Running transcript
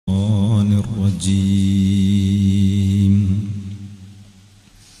الرجيم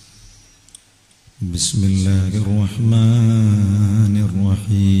بسم الله الرحمن الرحيم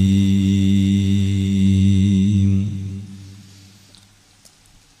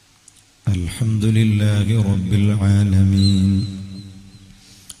الحمد لله رب العالمين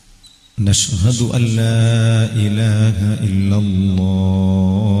نشهد أن لا إله إلا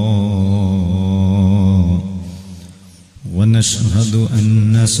الله ونشهد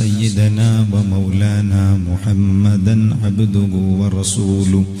أن سيدنا ومولانا محمدا عبده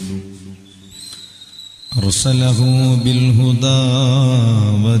ورسوله أرسله بالهدى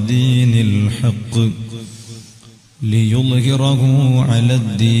ودين الحق ليظهره على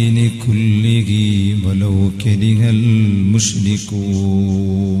الدين كله ولو كره المشركون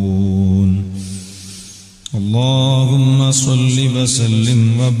اللهم صل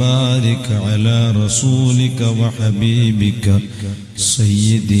وسلم وبارك على رسولك وحبيبك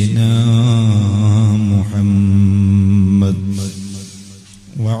سيدنا محمد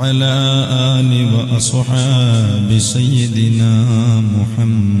وعلى آل وأصحاب سيدنا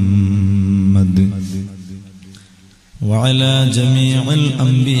محمد وعلى جميع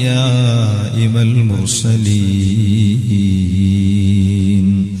الأنبياء والمرسلين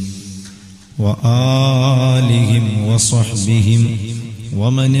وآلهم وصحبهم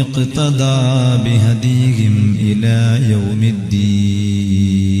ومن اقتدى بهديهم إلى يوم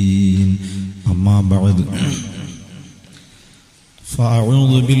الدين أما بعد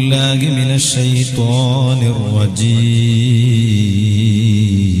فأعوذ بالله من الشيطان الرجيم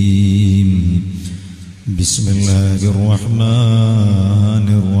بسم الله الرحمن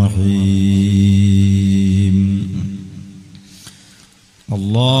الرحيم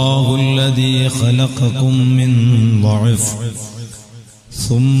الله الذي خلقكم من ضعف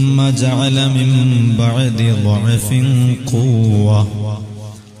ثم جعل من بعد ضعف قوة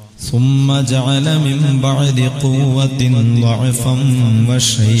ثم جعل من بعد قوة ضعفا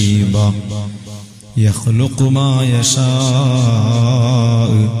وشيبا يخلق ما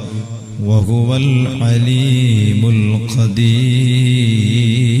يشاء وهو العليم القدير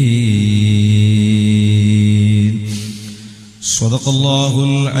صدق الله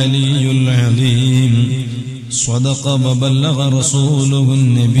العلي العظيم صدق وبلغ رسوله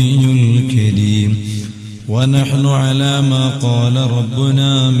النبي الكريم ونحن على ما قال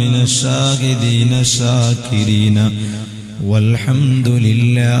ربنا من الشاهدين الشاكرين والحمد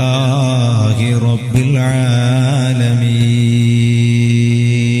لله رب العالمين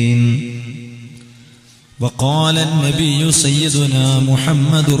وقال النبي سيدنا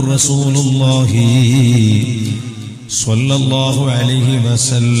محمد رسول الله صلى الله عليه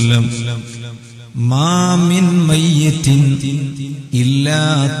وسلم ما من ميت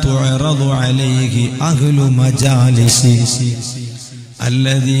إلا تعرض عليه أهل مجالس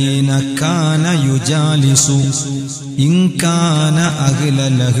الذين كان يجالس إن كان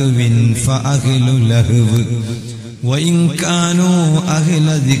أهل لهو فأهل لهو وإن كانوا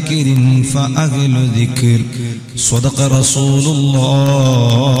أهل ذكر فأهل ذكر صدق رسول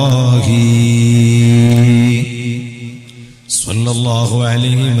الله صلى الله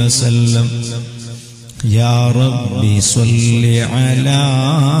عليه وسلم يا ربي صل على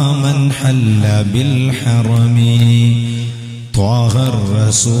من حل بالحرم طه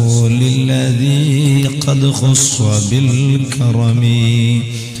الرسول الذي قد خص بالكرم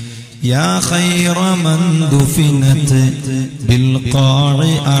يا خير من دفنت بالقاع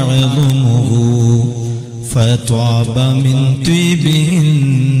أعظمه فطاب من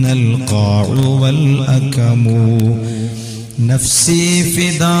طيبهن القاع والأكم نفسي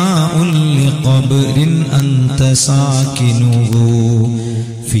فداء لقبر أنت ساكنه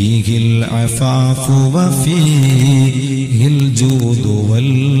فيه العفاف وفيه الجود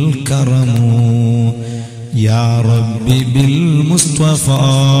والكرم يا رب بالمصطفى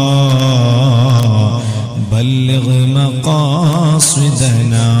بلغ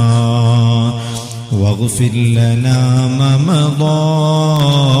مقاصدنا واغفر لنا ما مضى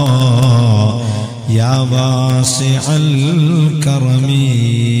يا واسع الكرم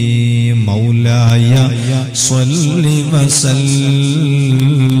مولاي صل وسلم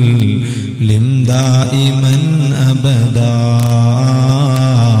دائما أبدا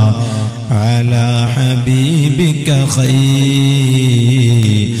على حبيبك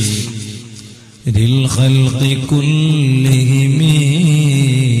خير الخلق كلهم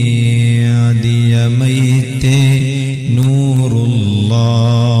عدي ميت نور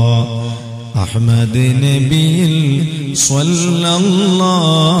الله أحمد نبي صلى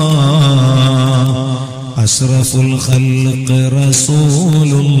الله أشرف الخلق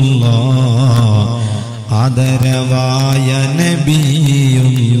رسول الله ആദരവായ നബിയുള്ളാഹ്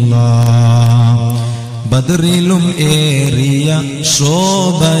ബദറിലും ഏറിയ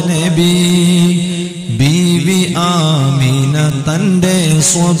ശോഭ നബി ബീവി ആമീന തന്റെ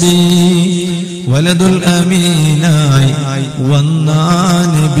സ്വബി വലതുൽ അമീനായി വന്ന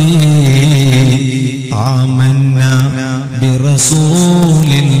നബി ആമന്ന ബിറസൂലില്ലാഹ്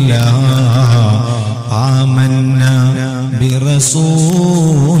ആമന്ന ബിറസൂലില്ലാഹ്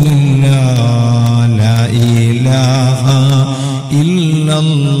ലാ ഇലാഹ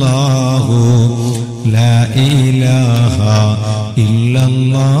ഇല്ലല്ലാഹു ലാ ഇലാഹ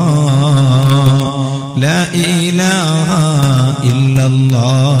ഇല്ലല്ലാഹ് ലാ ഇലാഹ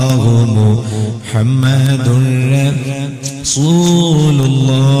ഇല്ലല്ലാഹു മുഹമ്മദുർ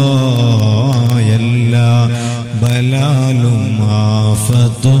റസൂലുള്ളാഹ് എല്ലാ ബലാലും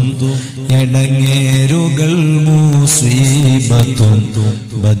ആഫത്തും എടങ്ങേറുകൾ മുസീബത്തും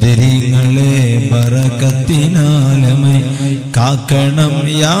ബദരീങ്ങളെ ബറകത്തിനാലമേ കാക്കണം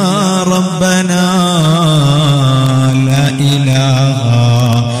യാ റബ്ബനാ ലാ ഇലാഹ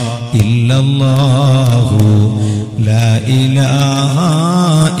ഇല്ലല്ലാഹു ലാ ഇലാഹ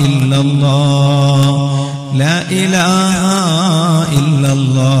ഇല്ലല്ലാഹ് ലാ ഇലാഹ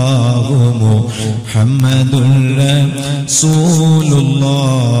ഇല്ലല്ലാഹു മുഹമ്മദുർ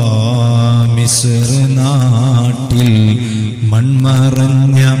റസൂലുള്ളാഹ് മിസ്ർ നാട്ടിൽ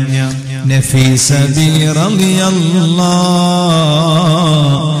മൺമറഞ്ഞ നഫീസ ബി റളിയല്ലാഹ്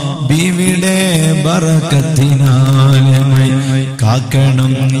ബിവിടെ ബറകത്തിനാലമേ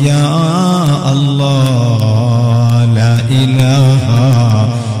കാക്കണം യാ അല്ലാഹ് ലാ ഇലാഹ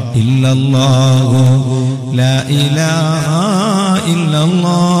ഇല്ലല്ലാഹു ലാ ഇലാഹ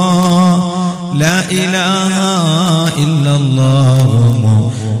ഇല്ലല്ലാഹ് ലാ ഇലാഹ ഇല്ലല്ലാഹു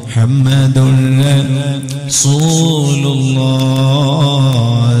മുഹമ്മദുർ റസൂലുള്ളാഹ്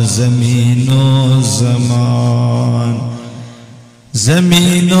സമീനോ സമാൻ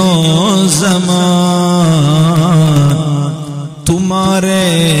ज़मीनो ज़मान तुम्हारे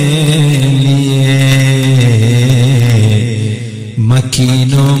लिए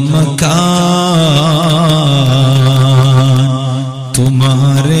मकीनो मकान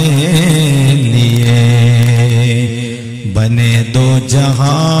तुम्हारे लिए बने दो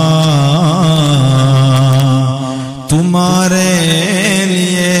जहां तुम्हारे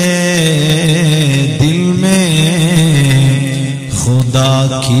लिए दिल में खुदा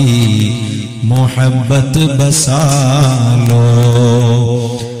की मोहब्बत बसा लो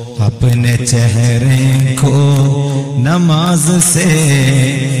अपने चेहरे को नमाज से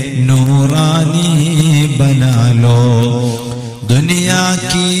नूरानी बना लो दुनिया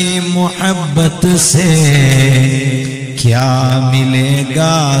की मोहब्बत से क्या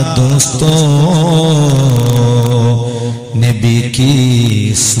मिलेगा दोस्तों नबी की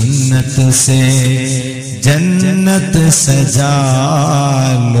सुन्नत से जन्नत सजा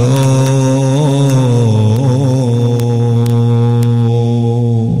लो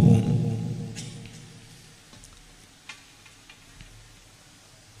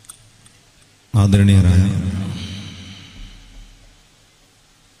ആദരണീയരായ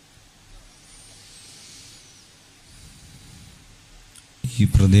ഈ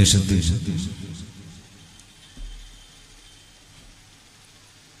പ്രദേശത്ത്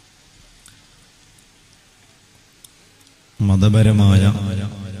മതപരമായ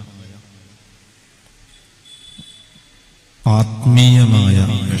ആത്മീയമായ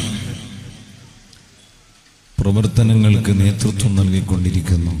പ്രവർത്തനങ്ങൾക്ക് നേതൃത്വം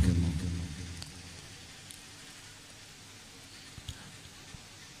നൽകിക്കൊണ്ടിരിക്കുന്നു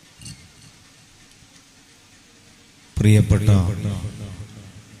പ്രിയപ്പെട്ട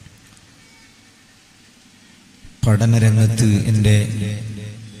പഠനരംഗത്ത് എൻ്റെ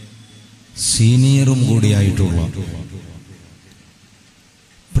സീനിയറും കൂടിയായിട്ടുള്ള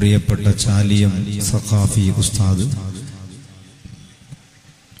പ്രിയപ്പെട്ട ചാലിയം സഖാഫി ഉസ്താദ്,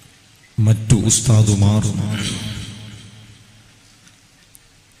 മറ്റു ഉസ്താദുമാർ,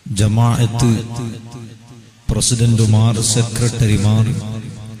 ജമാഅത്ത് പ്രസിഡന്റുമാർ, സെക്രട്ടറിമാർ,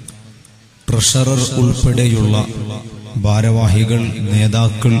 ട്രഷറർ ഉൾപ്പെടെയുള്ള ഭാരവാഹികൾ,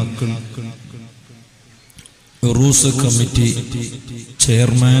 നേതാക്കൾ, ഉറൂസ് കമ്മിറ്റി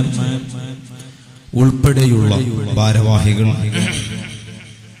ചെയർമാൻ ഉൾപ്പെടെയുള്ള ഭാരവാഹികൾ,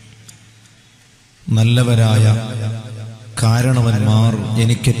 നല്ലവരായ കാരണവന്മാർ,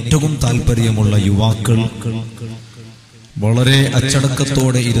 എനിക്കേറ്റവും താല്പര്യമുള്ള യുവാക്കൾ, വളരെ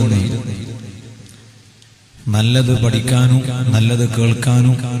അച്ചടക്കത്തോടെ ഇരുന്ന് നല്ലത് പഠിക്കാനും നല്ലത്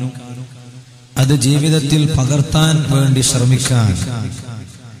കേൾക്കാനും അത് ജീവിതത്തിൽ പകർത്താൻ വേണ്ടി ശ്രമിക്കാൻ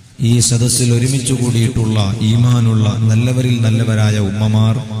ഈ സദസ്സിൽ ഒരുമിച്ചു കൂടിയിട്ടുള്ള ഈമാനുള്ള നല്ലവരിൽ നല്ലവരായ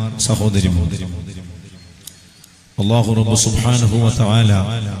ഉമ്മമാർ, സഹോദരിമാർ, അല്ലാഹു റബ്ബ് സുബ്ഹാനഹു വ തആല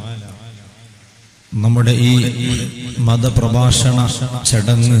നമ്മുടെ ഈ മതപ്രഭാഷണ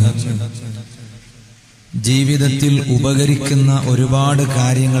ചടങ്ങ് ജീവിതത്തിൽ ഉപകരിക്കുന്ന ഒരുപാട്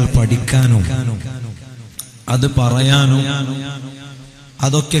കാര്യങ്ങൾ പഠിക്കാനും അത് പറയാനും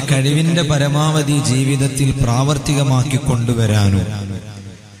അതൊക്കെ കഴിവിന്റെ പരമാവധി ജീവിതത്തിൽ പ്രാവർത്തികമാക്കി കൊണ്ടുവരാനും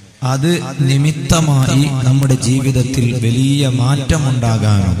അത് നിമിത്തമായി നമ്മുടെ ജീവിതത്തിൽ വലിയ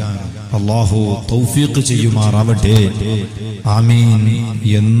മാറ്റമുണ്ടാകാനും അല്ലാഹു തൗഫീഖ് ചെയ്യുമാറാവട്ടെ. ആമീൻ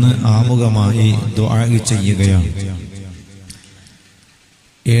എന്ന് ആമുഖമായി ദുആ ചെയ്യുകയാണ്.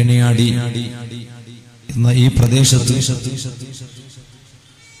 ഏണിയാടി എന്ന ഈ പ്രദേശത്ത്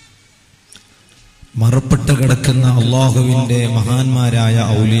മറപ്പെട്ട് കിടക്കുന്ന അല്ലാഹുവിന്റെ മഹാന്മാരായ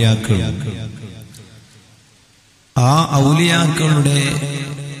ഔലിയാക്കൾ, ആ ഔലിയാക്കളുടെ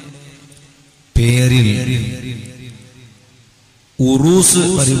പേരിൽ ഉറൂസ്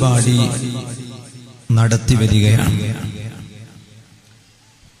പരിപാടി നടത്തി വരികയാണ്.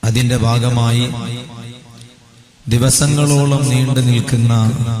 അതിന്റെ ഭാഗമായി ദിവസങ്ങളോളം നീണ്ടു നിൽക്കുന്ന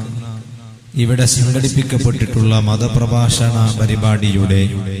ഇവിടെ സംഘടിപ്പിക്കപ്പെട്ടിട്ടുള്ള മതപ്രഭാഷണ പരിപാടിയുടെ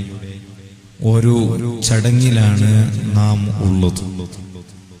ഒരു ചടങ്ങിലാണ് നാം ഉള്ളത്.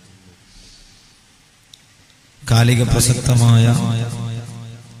 കാലിക പ്രസക്തമായ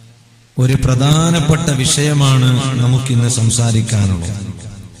ഒരു പ്രധാനപ്പെട്ട വിഷയമാണ് നമുക്കിന്ന് സംസാരിക്കാനുള്ളത്.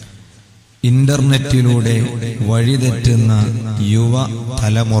 ഇന്റർനെറ്റിലൂടെ വഴിതെറ്റുന്ന യുവ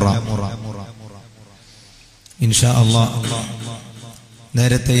തലമുറ. ഇൻഷാ അല്ലാഹ്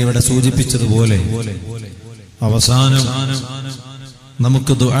നേരത്തെ ഇവിടെ സൂചിപ്പിച്ചതുപോലെ അവസാനം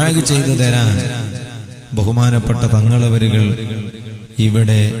നമുക്ക് ദുആ ചെയ്തു തരാൻ ബഹുമാനപ്പെട്ട തങ്ങളവരുകൾ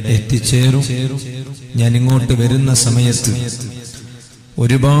ഇവിടെ എത്തിച്ചേരും. ഞാൻ ഇങ്ങോട്ട് വരുന്ന സമയത്ത്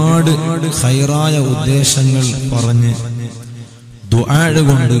ഒരുപാട് ഖൈറായ ഉദ്ദേശങ്ങൾ പറഞ്ഞ് ദുആ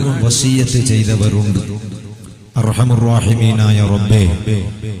കൊണ്ട് വസിയത്ത് ചെയ്തവരുണ്ട്. അർഹമുർ റഹീമീനായ റബ്ബേ,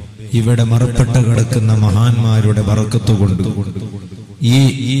 ഇവിടെ മറപ്പെട്ട് കിടക്കുന്ന മഹാന്മാരുടെ ബറക്കത്ത് കൊണ്ട് ഈ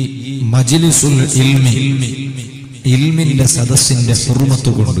മജ്ലിസുൽ ഇൽമിന്റെ സദസ്സിന്റെ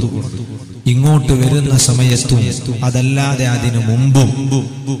ഹുർമത്ത് കൊണ്ട് ഇങ്ങോട്ട് വരുന്ന സമയത്തും അതല്ലാതെ അതിനു മുമ്പും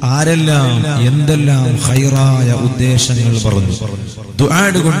ആരെല്ലാം എന്തെല്ലാം ഖൈറായ ഉദ്ദേശങ്ങൾ പറഞ്ഞു ദുആ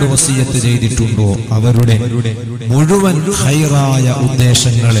കൊണ്ട് വസിയത്ത് ചെയ്തിട്ടുണ്ടോ അവരുടെ മുഴുവൻ ഖൈറായ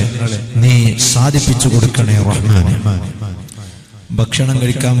ഉദ്ദേശങ്ങളെ നീ സാധിപ്പിച്ചു കൊടുക്കണേ റഹ്മാനെ. ഭക്ഷണം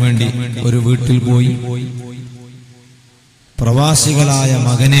കഴിക്കാൻ വേണ്ടി ഒരു വീട്ടിൽ പോയി പ്രവാസികളായ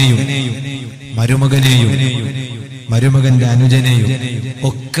മകനെയും മരുമകനെയും മരുമകന്റെ അനുജനെയും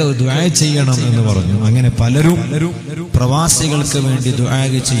ഒക്കെ ദുആ ചെയ്യണം എന്ന് പറഞ്ഞു. അങ്ങനെ പലരും പ്രവാസികൾക്ക് വേണ്ടി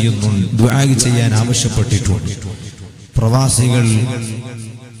ദുആ ചെയ്യാൻ ആവശ്യപ്പെട്ടിട്ടുണ്ട്. പ്രവാസികൾ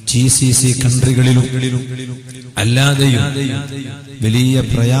GCC കൺട്രികളിലും അല്ലാതെയും വലിയ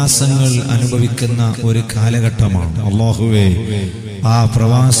പ്രയാസങ്ങൾ അനുഭവിക്കുന്ന ഒരു കാലഘട്ടമാണ്. അല്ലാഹുവേ, ആ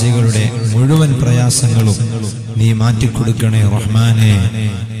പ്രവാസികളുടെ മുഴുവൻ പ്രയാസങ്ങളും നീ മാറ്റിക്കൊടുക്കണേ റഹ്മാനെ.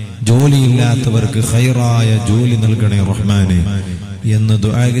 ജോലിയില്ലാത്തവർക്ക് ഖൈറായ ജോലി നൽകണേ റഹ്മാനെ എന്ന്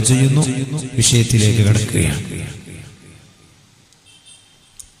ദുആ ചെയ്യുന്നു. വിഷയത്തിലേക്ക് കടക്കുകയാണ്.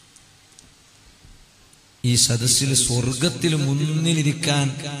 ഈ സദസ്സിൽ സ്വർഗത്തിൽ മുന്നിലിരിക്കാൻ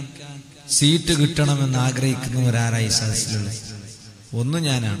സീറ്റ് കിട്ടണമെന്ന് ആഗ്രഹിക്കുന്നവരാരായി സദസ്സിലുള്ളത്? ഒന്ന്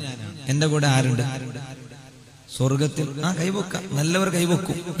ഞാനാണ്. എന്റെ കൂടെ ആരുണ്ട് സ്വർഗത്തിൽ? കൈവക്കാം. നല്ലവർ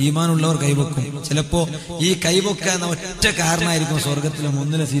കൈവക്കും, ഈമാനുള്ളവർ കൈവക്കും. ചിലപ്പോ ഈ കൈവക്കാൻ ഒറ്റ കാരണമായിരിക്കും സ്വർഗത്തിലെ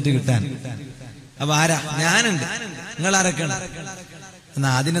മുന്നിലെ സീറ്റ് കിട്ടാൻ. അപ്പൊ ആരാ? ഞാനുണ്ട്. നിങ്ങൾ ആരൊക്കെയാണ്?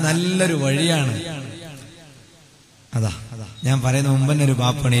 എന്നാ അതിന് നല്ലൊരു വഴിയാണ്. അതാ ഞാൻ പറയുന്ന മുമ്പന്നെ ഒരു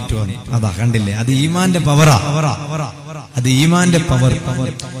പാപ്പണീറ്റ് വന്നു. അതാ കണ്ടില്ലേ? അത് ഈമാന്റെ പവറാ. അത് ഈമാന്റെ പവർ.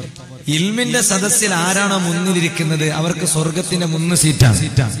 ഇൽമിന്റെ സദസ്സിൽ ആരാണോ മുന്നിലിരിക്കുന്നത് അവർക്ക് സ്വർഗത്തിന്റെ മുന്ന് സീറ്റാണ്.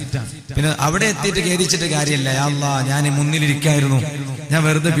 പിന്നെ അവിടെ എത്തിയിട്ട് ഖേദിച്ചിട്ട് കാര്യമില്ല. യാ അല്ലാഹ്, ഞാൻ മുന്നിലിരിക്കായിരുന്നു, ഞാൻ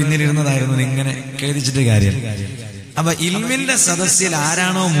വെറുതെ പിന്നിലിരുന്നതായിരുന്നു, ഇങ്ങനെ ഖേദിച്ചിട്ട് കാര്യമില്ല. അപ്പൊ ഇൽമിന്റെ സദസ്സിൽ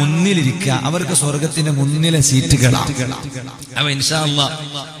ആരാണോ മുന്നിലിരിക്കുക അവർക്ക് സ്വർഗത്തിന്റെ മുന്നിലെ സീറ്റുകളാണ്. അപ്പൊ ഇൻഷാ അല്ലാഹ്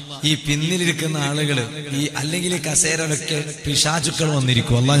ഈ പിന്നിലിരിക്കുന്ന ആളുകള് ഈ അല്ലെങ്കിൽ കസേരയിലൊക്കെ പിശാചുക്കൾ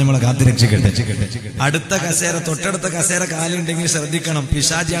വന്നിരിക്കും. അല്ലാഹ് നമ്മളെ കാത്തുരക്ഷിക്കട്ടെ. അടുത്ത കസേര, തൊട്ടടുത്ത കസേര കാലുണ്ടെങ്കിൽ ശ്രദ്ധിക്കണം,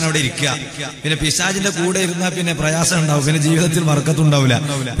 പിശാചിയാണ് അവിടെ ഇരിക്കുക. പിന്നെ പിശാചിന്റെ കൂടെ ഇരുന്നാൽ പിന്നെ പ്രയാസം ഉണ്ടാവും, പിന്നെ ജീവിതത്തിൽ ബർക്കത്തുണ്ടാവില്ല.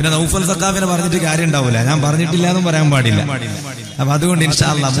 പിന്നെ നൗഫൽ സഖാഫിനെ പറഞ്ഞിട്ട് കാര്യം ഉണ്ടാവില്ല. ഞാൻ പറഞ്ഞിട്ടില്ല എന്നും പറയാൻ പാടില്ല. അപ്പൊ അതുകൊണ്ട് ഇൻഷാ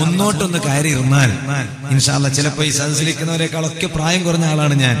അല്ലാഹ് മുന്നോട്ടൊന്ന് കയറി ഇരുന്നാൽ ഇൻഷാ അല്ലാഹ് ചിലപ്പോ ഈ സദസ്സിലിരിക്കുന്നവരെക്കാളൊക്കെ പ്രായം കുറഞ്ഞ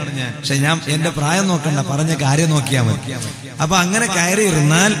ആളാണ് ഞാൻ. പക്ഷെ ഞാൻ എന്റെ പ്രായം നോക്കണ്ട, പറഞ്ഞ കാര്യം നോക്കിയാൽ മതി. അപ്പൊ അങ്ങനെ കയറി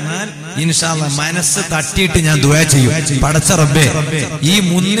ഇരുന്നാൽ ഇൻഷാ അല്ലാഹ് മനസ്സ് തട്ടിയിട്ട് ഞാൻ ദുആ ചെയ്യും. പടച്ച റബ്ബേ, ഈ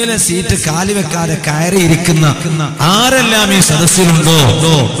മുന്നിലെ സീറ്റ് കാലി വെക്കാതെ കയറിയിരിക്കുന്ന ആരെല്ലാം ഈ സദസ്സിലുണ്ടോ,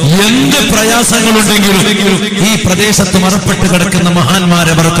 എന്ത് പ്രയാസങ്ങളുണ്ടെങ്കിലും ഈ പ്രദേശത്ത് മറപ്പെട്ട് കിടക്കുന്ന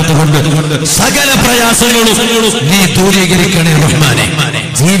മഹാന്മാരെ ബർക്കത്ത് കൊണ്ട് സകല പ്രയാസങ്ങളും നീ ദൂരീകരിക്കണേ റഹ്മാനെ.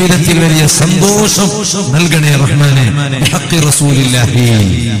 ജീവിതത്തിൽ വലിയ സന്തോഷം നൽകണേ റഹ്മാനെ. ഹഖ് റസൂലില്ലാഹി.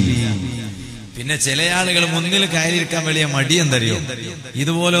 പിന്നെ ചില ആളുകൾ മുന്നിൽ കയറിയിരിക്കാൻ വലിയ മടിയെന്തറിയോ,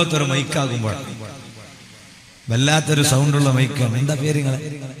 ഇതുപോലത്തെ ഒരു മൈക്കാകുമ്പോൾ വല്ലാത്തൊരു സൗണ്ടുള്ള മൈക്കാണ്. എന്താ പേര് നിങ്ങളെ?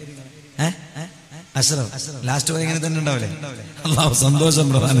 അഷ്റഫ്. ലാസ്റ്റ് വരെ ഇങ്ങനെ തന്നെ ഉണ്ടാവില്ലേ? അല്ലാഹു സന്തോഷം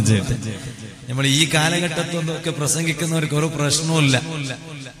പ്രദാനം ചെയ്യട്ടെ. നമ്മൾ ഈ കാലഘട്ടത്തൊക്കെ പ്രസംഗിക്കുന്നവർക്ക് ഒരു പ്രശ്നവുമില്ല.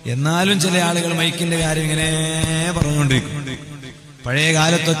 എന്നാലും ചില ആളുകൾ മൈക്കിന്റെ കാര്യം ഇങ്ങനെ പറഞ്ഞുകൊണ്ടിരിക്കും. പഴയ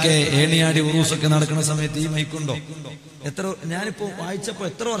കാലത്തൊക്കെ ഏണിയാടി ഉറൂസൊക്കെ നടക്കുന്ന സമയത്ത് ഈ മൈക്കുണ്ടോ? എത്ര ഞാനിപ്പോ വായിച്ചപ്പോ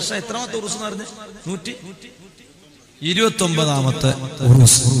എത്ര വർഷം, എത്രാമത്തെ ഉറൂസ് എന്ന് പറഞ്ഞ് 129ാമത്തെ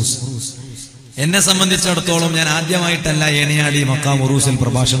ഉറൂസ്. എന്നെ സംബന്ധിച്ചിടത്തോളം ഞാൻ ആദ്യമായിട്ടല്ല ഏണിയാടി മക്കാം ഉറൂസിൽ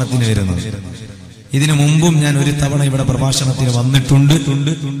പ്രഭാഷണത്തിന് വരുന്നത്. ഇതിനു മുമ്പും ഞാൻ ഒരു തവണ ഇവിടെ പ്രഭാഷണത്തിന് വന്നിട്ടുണ്ട്.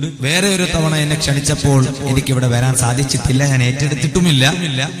 വേറെ ഒരു തവണ എന്നെ ക്ഷണിച്ചപ്പോൾ എനിക്കിവിടെ വരാൻ സാധിച്ചിട്ടില്ല, ഞാൻ ഏറ്റെടുത്തിട്ടുമില്ല.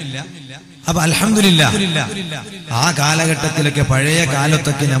 അപ്പൊ അൽഹംദുലില്ലാഹ് ആ കാലഘട്ടത്തിലൊക്കെ പഴയ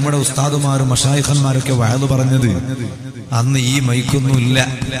കാലത്തൊക്കെ നമ്മുടെ ഉസ്താദുമാരും മശായിഖന്മാരൊക്കെ വഅദ് പറഞ്ഞത് അന്ന് ഈ മൈക്കൊന്നും ഇല്ല.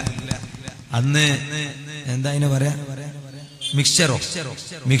 അന്ന് എന്താ അതിനെ പറയാ,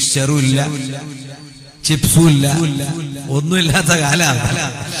 മിക്സ്ചറും ഇല്ല, ചിപ്സും ഇല്ല, ഒന്നുമില്ലാത്ത കാലാണ്.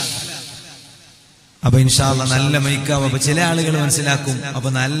 അപ്പൊ ഇൻഷാ അല്ലാഹ് നല്ല മൈക്കാവും. അപ്പൊ ചില ആളുകൾ മനസ്സിലാക്കും, അപ്പൊ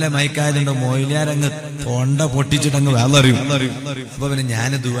നല്ല മൈക്കായതുകൊണ്ട് മൊയിലാരങ്ങ് തൊണ്ട പൊട്ടിച്ചിട്ടങ്ങ് വേളറിയും. അപ്പൊ പിന്നെ ഞാൻ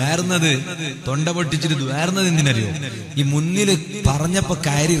ദുആർന്നത്, തൊണ്ട പൊട്ടിച്ചിട്ട് ദുആർന്നത് എന്തിനറിയോ, ഈ മുന്നിൽ പറഞ്ഞപ്പോ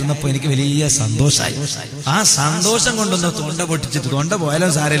കയറി ഇരുന്നപ്പോ എനിക്ക് വലിയ സന്തോഷമായി. ആ സന്തോഷം കൊണ്ടൊന്ന് തൊണ്ട പൊട്ടിച്ചിട്ട്, തൊണ്ട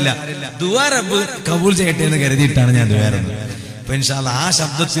പോയാലും സാരമില്ല, ദുആ റബ്ബ് കബൂൽ ചെയ്യട്ടെ എന്ന് കരുതിയിട്ടാണ് ഞാൻ ദുആർന്നത്. അപ്പൊ ഇൻഷാ അല്ലാഹ് ആ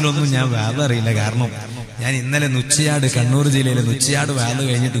ശബ്ദത്തിലൊന്നും ഞാൻ വേളറിയില്ല. കാരണം ഞാൻ ഇന്നലെ നുച്ചിയാട്, കണ്ണൂർ ജില്ലയിലെ നുച്ചിയാട് വേള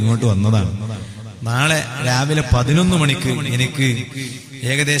കഴിഞ്ഞിട്ട് ഇങ്ങോട്ട് വന്നതാണ്. നാളെ രാവിലെ 11 മണിക്ക് എനിക്ക്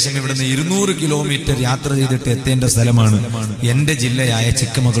ഏകദേശം ഇവിടുന്ന് 200 കിലോമീറ്റർ യാത്ര ചെയ്തിട്ട് എത്തേണ്ട സ്ഥലമാണ് എന്റെ ജില്ലയായ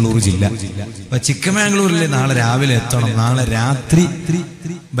ചിക്കമംഗളൂർ ജില്ല. അപ്പൊ ചിക്കമംഗളൂരിൽ നാളെ രാവിലെ എത്തണം. നാളെ രാത്രി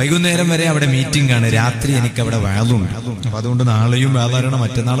വൈകുന്നേരം വരെ അവിടെ മീറ്റിംഗ് ആണ്, രാത്രി എനിക്ക് അവിടെ വേളുണ്ട്. അപ്പൊ അതുകൊണ്ട് നാളെയും വേളരണം,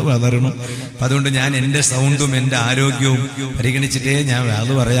 മറ്റന്നാൾ വേളരണം. അപ്പൊ അതുകൊണ്ട് ഞാൻ എന്റെ സൗണ്ടും എന്റെ ആരോഗ്യവും പരിഗണിച്ചിട്ടേ ഞാൻ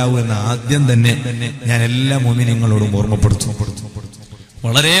വേള് പറയാവൂ എന്ന് ആദ്യം തന്നെ ഞാൻ എല്ലാ മുഅ്മിനീങ്ങളോടും ഓർമ്മപ്പെടുത്തും.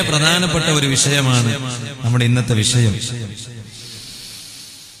 വളരെ പ്രധാനപ്പെട്ട ഒരു വിഷയമാണ് നമ്മുടെ ഇന്നത്തെ വിഷയം.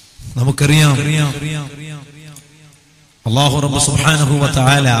 നമുക്കറിയാം, അല്ലാഹു റബ്ബ് സുബ്ഹാനഹു വ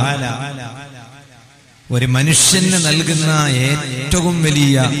തആല ഒരു മനുഷ്യന് നൽകുന്ന ഏറ്റവും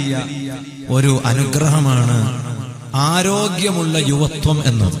വലിയ ഒരു അനുഗ്രഹമാണ് ആരോഗ്യമുള്ള യുവത്വം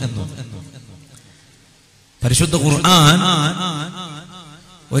എന്നത്. പരിശുദ്ധ ഖുർആൻ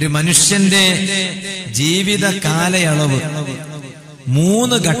ഒരു മനുഷ്യന്റെ ജീവിത കാലയളവ്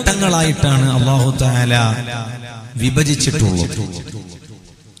 3 ഘട്ടങ്ങളായിട്ടാണ് അല്ലാഹു തആല വിഭജിച്ചിട്ടുള്ളത്.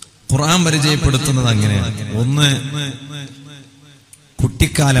 ഖുർആൻ പരിചയപ്പെടുത്തുന്നത് അങ്ങനെയാണ്. ഒന്ന്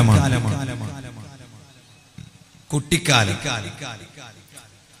കുട്ടിക്കാലമാണ്, കുട്ടിക്കാലം.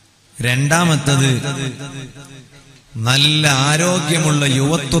 രണ്ടാമത്തത് നല്ല ആരോഗ്യമുള്ള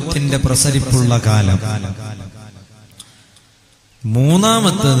യുവത്വത്തിന്റെ പ്രസരിപ്പുള്ള കാലം.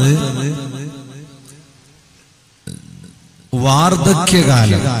 മൂന്നാമത്തത്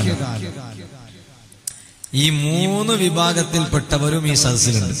വാർദ്ധക്യകാലം. ഈ 3 വിഭാഗത്തിൽപ്പെട്ടവരും ഈ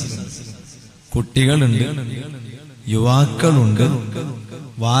സദസ്സിലുണ്ട്. കുട്ടികളുണ്ട്, യുവാക്കളുണ്ട്,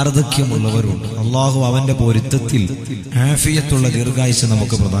 വാർദ്ധക്യമുള്ളവരുണ്ട്. അള്ളാഹു അവന്റെ പൊരുത്തത്തിൽ ആഫിയത്തുള്ള ദീർഘായുസ്സ്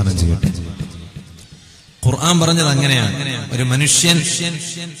നമുക്ക് പ്രദാനം ചെയ്യട്ടെ. ഖുർആൻ പറഞ്ഞത് അങ്ങനെയാണ്. ഒരു മനുഷ്യൻ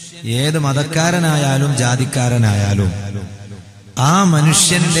ഏത് മതക്കാരനായാലും ജാതിക്കാരനായാലും ആ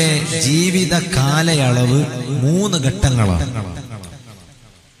മനുഷ്യന്റെ ജീവിത കാലയളവ് 3 ഘട്ടങ്ങളാണ്.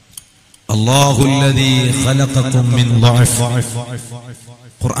 അല്ലാഹുല്ലദീ ഖലഖകും മിൻ ളഅഫ്.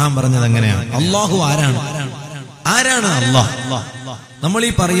 ഖുർആൻ പറഞ്ഞത് അങ്ങനെയാണ്. അല്ലാഹു ആരാണ്? ആരാണ് അല്ലാഹ്? നമ്മൾ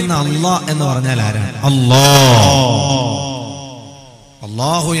ഈ പറയുന്ന അല്ലാഹ് എന്ന് പറഞ്ഞാൽ ആരാണ്?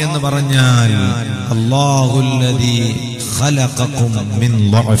 അല്ലാഹു എന്ന് പറഞ്ഞാൽ അല്ലാഹുല്ലദീ ഖലഖകും മിൻ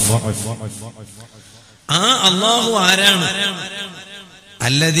ളഅഫ്. ആ അല്ലാഹു ആരാണ്?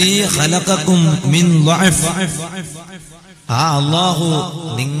 അല്ലദീ ഖലഖകും മിൻ ളഅഫ്. ആ അല്ലാഹു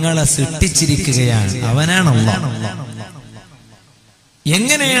നിങ്ങളെ സൃഷ്ടിച്ചിരിക്കുകയാണ്. അവനാണ് അല്ലാഹ്.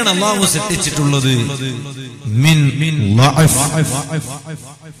 എങ്ങനെയാണ് അല്ലാഹു സൃഷ്ടിച്ചിട്ടുള്ളത്? മിൻ ളഅഫ്.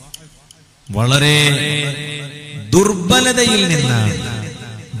 വളരെ ദുർബലതയിൽ നിന്നാണ്.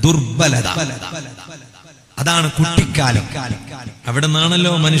 ദുർബലത, അതാണ് കുട്ടിക്കാലം. അവിടെ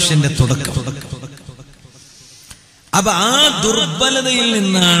നിന്നാണല്ലോ മനുഷ്യന്റെ തുടക്കം. അപ്പൊ ആ ദുർബലതയിൽ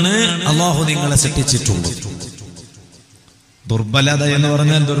നിന്നാണ് അള്ളാഹു നിങ്ങളെ സൃഷ്ടിച്ചിട്ടുള്ളത്. ദുർബലത എന്ന്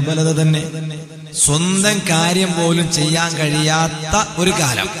പറഞ്ഞാൽ ദുർബലത തന്നെ. സ്വന്തം കാര്യം പോലും ചെയ്യാൻ കഴിയാത്ത ഒരു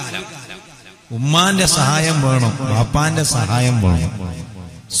കാലം. ഉമ്മാന്റെ സഹായം വേണം, ബാപ്പാന്റെ സഹായം വേണം.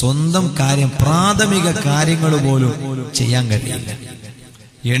 സ്വന്തം കാര്യം, പ്രാഥമിക കാര്യങ്ങൾ പോലും ചെയ്യാൻ കഴിയില്ല.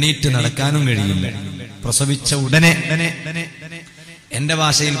 എണീറ്റ് നടക്കാനും കഴിയില്ല. പ്രസവിച്ച ഉടനെ എന്റെ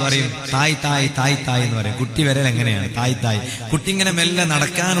ഭാഷയിൽ പറയും തായ് തായ് തായ് തായ് എന്ന് പറയും. കുട്ടി വരൽ എങ്ങനെയാണ്? തായ് തായ്. കുട്ടി ഇങ്ങനെ മെല്ലെ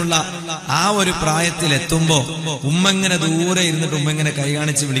നടക്കാനുള്ള ആ ഒരു പ്രായത്തിലെത്തുമ്പോ ഉമ്മ ഇങ്ങനെ ദൂരെ ഇരുന്നിട്ട് ഉമ്മ ഇങ്ങനെ കൈ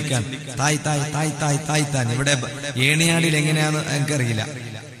കാണിച്ച് വിളിക്കാൻ തായ് തായ് തായ് തായ് തായ് താൻ. ഇവിടെ ഏണിയാടിൽ എങ്ങനെയാന്ന് എനിക്കറിയില്ല.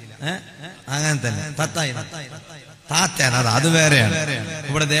 അങ്ങനെ തന്നെ തത്തായി താത്തേന, അത് വേറെയാണ്.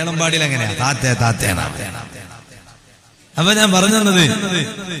 ഇവിടെ ദേളമ്പാടിയിൽ എങ്ങനെയാ? താത്തേ താത്തേന. അപ്പൊ ഞാൻ പറഞ്ഞു തന്നത്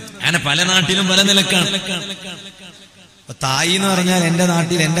അങ്ങനെ പല നാട്ടിലും പല നിലക്കാണ്. തായി എന്ന് പറഞ്ഞാൽ എന്റെ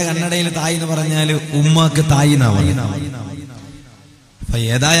നാട്ടിൽ, എന്റെ കന്നഡയിൽ തായി എന്ന് പറഞ്ഞാല് ഉമ്മാക്ക് തായി എന്നാ പറയുന്നത്. അപ്പൊ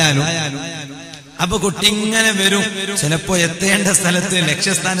ഏതായാലും അപ്പൊ കുട്ടി ഇങ്ങനെ വരും. ചിലപ്പോ എത്തേണ്ട സ്ഥലത്ത്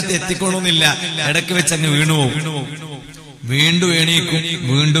ലക്ഷ്യസ്ഥാനത്ത് എത്തിക്കൊള്ളുന്നില്ല. ഇടയ്ക്ക് വെച്ച് അങ്ങ് വീണുപോകും. വീണ്ടും എണീക്കും,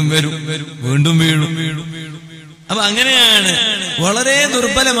 വീണ്ടും വരും, വീണ്ടും വീഴും. അപ്പൊ അങ്ങനെയാണ് വളരെ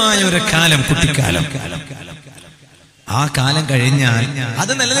ദുർബലമായ ഒരു കാലം, കുട്ടിക്കാലം. ആ കാലം കഴിഞ്ഞാൽ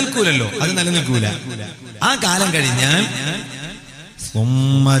അത് നിലനിൽക്കൂലല്ലോ, അത് നിലനിൽക്കൂല. ആ കാലം കഴിഞ്ഞാൽ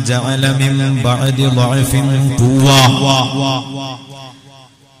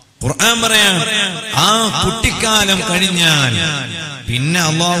ഖുർആൻ പറയാം, ആ കുട്ടിക്കാലം കഴിഞ്ഞാൽ പിന്നെ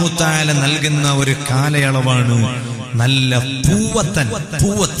അല്ലാഹു തആല നൽകുന്ന ഒരു കാലയളവാണ് നല്ല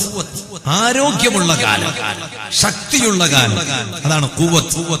ആരോഗ്യമുള്ള കാലം, ശക്തിയുള്ള കാലം. അതാണ്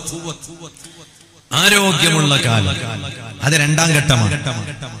ഖുവത്ത്, ആരോഗ്യമുള്ള കാലം. അത് രണ്ടാം ഘട്ടമാണ്.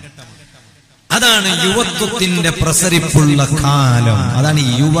 അതാണ് യുവത്വത്തിന്റെ പ്രസരിപ്പുള്ള കാലം. അതാണ്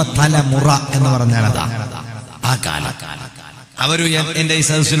യുവതലമുറ എന്ന് പറഞ്ഞാൽ അതാണ് ആ കാലം. അവര് എന്റെ ഈ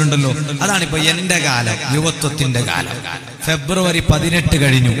സദസ്സിലുണ്ടല്ലോ, അതാണിപ്പോ എന്റെ കാലം, യുവത്വത്തിന്റെ കാലം. ഫെബ്രുവരി 18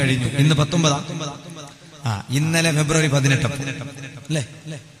 കഴിഞ്ഞു, ഇന്ന് 19. ഇന്നലെ ഫെബ്രുവരി 18 അല്ലേ?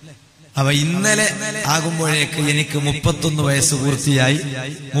 അപ്പൊ ഇന്നലെ ആകുമ്പോഴേക്ക് എനിക്ക് 31 വയസ്സ് പൂർത്തിയായി.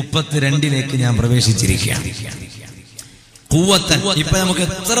 32ലേക്ക് ഞാൻ പ്രവേശിച്ചിരിക്കുകയാണ്. ഖുവത്തൻ. ഇപ്പൊ നമുക്ക്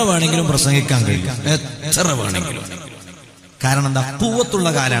എത്ര വേണമെങ്കിലും പ്രസംഗിക്കാൻ കഴിയും, എത്ര വേണമെങ്കിലും. കാരണം എന്താ? ഖുവത്തുള്ള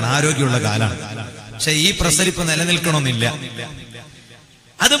കാലാണ്, ആരോഗ്യമുള്ള കാലാണ്. പക്ഷെ ഈ പ്രസരിപ്പ് നിലനിൽക്കണമെന്നില്ല.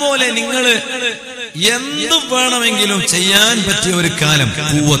 അതുപോലെ നിങ്ങൾ എന്തു വേണമെങ്കിലും ചെയ്യാൻ പറ്റിയ ഒരു കാലം,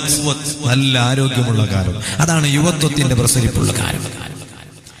 ഖുവത്ത്, നല്ല ആരോഗ്യമുള്ള കാലം. അതാണ് യുവത്വത്തിന്റെ പ്രസരിപ്പുള്ള കാലം.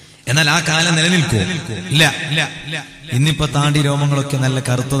 എന്നാൽ ആ കാലം നിലനിൽക്കുമോ? ഇല്ല. ഇന്നിപ്പോ താടി രോമങ്ങളൊക്കെ നല്ല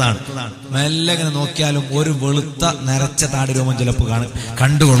കറുത്തതാണ്. മെല്ലെ ഇങ്ങനെ നോക്കിയാലും ഒരു വെളുത്ത നരച്ച താടി രോമം ചിലപ്പോ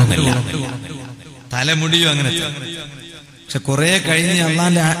കണ്ടുകൊള്ളുന്നില്ല. തലമുടിയും അങ്ങനെ. പക്ഷെ കുറെ കഴിഞ്ഞ്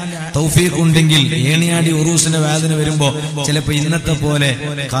അള്ളാന്റെ തൗഫീഖ് ഉണ്ടെങ്കിൽ ഏണിയാടി ഉറൂസിന്റെ വേദന വരുമ്പോ ചിലപ്പോ ഇന്നത്തെ പോലെ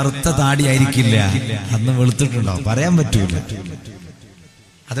കറുത്ത താടി ആയിരിക്കില്ല, അന്ന് വെളുത്തിട്ടുണ്ടാവും, പറയാൻ പറ്റൂല.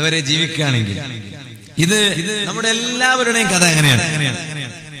 അതുവരെ ജീവിക്കുകയാണെങ്കിൽ. ഇത് നമ്മുടെ എല്ലാവരുടെയും കഥ എങ്ങനെയാണ്.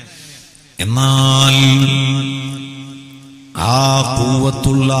 എന്നാൽ ആ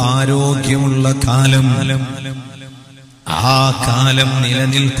ഖുവത്തുള്ള ആരോഗ്യമുള്ള കാലം, ആ കാലം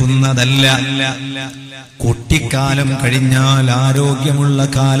നിലനിൽക്കുന്നതല്ല. കുട്ടിക്കാലം കഴിഞ്ഞാൽ ആരോഗ്യമുള്ള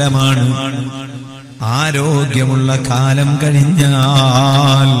കാലമാണ്. ആരോഗ്യമുള്ള കാലം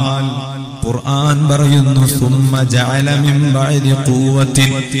കഴിഞ്ഞാൽ ഖുർആൻ പറയുന്നു, സുമ്മ ജഅല മിൻ ബഅദി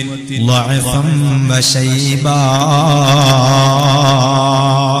ഖുവത്തിൻ ളഅഫൻ വശൈബാ.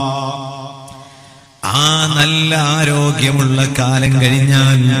 ആ നല്ല ആരോഗ്യമുള്ള കാലം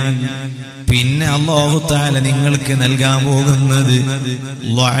കഴിഞ്ഞാൽ പിന്നെ അല്ലാഹു തആല നിങ്ങൾക്ക് നൽകാൻ പോകുന്നത്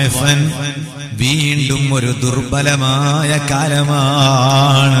ളഅഫൻ, വീണ്ടും ഒരു ദുർബലമായ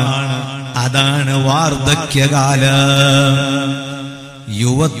കാലമാണ്. അതാണ് വാർദ്ധക്യകാലം.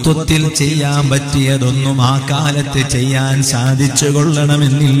 യുവത്വത്തിൽ ചെയ്യാൻ പറ്റിയതൊന്നും ആ കാലത്ത് ചെയ്യാൻ സാധിച്ചു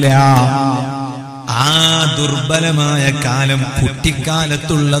കൊള്ളണമെന്നില്ല. ആ ദുർബലമായ കാലം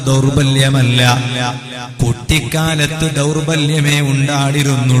കുട്ടിക്കാലത്തുള്ള ദൗർബല്യമല്ല. കുട്ടിക്കാലത്ത് ദൗർബല്യമേ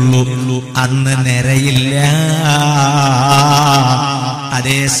ഉണ്ടായിരുന്നുള്ളൂ, അന്ന് നിരയില്ല.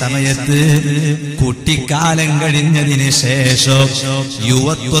 അതേ സമയത്ത് കുട്ടിക്കാലം കഴിഞ്ഞതിന് ശേഷം,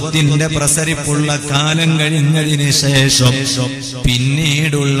 യുവത്വത്തിന്റെ പ്രസരിപ്പുള്ള കാലം കഴിഞ്ഞതിന് ശേഷം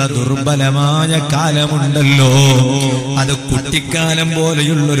പിന്നീടുള്ള ദുർബലമായ കാലമുണ്ടല്ലോ, അത് കുട്ടിക്കാലം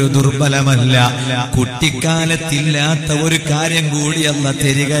പോലെയുള്ളൊരു ദുർബലമല്ല. കുട്ടിക്കാലത്തില്ലാത്ത ഒരു കാര്യം കൂടി അല്ലാഹു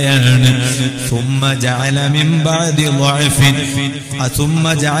തരികയാണ്. സുമ്മ ജഅല മിൻ ബഅദി ളഅഫിൻ സുമ്മ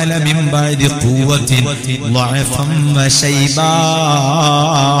ജഅല മിൻ ബഅദി ഖുവത്തിൻ ളഅഫൻ വശൈബാ.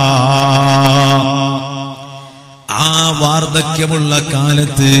 ആ വാർദ്ധക്യമുള്ള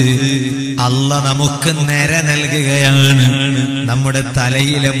കാലത്ത് അല്ലാഹ് നമുക്ക് നിര നൽകുകയാണ്. നമ്മുടെ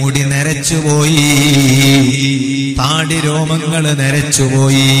തലയിലെ മുടി നരച്ചുപോയി, താടി രോമങ്ങൾ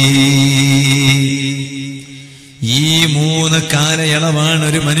നരച്ചുപോയി. ഈ 3 കാലയളവാണ്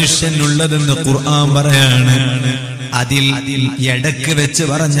ഒരു മനുഷ്യനുള്ളതെന്ന് ഖുർആൻ പറയാണ്. അതിൽ ഇടക്ക് വെച്ച്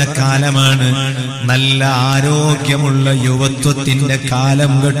പറഞ്ഞ കാലമാണ് നല്ല ആരോഗ്യമുള്ള യുവത്വത്തിന്റെ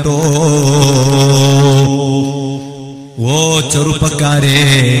കാലം കേട്ടോ. ഓ ചെറുപ്പക്കാരെ,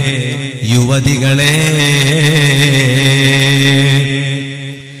 യുവതികളെ,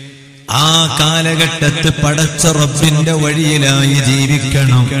 ആ കാലഘട്ടത്ത് പടച്ച റബ്ബിന്റെ വഴിയിലായി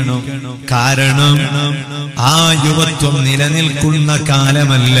ജീവിക്കണം. കാരണം ആ യുവത്വം നിലനിൽക്കുന്ന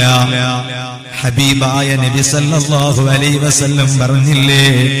കാലമല്ല. ഹബീബായ നബി സല്ലല്ലാഹു അലൈഹി വസല്ലം പറഞ്ഞില്ലേ,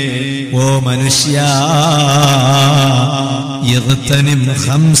 ഓ മനുഷ്യ, ഇഗ്തനിം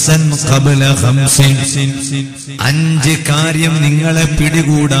ഖംസൻ ഖബ്ല ഖംസിൻ, 5 കാര്യം നിങ്ങളെ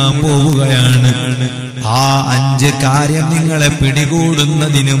പിടികൂടാൻ പോവുകയാണ്. ആ 5 കാര്യം നിങ്ങളെ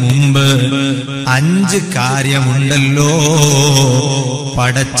പിടികൂടുന്നതിന് മുമ്പ് 5 കാര്യമുണ്ടല്ലോ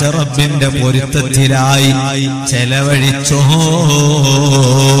പടച്ച റബ്ബിന്റെ പൊരുത്തത്തിലായി ചെലവഴിച്ചോ.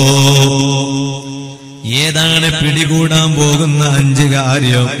 ഏതാണ് പിടികൂടാൻ പോകുന്ന 5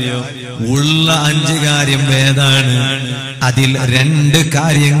 കാര്യം? ഉള്ള 5 കാര്യം ഏതാണ്? അതിൽ 2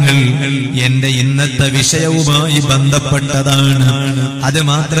 കാര്യങ്ങൾ എന്റെ ഇന്നത്തെ വിഷയവുമായി ബന്ധപ്പെട്ടതാണ്. അത്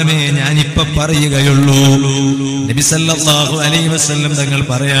മാത്രമേ ഞാനിപ്പോ പറയുകയുള്ളൂ. നബി സല്ലല്ലാഹു അലൈഹി വസല്ലം തങ്ങൾ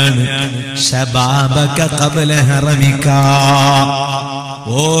പറയാണ്, ശബാബക ഖബ്ല ഹറമിക.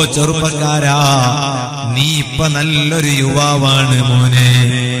 ഓ ചെറുപ്പക്കാരാ, നീ ഇപ്പൊ നല്ലൊരു യുവാവാണ് മോനെ,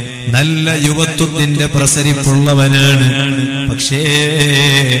 നല്ല യുവത്വത്തിന്റെ പ്രസരിപ്പുള്ളവനാണ്. പക്ഷേ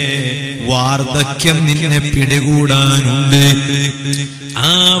വാർദ്ധക്യം നിന്നെ പിടികൂടാനുണ്ട്.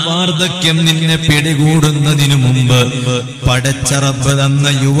 ആ വാർദ്ധക്യം നിന്നെ പിടികൂടുന്നതിനു മുമ്പ് പടച്ച റബ്ബ് തന്ന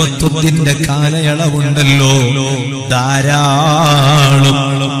യുവത്വത്തിന്റെ കാലയളവുണ്ടല്ലോ, ധാരാളം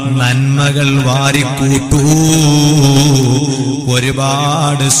നന്മകൾ വാരിക്കൂട്ടൂ,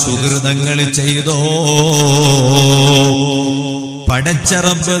 ഒരുപാട് സുഹൃതങ്ങൾ ചെയ്തോ. പടച്ച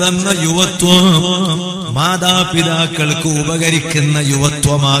റബ്ബ് തന്ന യുവത്വം മാതാപിതാക്കൾക്ക് ഉപകരിക്കുന്ന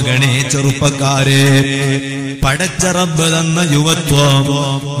യുവത്വമാകണേ ചെറുപ്പക്കാരെ. പടച്ച റബ്ബ് തന്ന യുവത്വം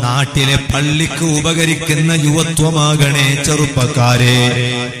നാട്ടിലെ പള്ളിക്ക് ഉപകരിക്കുന്ന യുവത്വമാകണേ ചെറുപ്പക്കാരെ.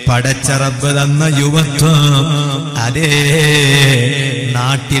 പടച്ച റബ്ബ് തന്ന യുവത്വം അതേ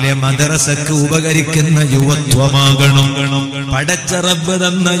നാട്ടിലെ മദ്രസക്ക് ഉപകരിക്കുന്ന യുവത്വമാകണം. പടച്ച റബ്ബ്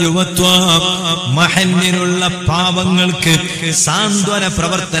തന്ന യുവത്വം മഹല്ലിലുള്ള പാവങ്ങൾക്ക് സാന്ത്വന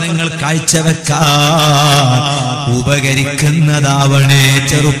പ്രവർത്തനങ്ങൾ കാഴ്ചവെക്കാൻ ഉപകരിക്കുന്നതാവണേ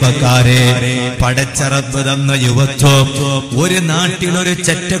ചെറുപ്പക്കാരെ. പടച്ച റബ്ബ് തന്ന യുവത്വം ഒരു നാട്ടിലൊരു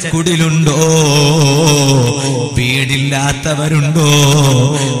ചെറ്റക്കുടിലുണ്ടോ, വീടില്ലാത്തവരുണ്ടോ,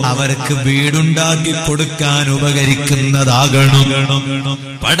 അവർക്ക് വീടുണ്ടാക്കി കൊടുക്കാൻ ഉപകരിക്കുന്നതാകണം.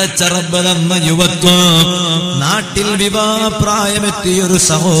 പടച്ച റബ്ബ് തന്ന യുവത്വം നാട്ടിൽ വിവാഹപ്രായമെത്തിയൊരു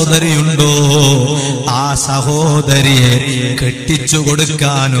സഹോദരിയുണ്ടോ, ആ സഹോദരിയെ കെട്ടിച്ചു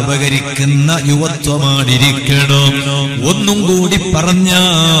കൊടുക്കാൻ ഉപകരിക്കുന്ന യുവത്വമാണിരിക്കണം. ഒന്നും കൂടി പറഞ്ഞാൽ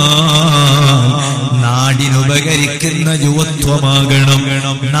നാടിനുപകരിക്കുന്ന യുവത്വമാകണം.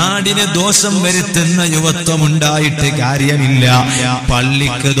 നാടിന് ദോഷം വരുത്തുന്ന യുവത്വമുണ്ടായിട്ട് കാര്യമില്ല,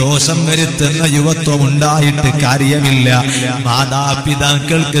 പള്ളിക്ക് ദോഷം വരുത്തുന്ന യുവത്വമുണ്ടായിട്ട് കാര്യമില്ല,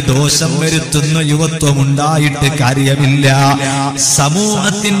 മാതാപിതാക്കൾക്ക് ദോഷം വരുത്തുന്ന യുവത്വമുണ്ടായിട്ട് കാര്യമില്ല,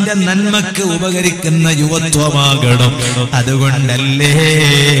 സമൂഹത്തിന്റെ നന്മക്ക് ഉപകരിക്കുന്ന യുവത്വമാകണം. അതുകൊണ്ടല്ലേ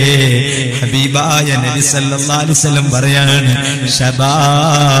ഹബീബായ നബി സല്ലല്ലാഹു അലൈഹി വസല്ലം പറയാണ്,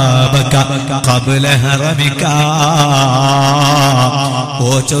 ശബാബക ഖബ്ല ഹറമിക. ഓ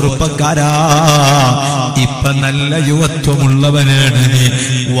ചെറുപ്പക്കാരാ, ഇപ്പൊ നല്ല യുവത്വമുള്ളവനാണ്,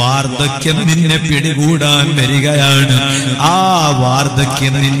 വാർദ്ധക്യം നിന്നെ പിടികൂടാൻ വരികയാണ്. ആ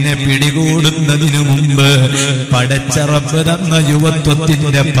വാർദ്ധക്യം നിന്നെ പിടികൂടുന്നതിനു മുമ്പ് പടച്ച റബ്ബ് തന്ന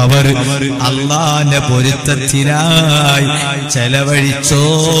യുവത്വത്തിന്റെ പവർ അല്ലാഹുവിന്റെ പൊരുത്തത്തിനായി ചെലവഴിച്ചോ.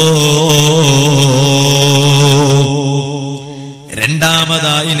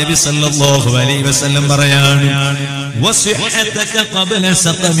 രണ്ടാമതായി നബി സല്ലല്ലാഹു അലൈഹി വസല്ലം പറയാണ്, വസിഹതക ഖബ്ല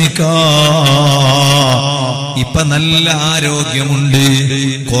സഖമിക. ഇപ്പൊ നല്ല ആരോഗ്യമുണ്ട്,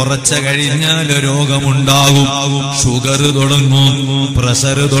 കുറച്ച് കഴിഞ്ഞാൽ രോഗമുണ്ടാകും. ഷുഗർ തുടങ്ങും,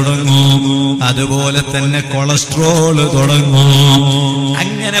 പ്രഷർ തുടങ്ങും, അതുപോലെ തന്നെ കൊളസ്ട്രോള് തുടങ്ങും.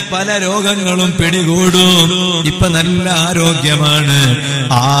 അങ്ങനെ പല രോഗങ്ങളും പിടികൂടും. ഇപ്പൊ നല്ല ആരോഗ്യമാണ്.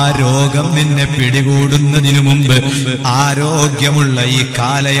 ആ രോഗം നിന്നെ പിടികൂടുന്നതിനു മുമ്പ് ആരോഗ്യമുള്ള ഈ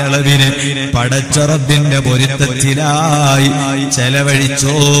കാലയളവിന് പടച്ച റബ്ബിന്റെ പൊരുത്തത്തിലായി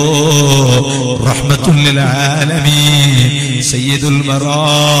ചെലവഴിച്ചോ. റഹ്മത്തുൽ ആലമീൻ സയ്യിദുൽ വറാ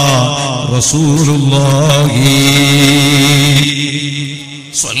റസൂലുള്ളാഹി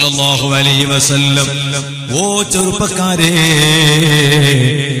സ്വല്ലല്ലാഹു അലൈഹി വസല്ലം. ഓ ചെറുപ്പക്കാരെ,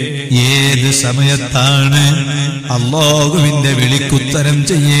 ഏത് സമയത്താണ് അല്ലാഹുവിന്റെ വിളിക്കുത്തരം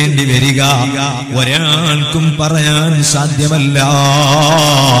ചെയ്യേണ്ടി വരിക ഒരാൾക്കും പറയാൻ സാധ്യമല്ല.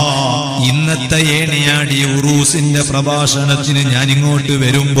 ഇന്നത്തെ ഏണിയാടി ഉറൂസിന്റെ പ്രഭാഷണത്തിന് ഞാൻ ഇങ്ങോട്ട്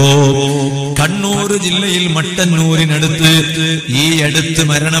വരുമ്പോ കണ്ണൂർ ജില്ലയിൽ മട്ടന്നൂരിനടുത്ത് ഈ അടുത്ത്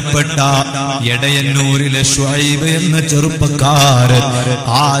മരണപ്പെട്ട എടയന്നൂരിലെ ഷുഐബ് എന്ന ചെറുപ്പക്കാരൻ,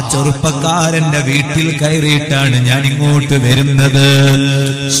 ആ ചെറുപ്പക്കാരന്റെ വീട്ടിൽ കയറിയിട്ടാണ് ഞാൻ ഇങ്ങോട്ട് വരുന്നത്.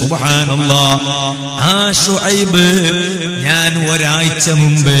 സുബ്ഹാനല്ലാഹ്, ആ ഷുഐബ് ഞാൻ ഒരാഴ്ച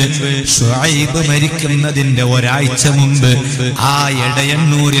മുമ്പ്, ഷുഐബ് മരിക്കുന്നതിന്റെ ഒരാഴ്ച മുമ്പ് ആ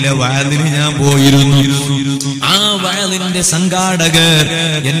എടയന്നൂരിലെ വഅലിന് ഞാൻ പോയിരുന്നു. ആ വഅലിന്റെ സംഘാടകർ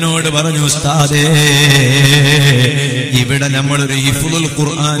എന്നോട് പറഞ്ഞു, ഉസ്താദേ, ഇവിടെ നമ്മളൊരു ഹിഫ്ളുൽ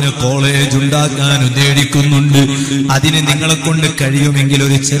ഖുർആൻ കോളേജ് ഉണ്ടാക്കാൻ ഉദ്ദേശിക്കുന്നുണ്ട്. അതിന് നിങ്ങളെ കൊണ്ട് കഴിയുമെങ്കിൽ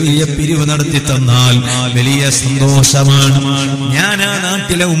ഒരു ചെറിയ പിരിവ് നടത്തി തന്നാൽ വലിയ സന്തോഷമാണ്. ഞാൻ ആ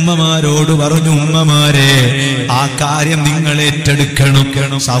നാട്ടിലെ ഉമ്മമാരോട് പറഞ്ഞു, ഉമ്മമാരെ, ആ കാര്യം നിങ്ങൾ ഏറ്റെടുക്കണം.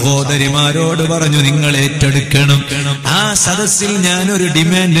 സഹോദരിമാരോട് പറഞ്ഞു, നിങ്ങൾ ഏറ്റെടുക്കണം. ആ സദസ്സിൽ ഞാനൊരു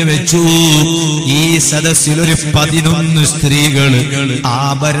ഡിമാൻഡ് വെച്ചു. ഈ സദസ്സിൽ ഒരു 11 സ്ത്രീകൾ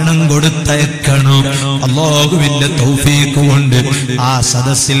ആഭരണം കൊടുത്തയക്കണം. അല്ലാഹുവിന്റെ തൗഫീഖ് കൊണ്ട് ആ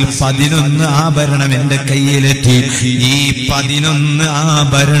സദസ്സിൽ 11 ആഭരണം എന്റെ കയ്യിലെത്തി. ഈ 11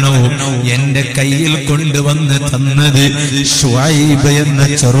 ആഭരണവും എന്റെ കയ്യിൽ കൊണ്ടുവന്ന് തന്നത് ഷുഐബ് എന്ന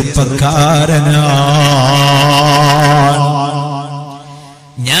ചെറുപ്പക്കാരനാ.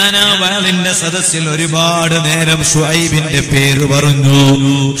 ഞാൻ ആ വഅലിന്റെ സദസ്സിൽ ഒരുപാട് നേരം ഷുഐബിന്റെ പേര് പറഞ്ഞു.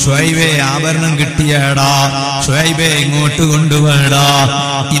 ഷുഐബേ, ആഭരണം കിട്ടിയാടാ, ഷുഐബേ ഇങ്ങോട്ട് കൊണ്ടുവേടാ.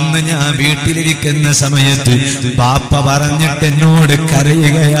 ഇന്ന് ഞാൻ വീട്ടിലിരിക്കുന്ന സമയത്ത് പാപ്പ പറഞ്ഞിട്ട് എന്നോട്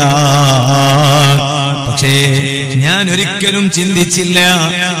കരയുകയാ. പക്ഷേ ഞാൻ ഒരിക്കലും ചിന്തിച്ചില്ല,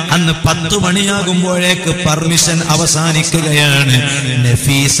 അന്ന് 10 മണിയാകുമ്പോഴേക്ക് പെർമിഷൻ അവസാനിക്കുകയാണ്.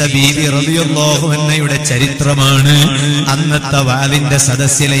 നഫീസ ബീവി റളിയല്ലാഹു അൻഹയുടെ ചരിത്രമാണ് അന്നത്തെ വഅലിന്റെ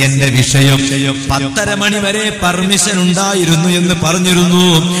സദസ്സിലെ എന്റെ വിഷയം. 10:30 മണി വരെ പെർമിഷൻ ഉണ്ടായിരുന്നു എന്ന് പറഞ്ഞിരുന്നു.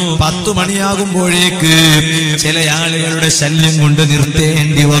 10 മണിയാകുമ്പോഴേക്ക് ചില ആളുകളുടെ ശല്യം കൊണ്ട്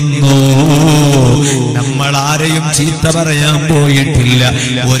നിർത്തേണ്ടി വന്നു. നമ്മൾ ആരെയും ചീത്ത പറയാൻ പോയിട്ടില്ല,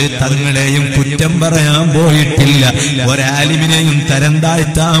 ഒരു തങ്ങളെയും കുറ്റം പറയാൻ പോയിട്ടില്ല, ഒരാലിമിനെയും തരം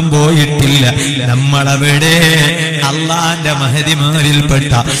താഴ്ത്താൻ പോയിട്ടില്ല. നമ്മളവിടെ അള്ളാന്റെ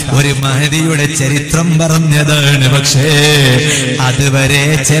മഹദിമാരിൽപ്പെട്ട ഒരു മഹദിയുടെ ചരിത്രം പറഞ്ഞതാണ്. പക്ഷേ അതുവരെ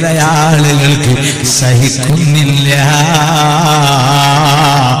ചില ആളുകൾക്ക് സഹിക്കുന്നില്ല.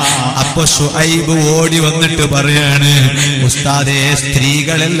 അപ്പൊ ഷുഐബ് ഓടി വന്നിട്ട് പറയാണ്, ഉസ്താദേ,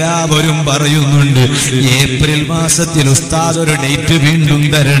 സ്ത്രീകളെല്ലാവരും പറയുന്നുണ്ട് ഏപ്രിൽ മാസത്തിൽ ഉസ്താദ് ഒരു ഡേറ്റ് വീണ്ടും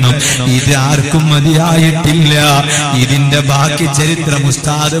തരണം. ഇത് ആർക്കും മതിയായിട്ടില്ല. ഇതിന്റെ ബാക്കി ചരിത്രം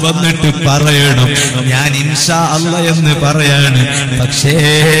ഉസ്താദ് വന്നിട്ട് പറയണം. ഞാൻ ഇൻഷാ അല്ലാ എന്ന് പറയാണ്. പക്ഷേ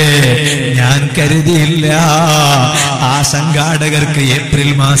ഞാൻ കരുതിയില്ല, ആ സംഘാടകർക്ക് ഏപ്രിൽ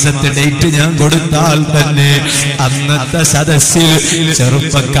മാസത്തെ ഡേറ്റ് ഞാൻ കൊടുത്താൽ തന്നെ അന്നത്തെ സദസ്സിൽ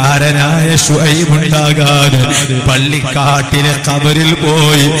ചെറുപ്പക്കാരനായ ഷുഐബ് ഉണ്ടാകാതെ പള്ളിക്കാട്ടിലെ ഖബറിൽ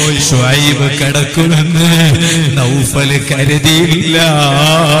പോയി ഷുഐബ് കിടക്കുമെന്ന് നൗഫൽ കരുതിയില്ല.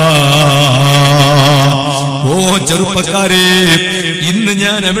 ഓ ചെറുപ്പക്കാരെ, ഇന്ന്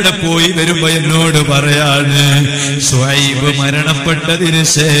ഞാൻ അവിടെ പോയി വരുമ്പോ എന്നോട് പറയാണ്, ഷുഐബ് മരണപ്പെട്ടതിന്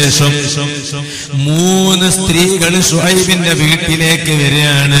ശേഷം 3 സ്ത്രീകൾ ഷുഐബിന്റെ വീട്ടിലേക്ക്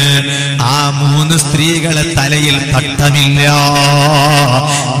വരികയാണ്. ആ 3 സ്ത്രീകളെ തലയിൽ തട്ടമില്ല,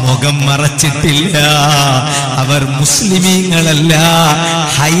 മുഖം മറച്ചിട്ടില്ല. അവർ മുസ്ലിമീങ്ങളല്ല,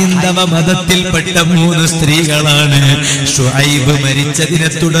 ഹൈന്ദവ മതത്തിൽപ്പെട്ട 3 സ്ത്രീകളാണ് ഷുഐബ് മരിച്ചതിനെ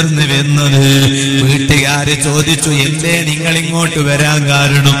തുടർന്ന് വന്നത്. വീട്ടുകാര് ചോദിച്ചു, എന്തേ നിങ്ങൾ ഇങ്ങോട്ട് വരാൻ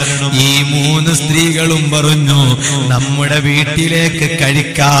കാരണം? ഈ 3 സ്ത്രീകളും പറഞ്ഞു, നമ്മുടെ വീട്ടിലേക്ക്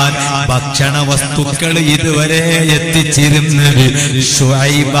കഴിക്കാൻ ഭക്ഷണ വസ്തുക്കൾ ഇതുവരെ എത്തിച്ചിരുന്നത്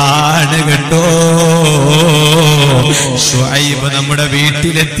ഷുഐബാണ് കേട്ടോ. ഷുഐബ് നമ്മുടെ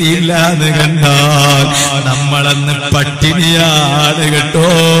വീട്ടിലെത്തിയില്ല എന്ന് കണ്ടാൽ നമ്മളന്ന് പട്ടിണിയാണ് കേട്ടോ.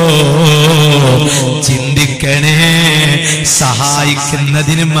 ചിന്തിക്കണേ,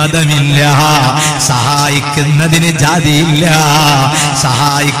 സഹായിക്കുന്നതിന് മതമില്ല, സഹായിക്കുന്നതിന് ജാതിയില്ല,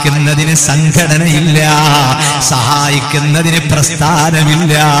 സഹായിക്കുന്നതിന് സംഘടനയില്ല, സഹായിക്കുന്നതിന്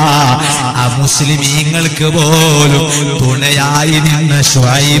പ്രസ്ഥാനമില്ല. മുസ്ലിമീങ്ങൾക്ക് പോലും തുണയായി നിന്ന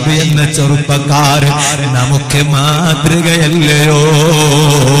ശുഐബ് എന്ന ചെറുപ്പക്കാരൻ നമുക്ക് മാതൃകയല്ലയോ?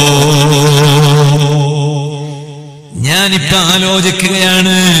 ഞാനിപ്പോ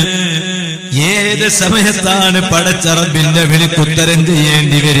ആലോചിക്കുകയാണ്, ഏത് സമയത്താണ് പടച്ച റബ്ബിന്റെ വിളിക്കുത്തരം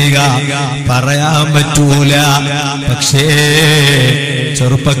ചെയ്യേണ്ടി വരിക പറയാൻ പറ്റൂല. പക്ഷേ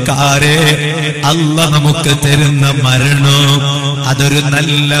ചെറുപ്പക്കാരെ, അല്ലാഹ് നമുക്ക് തരുന്ന മരണം അതൊരു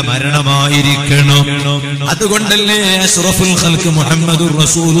നല്ല മരണമായിരിക്കണം. അതുകൊണ്ടല്ലേ അഷ്റഫുൽ ഖൽഖ് മുഹമ്മദുർ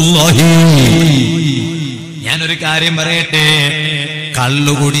റസൂലുള്ളാഹി. ഞാനൊരു കാര്യം പറയട്ടെ,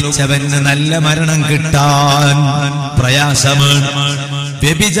 കള്ളു കുടിച്ചവന് നല്ല മരണം കിട്ടാൻ പ്രയാസമാണ്,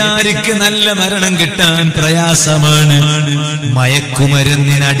 വ്യഭിചാരിക്ക് നല്ല മരണം കിട്ടാൻ പ്രയാസമാണ്,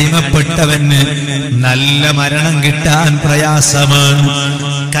 മയക്കുമരുന്നിന് അടിമപ്പെട്ടവന് നല്ല മരണം കിട്ടാൻ പ്രയാസമാണ്,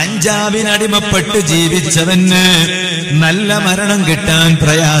 കഞ്ചാവിനടിമപ്പെട്ട് ജീവിച്ചവന് നല്ല മരണം കിട്ടാൻ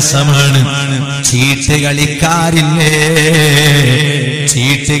പ്രയാസമാണ്. ചീട്ട് കളിക്കാരില്ലേ,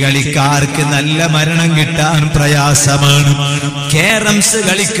 ചീട്ട് കളിക്കാർക്ക് നല്ല മരണം കിട്ടാൻ പ്രയാസമാണ്. കാരംസ്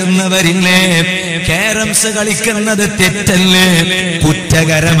കളിക്കുന്നവരില്ലേ, കാരംസ് കളിക്കുന്നത് തെറ്റല്ലേ,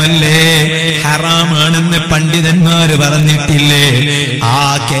 കുറ്റകരമല്ലേ, ഹറാമാണെന്ന് പണ്ഡിതന്മാര് പറഞ്ഞിട്ടില്ലേ? ആ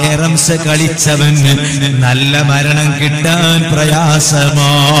കാരംസ് കളിച്ചവന് നല്ല മരണം കിട്ടാൻ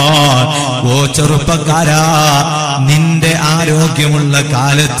പ്രയാസമാണ്. ഓ ചെറുപ്പക്കാരാ, നിന്റെ ആരോഗ്യമുള്ള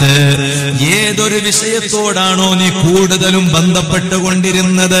കാലത്ത് ഏതൊരു വിഷയത്തോടാണോ നീ കൂടുതലും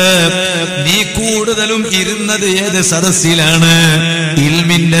ബന്ധപ്പെട്ടുകൊണ്ടിരുന്നത്, നീ കൂടുതലും ഇരുന്നത് ഏത് സദസ്സിലാണ്?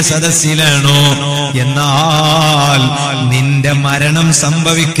 ഇൽമിന്റെ സദസ്സിലാണോ? എന്നാൽ നിന്റെ മരണം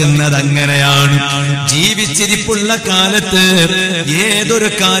സംഭവിക്കുന്നത് അങ്ങനെയാണ്. ജീവിച്ചിരിപ്പുള്ള കാലത്ത് ഏതൊരു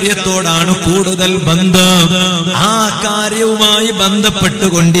കാര്യത്തോടാണ് കൂടുതൽ ബന്ധം, ആ കാര്യവുമായി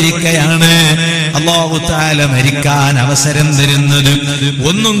ബന്ധപ്പെട്ടുകൊണ്ടിരിക്കുകയാണ് അല്ലാഹു തആല മരിക്കാൻ അവസരം തരുന്നത്.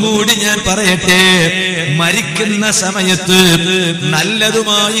 ഒന്നും കൂടി ഞാൻ പറയട്ടെ, മരിക്കുന്ന സമയത്ത്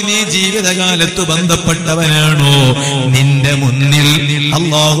നല്ലതുമായി നീ ജീവിതകാലത്ത് ബന്ധപ്പെട്ടവനാണോ? നിന്റെ മുന്നിൽ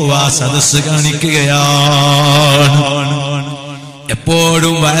അല്ലാഹു ആ സദസ്സ് കാണിക്കുകയാണ്.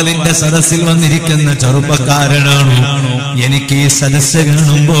 എപ്പോഴും വയലിന്റെ സദസ്സിൽ വന്നിരിക്കുന്ന ചെറുപ്പക്കാരനാണോ? എനിക്ക് ഈ സദസ്സ്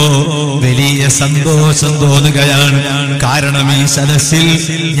കാണുമ്പോ വലിയ സന്തോഷം തോന്നുകയാണ്. കാരണം ഈ സദസ്സിൽ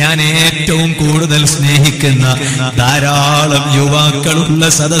ഞാൻ ഏറ്റവും കൂടുതൽ സ്നേഹിക്കുന്ന ധാരാളം യുവാക്കളുള്ള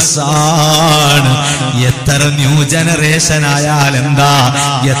സദസ്സാണ്. എത്ര ന്യൂ ജനറേഷൻ ആയാലെന്താ,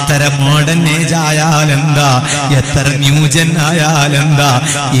 എത്ര മോഡേൺ ഏജ് ആയാലെന്താ, എത്ര ന്യൂജൻ ആയാലെന്താ,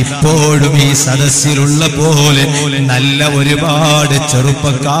 ഇപ്പോഴും ഈ സദസ്സിലുള്ള പോലെ നല്ല ഒരുപാട്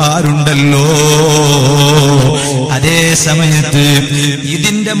ചെറുപ്പക്കാരുണ്ടല്ലോ. അതേ സമയത്ത്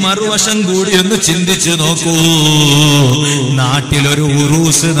ഇതിന്റെ മറുവശം കൂടി ഒന്ന് ചിന്തിച്ചു നോക്കൂ. നാട്ടിലൊരു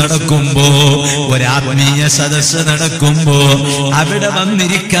ഉറൂസ് നടക്കുമ്പോ, ഒരാത്മീയ സദസ്സ് നടക്കുമ്പോ അവിടെ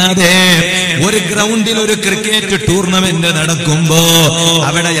വന്നിരിക്കാതെ ഒരു ഗ്രൗണ്ടിൽ ഒരു ക്രിക്കറ്റ് ടൂർണമെന്റ് നടക്കുമ്പോ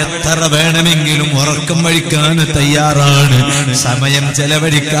അവിടെ എത്ര വേണമെങ്കിലും ഉറക്കം വഴിക്കാൻ തയ്യാറാണ്, സമയം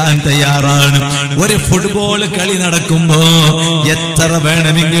ചെലവഴിക്കാൻ തയ്യാറാണ്. ഒരു ഫുട്ബോൾ കളി നടക്കുമ്പോ എത്ര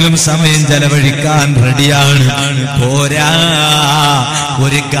വേണമെങ്കിലും സമയം ചെലവഴിക്കാൻ റെഡിയാണ്. പോരാ,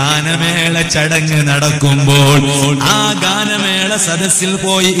 ഒരു ഗാനമേള ചടങ്ങ് നടക്കുമ്പോൾ ആ ഗാനമേള സദസ്സിൽ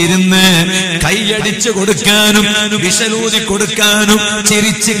പോയി ഇരുന്ന് കൈയടിച്ചു കൊടുക്കാനും വിഷലൂതി കൊടുക്കാനും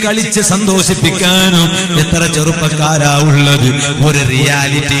ചിരിച്ച് കളിച്ച് സന്തോഷിപ്പിക്കാനും എത്ര ചെറുപ്പക്കാരാ ഉള്ളത്. ഒരു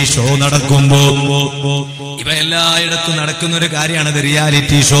റിയാലിറ്റി ഷോ നടക്കുമ്പോ, ഇവ എല്ലായിടത്തും നടക്കുന്ന ഒരു കാര്യമാണത്,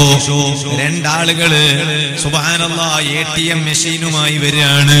 റിയാലിറ്റി ഷോ. രണ്ടാളുകള് സുബ്ഹാനല്ലാഹ് ATM മെഷീനുമായി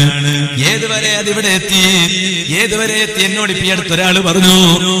വരികയാണ്. ഏതുവരെ അതിവിടെ എത്തി, ഏതുവരെ എത്തി? എന്നോട് ഇപ്പൊ അടുത്ത ഒരാൾ പറഞ്ഞു,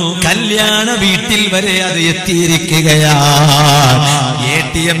 കല്യാണ വീട്ടിൽ വരെ അത് എത്തിയിരിക്കുകയാണ്.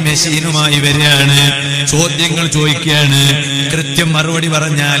 ATM മെഷീനുമായി വരികയാണ്, ചോദ്യങ്ങൾ ചോദിക്കുകയാണ്. കൃത്യം മറുപടി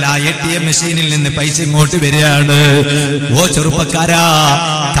പറഞ്ഞാൽ ആ ATM മെഷീനിൽ നിന്ന് പൈസ ഇങ്ങോട്ട് വരികയാണ്. ഓ ചെറുപ്പക്കാരാ,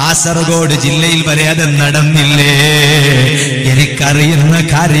 കാസർഗോഡ് ജില്ലയിൽ വരെ അത് നടന്നില്ലേ? എനിക്കറിയുന്ന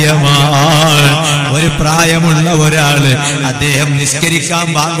കാര്യമാണ്. ഒരു പ്രായമുള്ള ഒരാള്, അദ്ദേഹം നിസ്കരിക്കാൻ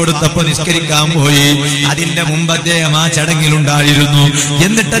കൊടുത്തപ്പോ നിസ്കരിക്കാൻ പോയി. അതിന്റെ മുമ്പ് അദ്ദേഹം ആ ചടങ്ങിലുണ്ടായിരുന്നു.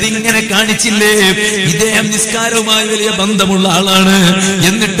 എന്നിട്ടതിങ്ങനെ കാണിച്ചില്ലേ? ഇദ്ദേഹം നിസ്കാരവുമായി വലിയ ബന്ധമുള്ള ആളാണ്,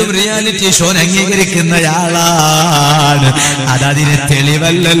 എന്നിട്ടും റിയാലിറ്റി ഷോ അംഗീകരിക്കുന്നയാളാണ്. അതതിന്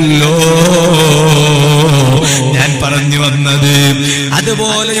തെളിവല്ലല്ലോ. ഞാൻ ഞാൻ പറഞ്ഞു വന്നത്.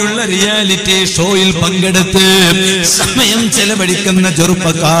 അതുപോലെയുള്ള റിയാലിറ്റി ഷോയിൽ പങ്കെടുത്ത് സമയം ചെലവഴിക്കുന്ന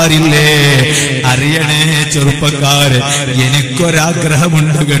ചെറുപ്പക്കാരില്ലേ, അറിയണേ ചെറുപ്പക്കാര്,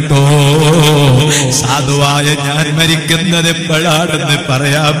 എനിക്കൊരാഗ്രഹമുണ്ട് കേട്ടോ. സാധുവായ ഞാൻ മരിക്കുന്നത് എപ്പോഴാണെന്ന്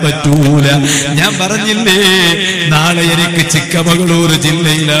പറയാൻ പറ്റൂല. ഞാൻ പറഞ്ഞില്ലേ, നാളെ എനിക്ക് ചിക്കമകളൂർ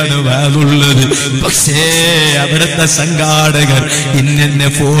ജില്ലയിലാണ് വാതുള്ളത്. പക്ഷേ അവിടുത്തെ സംഘാടകർ ഇന്നെന്നെ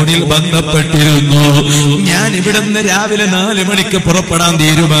ഫോണിൽ ബന്ധപ്പെട്ടിരുന്നു. ഞാൻ ഇവിടുന്ന് രാവിലെ 4 മണിക്ക് പുറപ്പെടാൻ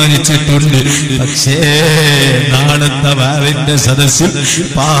തീരുമാനിച്ചിട്ടുണ്ട്. പക്ഷേ നാളത്തെ വാവിന്റെ സദസ്സിൽ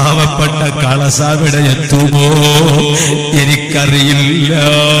പാവപ്പെട്ട കളസ അവിടെ എത്തുമോ എനിക്കറിയില്ല.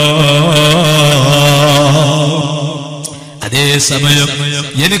 അതേ സമയം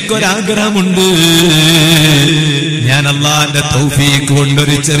എനിക്കൊരാഗ്രഹമുണ്ട്. ഞാൻ അല്ലാഹുവിന്റെ തൗഫീഖ്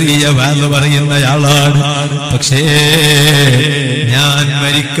കൊണ്ടൊരു ചെറിയ വാല് പറയുന്നയാളാണ്. പക്ഷേ ഞാൻ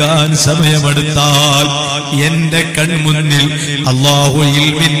മരിക്കാൻ സമയമെടുത്താൽ എന്റെ കൺമുന്നിൽ അല്ലാഹു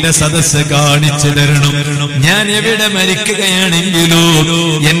ഇൽമിന്റെ സദസ്സ് കാണിച്ചു തരണം. ഞാൻ എവിടെ മരിക്കുകയാണെങ്കിലോ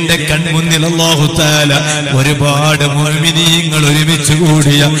എന്റെ കൺമുന്നിൽ അല്ലാഹു തആല ഒരുപാട് മുഅ്മിനീങ്ങൾ ഒരുമിച്ച്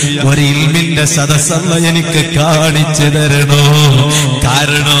കൂടിയ ഒരു ഇൽമിന്റെ സദസ്സ് അല്ലാഹു എനിക്ക് കാണിച്ചു തരണോ.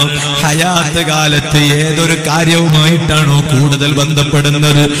 കാരണം ഹയാത്ത് കാലത്ത് ഏതൊരു കാര്യവുമായിട്ടാണോ കൂടുതൽ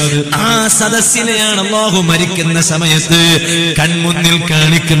ബന്ധപ്പെടുന്നത്, ആ സദസ്സിനെയാണ് അല്ലാഹു മരിക്കുന്ന സമയത്ത് കൺമുന്നിൽ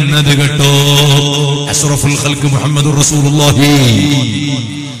കാണിക്കുന്നത് കേട്ടോ. അഷ്റഫുൽ ഖൽഖ് മുഹമ്മദുർ റസൂലുള്ളാഹി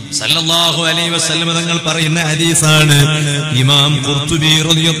സല്ലല്ലാഹു അലൈഹി വസല്ലം തങ്ങൾ പറയുന്ന ഹദീസാണ്. ഇമാം ഖുർത്തുബി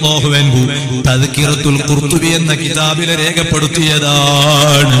റളിയല്ലാഹു അൻഹു തദ്കിറത്തുൽ ഖുർത്തുബി എന്ന കിതാബിൽ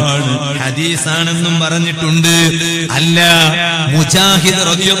രേഖപ്പെടുത്തിയതാണ്. ഹദീസാണെന്നും പറഞ്ഞിട്ടുണ്ട്. അല്ല, മുജാഹിദ്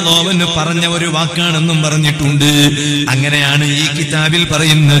റളിയല്ലാഹു അൻഹു പറഞ്ഞ ഒരു വാക്കാണെന്നും പറഞ്ഞിട്ടുണ്ട്. അങ്ങനെയാണ് ഈ കിതാബിൽ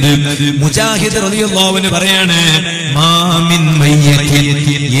പറയുന്നത്. മുജാഹിദ് റളിയല്ലാഹു അൻഹു പറയാണ്, മാ മിൻ മയ്യിത്തിൻ,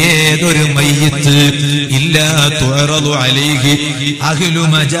 ഏതൊരു മയ്യിത്ത് ഇല്ലാ തുഅറദു അലൈഹി അഹ്ലു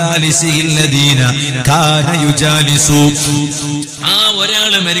മജാലിസില്ലദീന കാന യുജാലിസു. ആ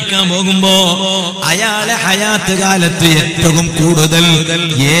ഒരാള് മരിക്കാൻ പോകുമ്പോ അയാളെ ഹയാത്ത് കാലത്ത് ഏറ്റവും കൂടുതൽ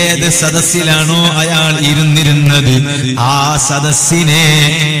ഏത് സദസ്സിലാണോ അയാൾ ഇരുന്നിരുന്നത് ആ സദസ്സിനെ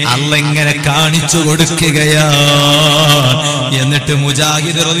അല്ലാഹു ഇങ്ങനെ കാണിച്ചു കൊടുക്കുകയാ. എന്നിട്ട്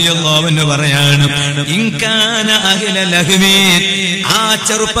മുജാഹിദ് റളിയല്ലാഹു അൻഹു പറയാണ്, ഇൻകാന അഹ്ല ലഹ്വി, ആ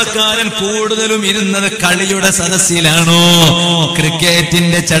ചെറുപ്പക്കാരൻ കൂടുതലും ഇരുന്നത് കളിയുടെ സദസ്സിലാണോ,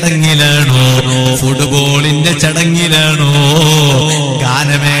 ക്രിക്കറ്റിന്റെ ചടങ്ങിലാണോ, ഫുട്ബോളിന്റെ ചടങ്ങിലാണോ,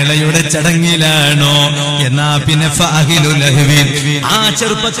 ഗാനമേളയുടെ ചടങ്ങിലാണോ, എന്നാ പിന്നെ ഫഅഹിലു ലഹ്വി, ആ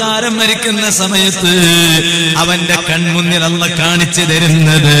ചെറുപ്പക്കാരൻ മരിക്കുന്ന സമയത്ത് അവന്റെ കൺമുന്നിൽ അല്ലാഹു കാണിച്ചു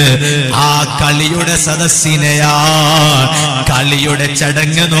തരുന്നത് ആ കളിയുടെ സദസ്സിനെയാ. കളിയുടെ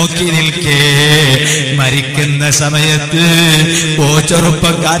ചടങ്ങ് നോക്കി നിൽക്കേ മരിക്കുന്ന സമയത്ത് ഓ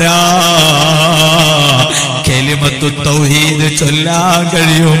ചെറുപ്പക്കാരാ കലിമത്തു തൗഹീദ് ചൊല്ലാൻ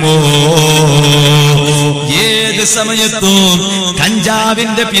കഴിയുമോ? ഏത് സമയത്തും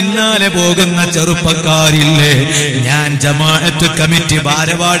കഞ്ചാവിന്റെ പിന്നാലെ പോകുന്ന ചെറുപ്പക്കാരില്ലേ, ഞാൻ ജമാഅത്ത് കമ്മിറ്റി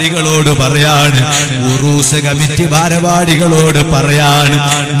ഭാരവാഹികളോട് പറയാണ്, ഉറൂസ് കമ്മിറ്റി ഭാരവാഹികളോട് പറയാണ്,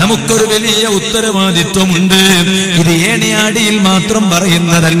 നമുക്കൊരു വലിയ ഉത്തരവാദിത്വമുണ്ട്. ഇത് ഏണിയാടിയിൽ മാത്രം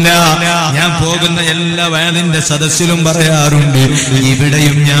പറയുന്നതല്ല, ഞാൻ പോകുന്ന എല്ലാ വാദിന്റെ സദസ്സിലും പറയാറുണ്ട്.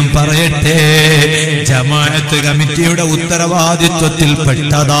 ഇവിടെയും ഞാൻ പറയട്ടെ, ജമാഅത്ത് കമ്മിറ്റിയുടെ ഉത്തരവാദിത്വത്തിൽ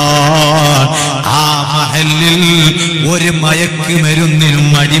പെട്ടതാ. ആ മഹല്ലിൽ ഒരു മയക്കുമരുന്നിനും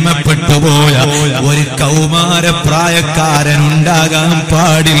അടിമപ്പെട്ടുപോയ ഒരു കൗമാരപ്രായക്കാരനുണ്ടാകാൻ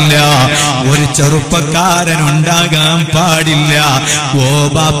പാടില്ല, ഒരു ചെറുപ്പക്കാരനുണ്ടാകാൻ പാടില്ല. ഓ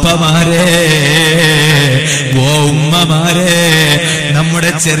ബാപ്പമാരെ, ഓ ഉമ്മമാരെ,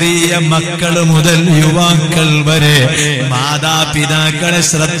 നമ്മുടെ ചെറിയ മക്കള് മുതൽ യുവാക്കൾ വരെ മാതാപിതാക്കളെ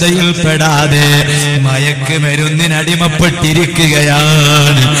ശ്രദ്ധയിൽപ്പെടാതെ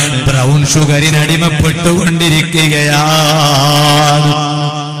മയക്കുമരുന്നിനടിമപ്പെട്ടിരിക്കുകയാണ്, ബ്രൗൺ ഷുഗറിനടിമപ്പെട്ടുകൊണ്ടിരിക്കുകയാണ്.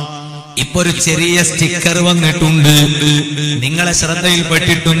 ഇപ്പൊ ഒരു ചെറിയ സ്റ്റിക്കർ വന്നിട്ടുണ്ട്, നിങ്ങളെ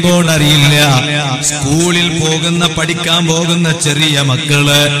ശ്രദ്ധയിൽപ്പെട്ടിട്ടുണ്ടോ അറിയില്ല. സ്കൂളിൽ പോകുന്ന പഠിക്കാൻ പോകുന്ന ചെറിയ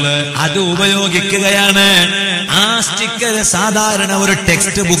മക്കള് അത് ഉപയോഗിക്കുകയാണ്. ആ സ്റ്റിക്കർ സാധാരണ ഒരു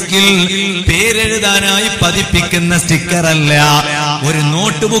ടെക്സ്റ്റ് ബുക്കിൽ പേരെഴുതാനായി പതിപ്പിക്കുന്ന സ്റ്റിക്കർ അല്ല, ഒരു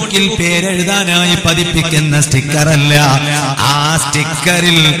നോട്ട് ബുക്കിൽ പേരെഴുതാനായി പതിപ്പിക്കുന്ന സ്റ്റിക്കർ അല്ല. ആ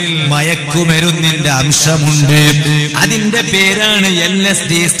സ്റ്റിക്കറിൽ മയക്കുമരുന്നിന്റെ അംശമുണ്ട്. അതിന്റെ പേരാണ്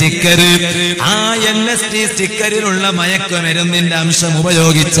LSD സ്റ്റിക്കർ. ആ LSD സ്റ്റിക്കറിലുള്ള മയക്കുമരുന്നിന്റെ അംശം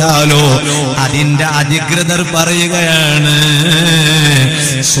ഉപയോഗിച്ചാലോ അതിന്റെ അധികൃതർ പറയുകയാണ്,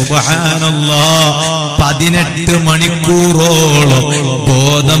 സുബ്ഹാനല്ലാഹ്, 18 മണിക്കൂറോളം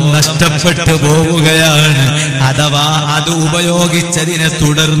ബോധം നഷ്ടപ്പെട്ടു പോവുകയാണ്. അഥവാ അത് ഉപയോഗിച്ചതിനെ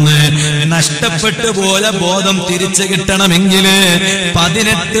തുടർന്ന് നഷ്ടപ്പെട്ടു പോയ ബോധം തിരിച്ചു കിട്ടണമെങ്കിൽ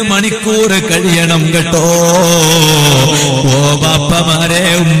 18 മണിക്കൂർ കഴിയണം കേട്ടോ. ഓ ബാപ്പമാരെ,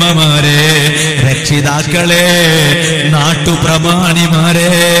 ഉമ്മമാരെ, രക്ഷിതാക്കളെ, നാട്ടുപ്രമാണിമാരെ,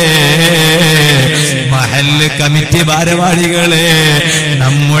 മഹല്ല് കമ്മിറ്റി ഭാരവാഹികളെ,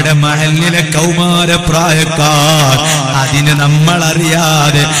 നമ്മുടെ മഹല്ലിലെ കൗമാരപ്രായക്കാർ അതിന്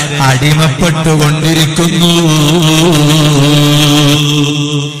നമ്മളറിയാതെ അടിമപ്പെട്ടുകൊണ്ടിരിക്കുന്നു.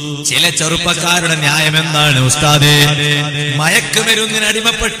 ചില ചെറുപ്പക്കാരുടെ ന്യായം എന്താണ് ഉസ്താദേ? മയക്കുമരുന്നിന്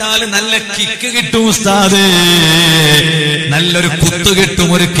അടിമപ്പെട്ടാൽ നല്ല കിക്ക് കിട്ടും ഉസ്താദേ, നല്ലൊരു കുത്തു കിട്ടും,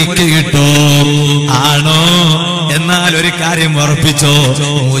 ഒരു കിക്ക് കിട്ടും. ആണോ? എന്നാൽ ഒരു കാര്യം ഉറപ്പിച്ചോ,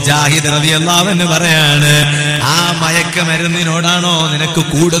 മുജാഹിദ് റളിയല്ലാഹു അൻഹു പറയാണ്, ആ മയക്കുമരുന്നിനോടാണോ നിനക്ക്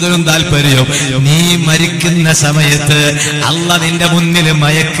കൂടുതലും താല്പര്യം? നീ മരിക്കുന്ന സമയത്ത് അല്ലാഹ് നിന്റെ മുന്നിൽ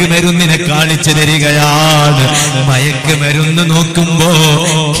മയക്കുമരുന്നിനെ കാണിച്ചു തരികയാണ്. മയക്കുമരുന്ന് നോക്കുമ്പോ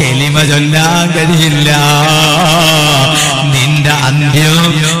കലിമ ചൊല്ലാൻ കഴിയില്ല. നിന്റെ അന്ത്യം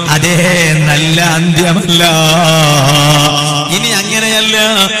അതേ നല്ല അന്ത്യമല്ല. ഇനി അങ്ങനെയല്ല,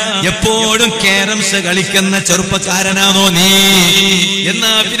 എപ്പോഴും ക്യാരംസ് കളിക്കുന്ന ചെറുപ്പക്കാരനാണോ നീ?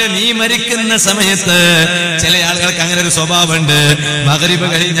 എന്നാ പിന്നെ നീ മരിക്കുന്ന സമയത്ത് ചില ആളുകൾക്ക് അങ്ങനെ ഒരു സ്വഭാവമുണ്ട്. മഗ്രിബ്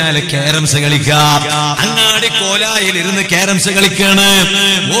കഴിഞ്ഞാൽ ക്യാരംസ് കളിക്കാം, അങ്ങാടി കോലായിൽ ഇരുന്ന് ക്യാരംസ് കളിക്കാണ്.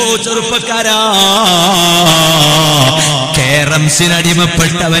 ഓ ചെറുപ്പക്കാരാ,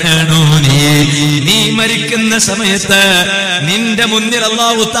 ക്യാരംസിനടിമപ്പെട്ടവനാണോ നീ? നീ മരിക്കുന്ന സമയത്ത് നിന്റെ മുന്നിൽ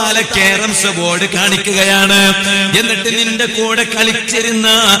അല്ലാഹു തആല ക്യാരംസ് ബോർഡ് കാണിക്കുകയാണ്. എന്നിട്ട് നിന്റെ കൂടെ കളിച്ചിരുന്ന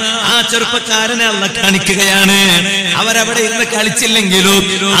ആ ചെറുപ്പക്കാരനെ അല്ലാഹ് കാണിക്കുകയാണ്. അവരവിടെ ഇരുന്ന് കളിച്ചില്ലെങ്കിലും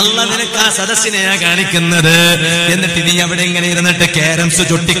അല്ലാഹ് നിനക്ക് ആ സദസ്സിനെയാ കാണിക്കുന്നത്. എന്നിട്ട് നീ അവിടെ ഇങ്ങനെ ഇരുന്നിട്ട് ക്യാരംസ്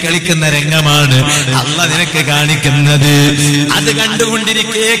ചൊട്ടിക്കളിക്കുന്ന രംഗമാണ് അല്ലാഹ് നിനക്ക് കാണിക്കുന്നത്. അത്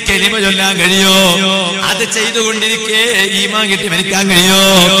കണ്ടുകൊണ്ടിരിക്കെ കലിമ ചൊല്ലാൻ കഴിയോ? അത് ചെയ്തുകൊണ്ടിരിക്കെ ഈമാൻ കിട്ടി മരിക്കാൻ കഴിയോ?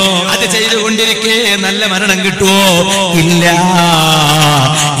 അത് ചെയ്തുകൊണ്ടിരിക്കെ നല്ല മരണം കിട്ടുവോ? ഇല്ല.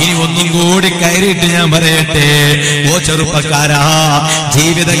 ഇനി ഒന്നും കൂടി കയറിയിട്ട് ഞാൻ പറയട്ടെ, ഓ ചെറുപ്പക്കാരാ,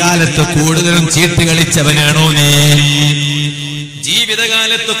 ജീവിതകാലത്ത് കൂടുതലും ചീട്ട് കളിച്ചവനാണോ നീ?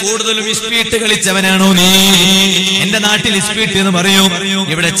 ജീവിതകാലത്ത് കൂടുതലും ഇസ്പീട്ട് കളിച്ചവനാണോ നീ? എന്റെ നാട്ടിൽ ഇസ്പീട്ട് എന്ന് പറയും,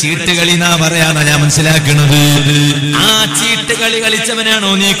 ഇവിടെ ചീട്ടുകളി എന്നാ പറയാന്നാ ഞാൻ മനസ്സിലാക്കുന്നത്. ആ ചീട്ടുകളി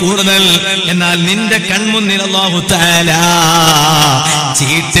കളിച്ചവനാണോ നീ കൂടുതൽ? എന്നാൽ നിന്റെ കൺമുന്നിൽ അല്ലാഹു തആല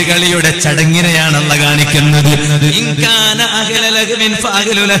ചീട്ടുകളിയുടെ ചടങ്ങിനെയാണല്ല കാണിക്കുന്നത്.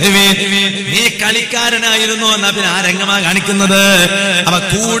 നീ കളിക്കാരനായിരുന്നു എന്നാ പിന്നെ ആ രംഗമാ കാണിക്കുന്നത്. അവ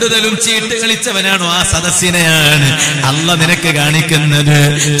കൂടുതലും ചീട്ട് കളിച്ചവനാണോ? ആ സദസ്സിനെയാണ് അല്ലാഹ് നിനക്ക് കാണിക്കുന്നത്.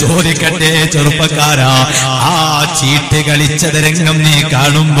 ചോദിക്കട്ടെ ചെറുപ്പക്കാരാ, ആ ചീട്ട് കളിച്ചത് രംഗം നീ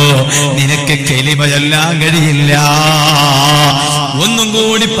കാണുമ്പോ നിനക്ക് കലിമ ചൊല്ലാൻ കഴിയില്ല. ഒന്നും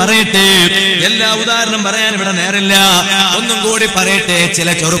കൂടി പറയട്ടെ, എല്ലാ ഉദാഹരണം പറയാൻ ഇവിടെ നേരമില്ല. ഒന്നും കൂടി പറയട്ടെ, ചില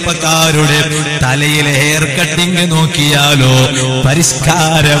ചെറുപ്പക്കാരുടെ തലയിലെ ഹെയർ കട്ടിങ് നോക്കിയാലോ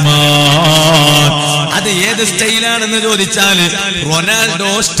പരിഷ്കാരമാണ്. അത് ഏത് സ്റ്റൈലാണെന്ന് ചോദിച്ചാൽ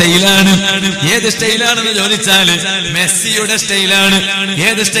റൊണാൾഡോ സ്റ്റൈലാണ്. ഏത് സ്റ്റൈലാണെന്ന് ചോദിച്ചാൽ മെസ്സിയുടെ സ്റ്റൈലാണ്.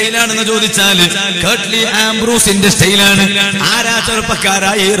 ഏത് സ്റ്റൈലാണെന്ന് ചോദിച്ചാൽ കർട്ട്ലി ആംബ്രൂസിന്റെ സ്റ്റൈലാണ്. ആരാ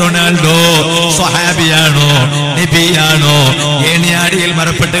ചെറുപ്പക്കാരായി റൊണാൾഡോ? സ്വഹാബിയാണോ? നബിയാണോ? ഏണിയാടിയിൽ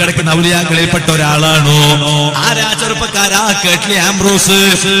മറപ്പെട്ട് കിടക്കുന്ന ഔലിയാക്കളിൽപ്പെട്ട ഒരാളാണോ? ആരാ ചെറുപ്പക്കാരാ കർട്ട്ലി ആംബ്രൂസ്?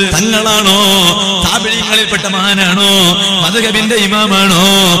 തങ്ങളാണോ? താബിഈങ്ങളിൽപ്പെട്ട മഹാനാണോ? മദ്ഹബിന്റെ ഇമാമാണോ?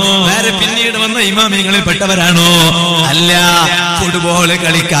 വേറെ പിന്നീട് വന്ന ഇമാമിങ്ങളിൽപ്പെട്ടവരാണോ? അല്ല, ഫുട്ബോൾ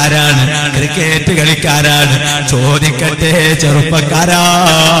കളിക്കാരാണ്, ക്രിക്കറ്റ് കളിക്കാരാണ്. ചോദിക്കട്ടെ ചെറുപ്പക്കാരാ,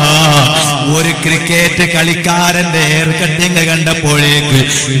 ഒരു ക്രിക്കറ്റ് കളിക്കാരന്റെ ഹെയർ കട്ടിങ് കണ്ടപ്പോഴേക്ക്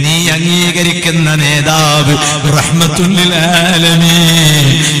നീ അംഗീകരിക്കുന്ന നേതാവ് റഹ്മത്തുൽ ലിൽ ആലമീൻ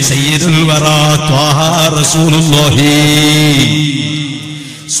സയ്യിദുൽ വറാ ത്വാഹ റസൂലുള്ളാഹി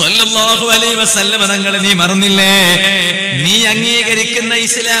സ്വല്ലല്ലാഹു അലൈഹി വസല്ലം തങ്ങളെ നീ മറന്നില്ലേ? നീ അംഗീകരിക്കുന്ന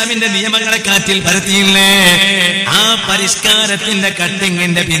ഇസ്ലാമിന്റെ നിയമങ്ങളെ കാറ്റിൽ പരത്തിയില്ലേ? ആ പരിഷ്കാരത്തിന്റെ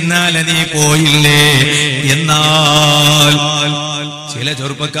കട്ടിങ്ങിന്റെ പിന്നാലെ നീ പോയില്ലേ? എന്നാൽ ചില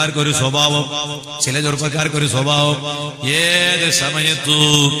ചെറുപ്പക്കാർക്കൊരു സ്വഭാവം, ഏത് സമയത്തു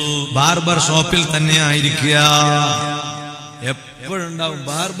ബാർബർ ഷോപ്പിൽ തന്നെ ആയിരിക്കുക. എപ്പോഴുണ്ടാവും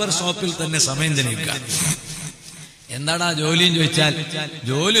ബാർബർ ഷോപ്പിൽ തന്നെ സമയം ജനിക്കുക. എന്താടാ ജോലിയും ചോദിച്ചാൽ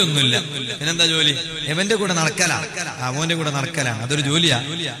ജോലിയൊന്നുമില്ല. പിന്നെന്താ ജോലി? എവന്റെ കൂടെ നടക്കലാണ്, അവന്റെ കൂടെ നടക്കലാണ്. അതൊരു ജോലിയാ?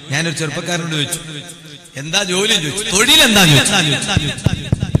 ഞാനൊരു ചെറുപ്പക്കാരനോട് ചോദിച്ചു, എന്താ ജോലി ചോദിച്ചു. തൊഴിലെന്താ ചോദിച്ചു.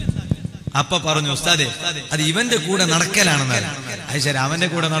 അപ്പൊ പറഞ്ഞു, ഉസ്താദേ അത് ഇവന്റെ കൂടെ നടക്കലാണെന്ന്. അത് ശരി, അവന്റെ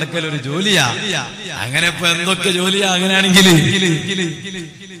കൂടെ നടക്കൽ ഒരു ജോലിയാ? അങ്ങനെ ഇപ്പൊ എന്തൊക്കെ ജോലിയാ അങ്ങനെയാണെങ്കിൽ.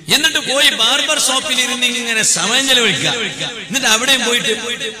 എന്നിട്ട് പോയി ബാർബർ ഷോപ്പിൽ ഇരുന്ന് ഇങ്ങനെ സമയം ചെലവഴിക്കുക. എന്നിട്ട് അവിടെയും പോയിട്ട്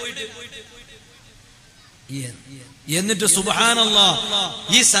എന്നിട്ട് സുബ്ഹാനല്ലാഹ്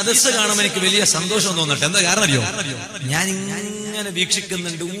ഈ സദസ്സ് കാണുമ്പോൾ എനിക്ക് വലിയ സന്തോഷം തോന്നട്ടെ. എന്താ കാരണം അറിയോ? ഞാൻ ഇങ്ങനെ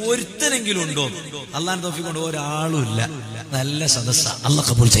വീക്ഷിക്കുന്നുണ്ട്, ഒരുത്തനെങ്കിലും ഉണ്ടോ? അള്ളാഹുവിന്റെ തൗഫീഖ് കൊണ്ട് ഒരാളും ഇല്ല. നല്ല സദസ്സ, അള്ളാഹ്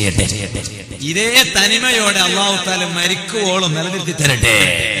ഖബൂൽ ചെയ്യട്ടെ. ഇതേ തനിമയോടെ അള്ളാഹു തആല മരിക്കുവോളം നിലനിർത്തി തരട്ടെ.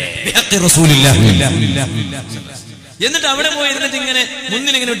 എന്നിട്ട് അവിടെ പോയി ഇരുന്നിട്ട് ഇങ്ങനെ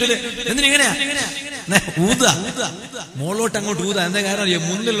മുന്നിൽ ഇങ്ങനെ ഇട്ടിട്ട് എന്തിനിങ്ങനെയാ ഊത, മോളോട്ട് അങ്ങോട്ട് ഊത. എന്താ കാരണം?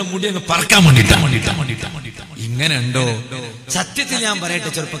 മുന്നിലുള്ള മുടി അങ്ങ് പറക്കാൻ വേണ്ടിട്ടാ. ഇങ്ങനെ ഉണ്ടോ? സത്യത്തിൽ ഞാൻ പറയട്ടെ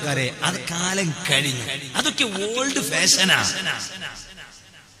ചെറുപ്പക്കാരെ, അത് കാലം കഴിഞ്ഞു. അതൊക്കെ ഓൾഡ് ഫാഷനാ.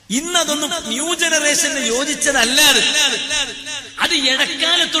 ഇന്നതൊന്നും ന്യൂ ജനറേഷന് യോജിച്ചതല്ലാതെ അത്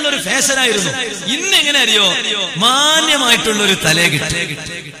ഇടക്കാലത്തുള്ള ഒരു ഫാഷനായിരുന്നു. ഇന്ന് എങ്ങനെ അറിയോ? മാന്യമായിട്ടുള്ള ഒരു തലകെട്ട്,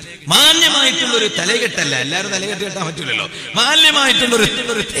 മാന്യമായിട്ടുള്ള ഒരു തലകെട്ടല്ല. എല്ലാവരും തലകെട്ട് കെട്ടാൻ പറ്റൂലല്ലോ. മാന്യമായിട്ടുള്ള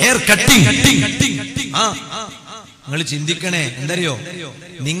ഒരു ഹെയർ കട്ടിങ്. നിങ്ങൾ ചിന്തിക്കണേ, എന്തറിയോ?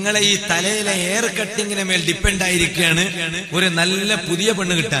 നിങ്ങളെ ഈ തലയിലെ ഹെയർ കട്ടിങ്ങിന് മേൽ ഡിപ്പെൻഡ് ആയിരിക്കുകയാണ് ഒരു നല്ല പുതിയ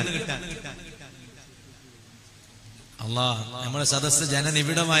പെണ്ണ് കിട്ടാൻ. അള്ളാഹ് നമ്മുടെ സദസ്സ്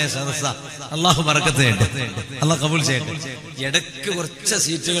ജനനിബിഡമായ സദസ്സ. അള്ളാഹു ബറക്കത്ത് ചെയ്യട്ടെ, അള്ളാഹ് കബൂൽ ചെയ്യട്ടെ. ഇടയ്ക്ക് കുറച്ച്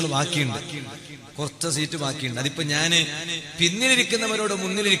സീറ്റുകൾ ബാക്കിയുണ്ട്, കുറച്ച് സീറ്റ് ബാക്കിയുണ്ട്. അതിപ്പോ ഞാന് പിന്നിലിരിക്കുന്നവരോട്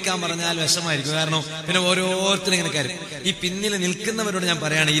മുന്നിലിരിക്കാൻ പറഞ്ഞാൽ വിഷമായിരിക്കും. കാരണം പിന്നെ ഓരോരുത്തരും ഇങ്ങനെ കാര്യം. ഈ പിന്നിൽ നിൽക്കുന്നവരോട് ഞാൻ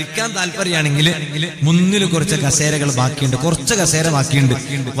പറയാണ്, ഇരിക്കാൻ താല്പര്യമാണെങ്കിൽ മുന്നിൽ കുറച്ച് കസേരകൾ ബാക്കിയുണ്ട്, കുറച്ച് കസേര ബാക്കിയുണ്ട്.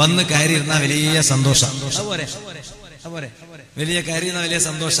 വന്ന് കയറി ഇരുന്നാൽ വലിയ സന്തോഷം. അതുപോലെ വലിയ കയറി ഇരുന്നാൽ വലിയ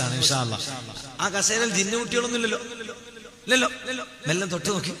സന്തോഷമാണ് ഇൻഷാ അല്ലാഹ്. ആ കസേരയിൽ ജിന്നുകുട്ടികളൊന്നും ഇല്ലല്ലോ. മെല്ലെ തൊട്ട്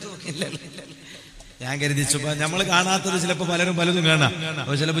നോക്കി. ഞാൻ കരുതി നമ്മള് കാണാത്തത് ചിലപ്പോ പലതും കാണാം.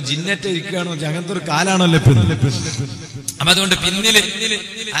 അപ്പൊ ചിലപ്പോ ജിന്നറ്റ് ഇരിക്കുകയാണോ, അങ്ങനത്തെ ഒരു കാലാണല്ലോ ഇപ്പൊ. അപ്പൊ അതുകൊണ്ട് പിന്നില്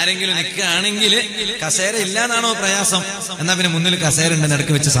ആരെങ്കിലും നിൽക്കുകയാണെങ്കിൽ കസേര ഇല്ലാന്നാണോ പ്രയാസം, എന്നാ പിന്നെ മുന്നിൽ കസേര ഉണ്ടെന്ന്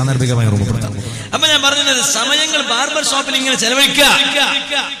ഇടയ്ക്ക് വെച്ച് സാന്ദർഭികമായി ഓർമ്മപ്പെടുത്താം. അപ്പൊ ഞാൻ പറഞ്ഞത് സമയങ്ങൾ ബാർബർ ഷോപ്പിൽ ഇങ്ങനെ ചെലവഴിക്കുക.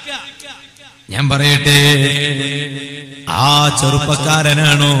 ഞാൻ പറയട്ടെ, ആ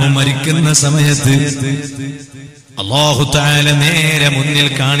ചെറുപ്പക്കാരനാണോ മരിക്കുന്ന സമയത്ത് അല്ലാഹു തആല നേരെ മുന്നിൽ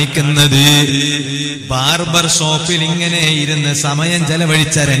കാണിക്കുന്നത് ബാർബർ ഷോപ്പിൽ ഇങ്ങനെ ഇരുന്ന് സമയം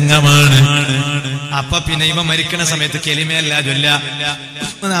ചെലവഴിച്ച രംഗമാണ്. അപ്പൊ പിന്നെ ഇവ മരിക്കണ സമയത്ത് കെലിമയല്ല ചൊല്ല,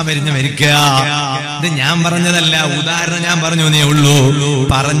 മരിഞ്ഞ് മരിക്കുക. ഇത് ഞാൻ പറഞ്ഞതല്ല, ഉദാഹരണം ഞാൻ പറഞ്ഞു എന്നേ ഉള്ളൂ.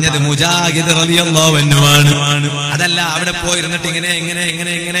 പറഞ്ഞത് മുജാഹിദ് റളിയല്ലാഹു അൻഹു ആണ്. അതല്ല അവിടെ പോയിരുന്നിട്ട് ഇങ്ങനെ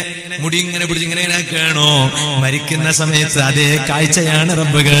മുടി ഇങ്ങനെ പിടിച്ച് ഇങ്ങനെ കേണോ. മരിക്കുന്ന സമയത്ത് അതേ കാഴ്ചയാണ്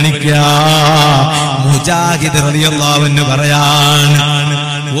റബ്ബ് കാണിക്കുക. മുജാഹിദ് റളിയല്ലാഹു അൻഹു പറയാൻ,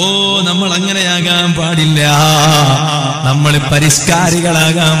 ഓ നമ്മൾ അങ്ങനെയാകാൻ പാടില്ല, നമ്മൾ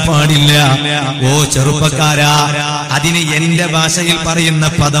പരിഷ്കാരികളാകാൻ പാടില്ല. ഓ ചെറുപ്പക്കാരാ, അതിന് എന്റെ ഭാഷയിൽ പറയുന്ന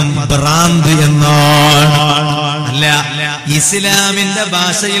പദം ഭ്രാന്ത് എന്നാണ്. അല്ല, ഇസ്ലാമിന്റെ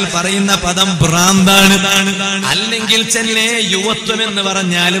ഭാഷയിൽ പറയുന്ന പദം ഭ്രാന്താണ്. അല്ലെങ്കിൽ തന്നെ യുവത്വം എന്ന്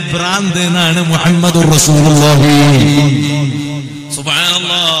പറഞ്ഞാൽ ഭ്രാന്ത് എന്നാണ്. മുഹമ്മദുർ റസൂലുള്ളാഹി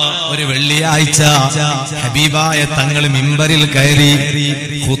സുബ്ഹാനല്ലാഹ്. ഒരു വെള്ളിയാഴ്ച ഹബീബായ തങ്ങൾ മിമ്പറിൽ കയറി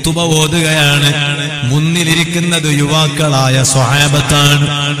ഖുതുബ ഓതുകയാണ്. മുന്നിലിരിക്കുന്നത് യുവാക്കളായ സ്വഹാബത്താണ്.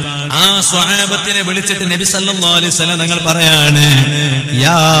 ആ സ്വഹാബത്തിനെ വിളിച്ചിട്ട് നബി സല്ലല്ലാഹു അലൈഹി വസല്ലം തങ്ങൾ പറയാണ്,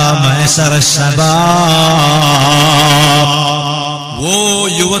 യാ മഅശറ ശബാബ്, ഓ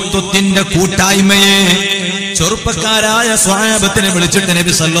യുവത്വത്തിന്റെ കൂട്ടായ്മയെ. ചെറുപ്പക്കാരായ സ്വഹാബത്തിനെ വിളിച്ചിട്ട്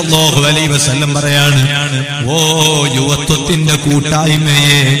നബി സല്ലല്ലാഹു അലൈഹി വസല്ലം പറയാണ്, ഓ യുവത്വത്തിന്റെ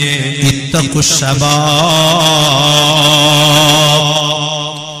കൂട്ടായ്മയെ,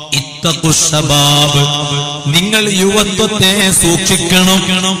 ഇത്തഖുശബാബ്, നിങ്ങൾ യുവത്വത്തെ സൂക്ഷിക്കണം,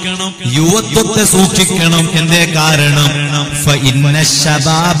 യുവത്വത്തെ സൂക്ഷിക്കണം. എന്തേ കാരണം? ഫഇന്ന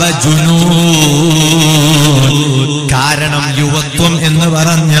ശബാബ ജുനൂൻ, കാരണം യുവത്വം എന്ന്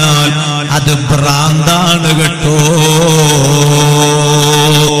പറഞ്ഞാൽ അത് ഭ്രാന്താണ് കേട്ടോ.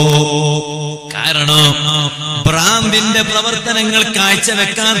 കാരണം ഭ്രാന്തിന്റെ പ്രവർത്തനങ്ങൾ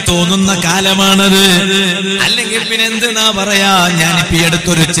കാഴ്ചവെക്കാൻ തോന്നുന്ന കാലമാണത്. അല്ലെങ്കിൽ പിന്നെ എന്തെന്നാ പറയാ? ഞാനിപ്പോ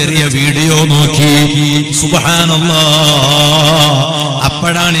അടുത്തൊരു ചെറിയ വീഡിയോ നോക്കി, സുബ്ഹാനല്ലാഹ്.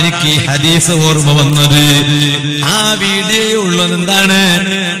 അപ്പോഴാണ് എനിക്ക് ഈ ഹദീസ് ഓർമ്മ വന്നത്. ആ വീഡിയോ ഉള്ളത് എന്താണ്?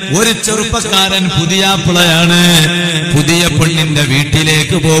 ഒരു ചെറുപ്പക്കാരൻ പുതിയാപ്പിളയാണ്, പുതിയ പെണ്ണിന്റെ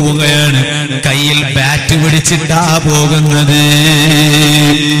വീട്ടിലേക്ക് പോവുകയാണ്. കയ്യിൽ ബാറ്റ് പിടിച്ചിട്ടാ പോകുന്നത്.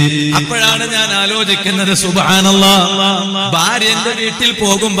 അപ്പോഴാണ് ഞാൻ ആലോചിക്കുന്നത്, സുബ്ഹാനല്ലാഹ്, ഭാര്യന്റെ വീട്ടിൽ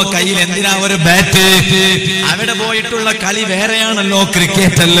പോകുമ്പോ കയ്യിൽ എന്തിനാ ഒരു ബാറ്റ്? അവിടെ പോയിട്ടുള്ള കളി വേറെയാണല്ലോ,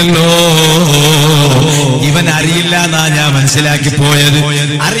 ക്രിക്കറ്റ് അല്ലല്ലോ. ഇവൻ അറിയില്ല എന്നാ ഞാൻ മനസ്സിലാക്കി പോയത്.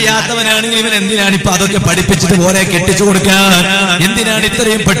 അറിയാത്തവനാണെങ്കിൽ ഇവൻ എന്തിനാണ് ഇപ്പൊ അതൊക്കെ പഠിപ്പിച്ചിട്ട് ഓരോ കെട്ടിച്ചു കൊടുക്കാൻ? എന്തിനാണ്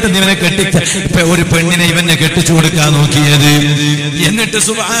ഇത്രയും പെട്ടെന്ന് ഇവനെ ഇപ്പൊ ഒരു പെണ്ണിനെ ഇവനെ കെട്ടിച്ചു കൊടുക്കാൻ നോക്കിയത്? എന്നിട്ട്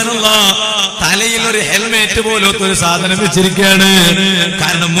സുബ്ഹാനല്ലാഹ് തലയിൽ ഒരു ഹെൽമെറ്റ് പോലത്തെ ഒരു സാധനം വെച്ചിരിക്കുകയാണ്.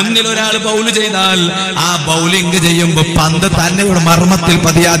 കാരണം മുന്നിൽ ഒരാൾ ബൗള് ചെയ്താൽ ആ ബൗളിംഗ് ചെയ്യുമ്പോ പന്ത് തന്നെയുടെ മർമ്മത്തിൽ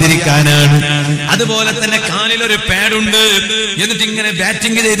പതിയാതിരിക്കാനാണ്. അതുപോലെ തന്നെ കാലിലൊരു പാഡുണ്ട്. എന്നിട്ട് ഇങ്ങനെ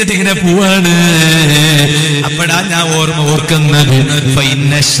ബാറ്റിംഗ് ചെയ്തിട്ട് ഇങ്ങനെ പോവാണ്. അപ്പോഴാ ഞാൻ ഓർക്കുന്നത്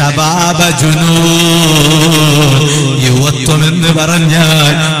യുവത്വം എന്ന്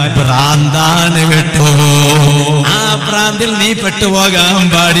പറഞ്ഞാൽ ഭ്രാന്താണ് കേട്ടോ. ആ ഭ്രാന്തിൽ നീ പെട്ടുപോകാൻ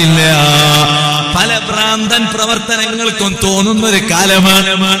പാടില്ല. പല ഭ്രാന്തൻ പ്രവർത്തനങ്ങൾക്കും തോന്നുന്നൊരു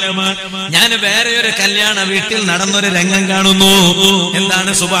കാലമാണ്. ഞാൻ വേറെ ഒരു കല്യാണ വീട്ടിൽ നടന്നൊരു രംഗം കാണുന്നു.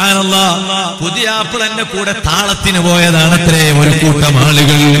 എന്താണ്? സുബ്ഹാനല്ലാഹ്, പുതിയാപ്പിളന്റെ കൂടെ താളത്തിന് പോയതാണത്രേ ഒരു കൂട്ടം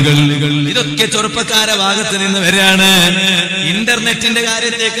ആളുകൾ. ഇതൊക്കെ ചെറുപ്പക്കാരെ ഭാഗത്ത് നിന്ന് വരാണ്. ഇന്റർനെറ്റിന്റെ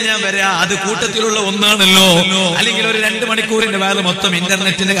കാര്യത്തിലേക്ക് ഞാൻ വരാം. അത് കൂട്ടത്തിലുള്ള ഒന്നാണല്ലോ. അല്ലെങ്കിൽ ഒരു 2 മണിക്കൂറിന്റെ വേള മൊത്തം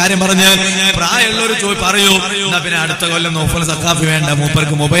ഇന്റർനെറ്റിന്റെ കാര്യം പറഞ്ഞാൽ പ്രായമുള്ളവർ പറയൂ, എന്നാ പിന്നെ അടുത്ത കൊല്ലം നൗഫൽ സഖാഫി വേണ്ട,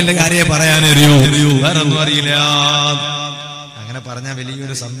 മൂപ്പർക്ക് മൊബൈലിന്റെ കാര്യമേ പറയാനറിയൂ, വേറെ ഒന്നും അറിയില്ല. അങ്ങനെ പറഞ്ഞാൽ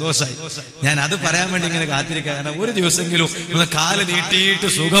വലിയൊരു സന്തോഷമായി. ഞാൻ അത് പറയാൻ വേണ്ടി ഇങ്ങനെ കാത്തിരിക്കുക. കാരണം ഒരു ദിവസമെങ്കിലും ഒന്ന് കാല് നീട്ടിയിട്ട്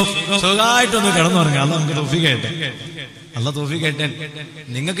സുഖമായിട്ടൊന്ന് കിടന്നുറങ്ങാം. അത് നമുക്ക് തൗഫീഖായിട്ട്, അല്ലാഹ് തൗഫീഖായിട്ട്.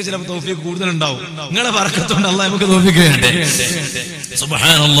 നിങ്ങൾക്ക് ചിലപ്പോൾ തൗഫീഖ് കൂടുതലുണ്ടാവും. നിങ്ങളെ ബർക്കത്തുണ്ട് അല്ലാഹ് നമുക്ക് തൗഫീഖായിട്ട്.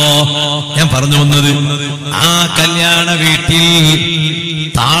 സുബ്ഹാനല്ലാഹ്, ഞാൻ പറഞ്ഞു വന്നത് ആ കല്യാണ വീട്ടിൽ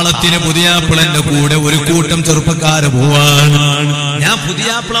താളത്തിന് പുതിയാപ്പിളന്റെ കൂടെ ഒരു കൂട്ടം ചെറുപ്പക്കാര് പോവാണ്. ഞാൻ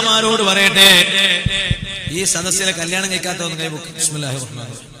പുതിയാപ്പിളമാരോട് പറയട്ടെ, ഈ സദസ്സിലെ കല്യാണം കഴിക്കാത്തവന്ന് കൈബുക്ക്. ബിസ്മില്ലാഹിർ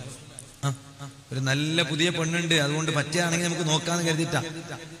റഹ്മാനിർ റഹീം. ഒരു നല്ല പുതിയ പെണ്ണുണ്ട്, അതുകൊണ്ട് പറ്റുകയാണെങ്കിൽ നമുക്ക് നോക്കാന്ന് കരുതിട്ടാ.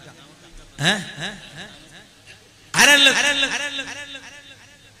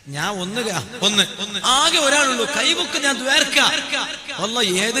 ഞാൻ ഒന്ന് ആകെ ഒരാളുള്ളൂ, കൈബുക്ക്. ഞാൻ അല്ലാഹ്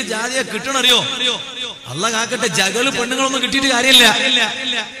ഏത് ജാതിയെ കിട്ടണറിയോ? അല്ലാഹ് കാക്കട്ടെ, ജഗല് പെണ്ണുങ്ങളൊന്നും കിട്ടിയിട്ട് കാര്യമില്ല.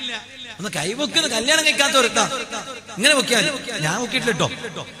 ഒന്ന് കൈബുക്ക്. കല്യാണം കഴിക്കാത്തവരെത്താ ഇങ്ങനെ വെക്കാൻ ഞാൻ നോക്കിയിട്ടില്ലോ.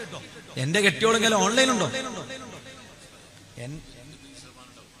 എന്റെ കെട്ടിയോളെങ്കിലും ഓൺലൈനുണ്ടോ?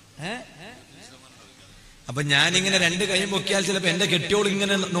 അപ്പൊ ഞാനിങ്ങനെ 2 കൈ പൊക്കിയാൽ ചിലപ്പോ എന്റെ കെട്ടിയോൾ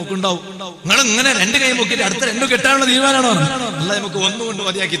ഇങ്ങനെ നോക്കുണ്ടാവും. നിങ്ങൾ ഇങ്ങനെ 2 കൈ പൊക്കിയിട്ട് അടുത്ത 2 കെട്ടാനുള്ള തീരുമാനമാണോ? അല്ല, നമുക്ക് ഒന്നുകൊണ്ട്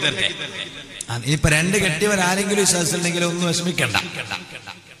മതിയാക്കി തരട്ടെ. ഇപ്പൊ 2 കെട്ടിയവരാരെങ്കിലും വിശ്വാസമുണ്ടെങ്കിലും ഒന്നും വിഷമിക്കണ്ട.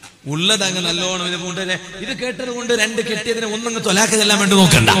 ഉള്ളത് അങ്ങ് നല്ലോണം ഇത് കേട്ടത് കൊണ്ട് 2 കെട്ടിയതിനെ ഒന്നങ്ങ് തൊലാക്ക് ചെല്ലാൻ വേണ്ടി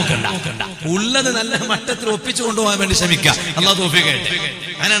നോക്കണ്ട. ഉള്ളത് നല്ല മട്ടത്തിൽ ഒപ്പിച്ചു കൊണ്ടുപോകാൻ വേണ്ടി ശ്രമിക്കാം. അല്ലാഹു തൗഫീഖ് ചെയ്യട്ടെ.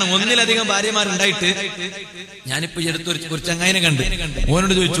 അങ്ങനെയാണ്. ഒന്നിലധികം ഭാര്യമാരുണ്ടായിട്ട് ഞാനിപ്പോ ഈ അടുത്തൊരു ചങ്ങായിനെ കണ്ട്.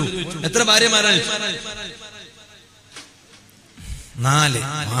 ഓനോട് ചോദിച്ചു, എത്ര ഭാര്യമാരാണ്? 4.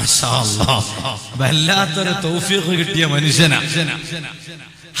 മാഷാ അല്ലാഹ്, വല്ലാത്തൊരു തൗഫീഖ് കിട്ടിയ മനുഷ്യനാ.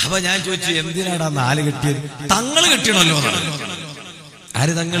 അപ്പൊ ഞാൻ ചോദിച്ചു, എന്തിനാടാ 4 കെട്ടിയത്? തങ്ങൾ കെട്ടിയണല്ലോ.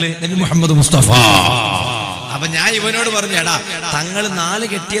 ആര് തങ്ങള്? നബി മുഹമ്മദ് മുസ്തഫ. അപ്പൊ ഞാൻ ഇവനോട് പറഞ്ഞു, എടാ തങ്ങൾ 4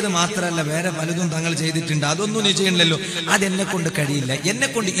 കെട്ടിയത് മാത്രമല്ല വേറെ പലതും തങ്ങൾ ചെയ്തിട്ടുണ്ട്. അതൊന്നും നീ ചെയ്യണല്ലോ. അതെന്നെ കൊണ്ട് കഴിയില്ല, എന്നെ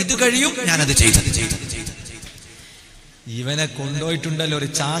കൊണ്ട് ഇത് കഴിയും, ഞാനത് ചെയ്തത്. ഇവനെ കൊണ്ടുപോയിട്ടുണ്ടല്ലോ ഒരു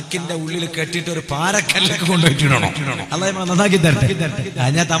ചാക്കിന്റെ ഉള്ളിൽ കെട്ടിയിട്ട് ഒരു പാറക്കല്ലൊക്കെ കൊണ്ടുപോയിട്ടുണ്ടോ? അല്ലാഹ് നന്നാക്കി തരട്ടെ.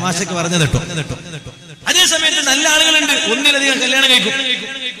 ഞാൻ തമാശക്ക് പറഞ്ഞത് കേട്ടോ. അതേ സമയത്ത് നല്ല ആളുകളുണ്ട്, ഒന്നിലധികം കല്യാണം കഴിക്കും.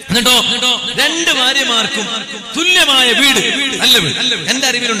 എന്നിട്ടോ 2 ഭാര്യമാർക്കും തുല്യമായ വീട്, നല്ല വീട്. എന്റെ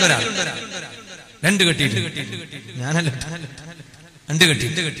അറിവിലുണ്ട് ഒരാൾ 2 കെട്ടിയിട്ട്. ഞാനല്ല, 2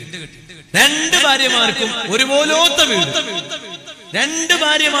 കെട്ടിയിട്ട് 2 ഭാര്യമാർക്കും ഒരുപോലത്തെ വീട്, 2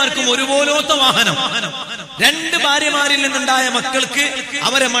 ഭാര്യമാർക്കും ഒരുപോലത്തെ വാഹനം, 2 ഭാര്യമാരിൽ നിന്നുണ്ടായ മക്കൾക്ക്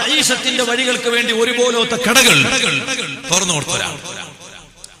അവരെ മഈശത്തിന്റെ വഴികൾക്ക് വേണ്ടി ഒരുപോലത്തെ കടകൾ തുറന്നു കൊടുത്തൊരാൾ.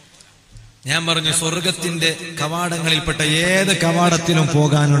 ഞാൻ പറഞ്ഞു, സ്വർഗത്തിന്റെ കവാടങ്ങളിൽപ്പെട്ട ഏത് കവാടത്തിലും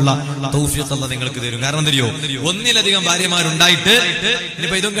പോകാനുള്ള തൗഫീഖ് അല്ലാഹ് നിങ്ങൾക്ക് തരും. കാരണം എന്തറിയോ? ഒന്നിലധികം ഭാര്യമാരുണ്ടായിട്ട്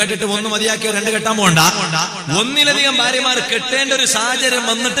ഇനിയിപ്പോ ഇതും കേട്ടിട്ട് 1 മതിയാക്കിയോ 2 കെട്ടാൻ പോകണ്ട. ഒന്നിലധികം ഭാര്യമാർ കെട്ടേണ്ട ഒരു സാഹചര്യം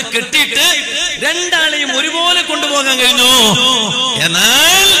വന്നിട്ട് കെട്ടിയിട്ട് 2 ആളെയും ഒരുപോലെ കൊണ്ടുപോകാൻ കഴിഞ്ഞു.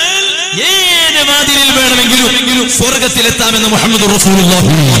 എന്നാൽ ഏത് വാതിലിൽ വേണമെങ്കിലും സ്വർഗത്തിലെത്താമെന്ന് മുഹമ്മദ്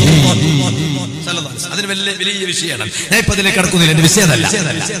റസൂലുള്ളാഹി. അതിന് വലിയ വിഷയമാണ്. ഞാൻ ഇപ്പൊ അതിലേക്ക് കടക്കുന്നില്ല, എന്റെ വിഷയമല്ല.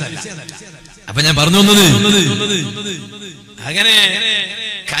 അപ്പൊ ഞാൻ പറഞ്ഞു വന്നത്, അങ്ങനെ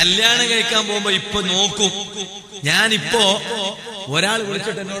കല്യാണം കഴിക്കാൻ പോകുമ്പോ ഇപ്പൊ നോക്കും. ഞാനിപ്പോ ഒരാൾ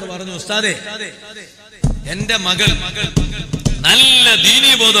വിളിച്ചിട്ട് എന്നോട് പറഞ്ഞു, ഉസ്താദേ എന്റെ മകൾ നല്ല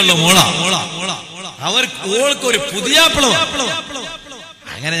ദീനീ ബോധമുള്ള മോളാ, ഓൾക്കൊരു പുതിയാപ്പിള.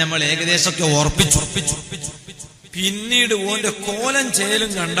 അങ്ങനെ നമ്മൾ ഏകദേശമൊക്കെ ഉറപ്പിച്ചു. പിന്നീട് ഓന്റെ കോലം ചേലും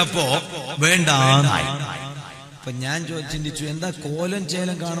കണ്ടപ്പോ വേണ്ടാന്നായി. അപ്പൊ ഞാൻ ചിന്തിച്ചു, എന്താ കോലം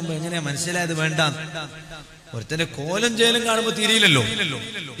ചേലം കാണുമ്പോ എങ്ങനെയാ മനസ്സിലായത് വേണ്ട? ഒരുത്തന്റെ കോലം ചേലം കാണുമ്പോ തിരിയില്ലല്ലോ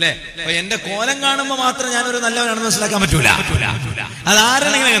അല്ലെ? അപ്പൊ എന്റെ കോലം കാണുമ്പോ മാത്രം ഞാനൊരു നല്ലവനാണെന്ന് മനസ്സിലാക്കാൻ പറ്റൂല.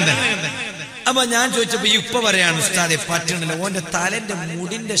 അതാരെങ്ങനെ? അപ്പൊ ഞാൻ ചോദിച്ചപ്പോ ഇപ്പൊ പറയാണ്, ഉസ്താദെ പറ്റണില്ല, ഓന്റെ തലന്റെ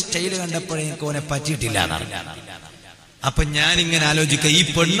മുടിന്റെ സ്റ്റൈല് കണ്ടപ്പോഴേ എനിക്ക് ഓനെ പറ്റിയിട്ടില്ല എന്നാണ്. അപ്പൊ ഞാൻ ഇങ്ങനെ ആലോചിക്ക, ഈ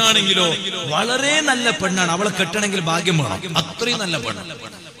പെണ്ണാണെങ്കിലോ വളരെ നല്ല പെണ്ണാണ്, അവളെ കെട്ടണമെങ്കിൽ ഭാഗ്യം വേണം, അത്രയും നല്ല പെണ്ണ്.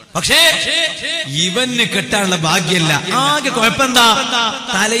 പക്ഷേ ഇവന് കെട്ടാനുള്ള ഭാഗ്യമല്ല. ആകെ കുഴപ്പമെന്താ?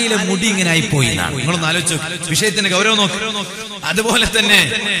 തലയിലെ മുടി ഇങ്ങനെ ആയിപ്പോയി എന്നാണ്. നിങ്ങളൊന്ന് ആലോചിച്ചു വിഷയത്തിന്റെ ഗൗരവം നോക്ക്. അതുപോലെ തന്നെ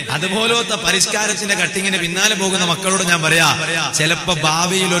അതുപോലത്തെ പരിഷ്കാരത്തിന്റെ കട്ടിങ്ങിന് പിന്നാലെ പോകുന്ന മക്കളോട് ഞാൻ പറയാ, ചിലപ്പോ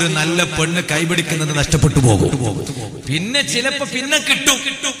ഭാവിയിൽ ഒരു നല്ല പെണ്ണ് കൈപിടിക്കുന്നത് നഷ്ടപ്പെട്ടു പോകും. പിന്നെ ചിലപ്പോ പിന്നെ കിട്ടും.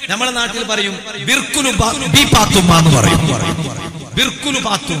 നമ്മളെ നാട്ടിൽ പറയും ബിർക്കുലു എന്ന് പറയും. ബിർക്കുലു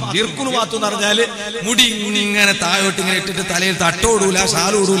പാത്തും എന്ന് പറഞ്ഞാല് മുടി ഇങ്ങനെ താഴോട്ട് ഇങ്ങനെ ഇട്ടിട്ട് തലയിൽ തട്ടോടൂല,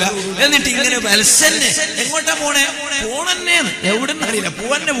 ഷാലോടൂല, എന്നിട്ട് ഇങ്ങനെ വത്സന്നെ എങ്ങോട്ടാ പോണേ? പോണെന്നേന്ന് എവിടെന്ന് അറിയില്ല,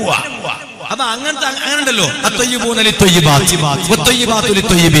 പോവന്നെ പോവാ. അപ്പൊ അങ്ങനത്തെ അങ്ങനെ ഉണ്ടല്ലോ,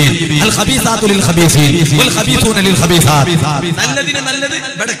 നല്ലതിന് നല്ലത്,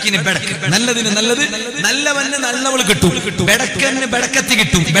 ബെടക്കിന് ബെടക്ക്, നല്ലതിന് നല്ലത്, നല്ലവന് നല്ലവള് കിട്ടും, ബെടക്കന് ബെടക്കത്തി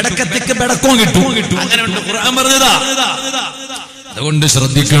കിട്ടും, ബെടക്കത്തിക്ക് ബെടക്കവും കിട്ടും. അങ്ങനെ ഉണ്ട്, ഖുർആൻ പറഞ്ഞതാ. അതുകൊണ്ട്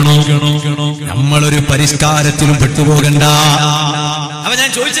ശ്രദ്ധിക്കണോ, നമ്മളൊരു പരിഷ്കാരത്തിലും പെട്ടുപോകണ്ട. അപ്പൊ ഞാൻ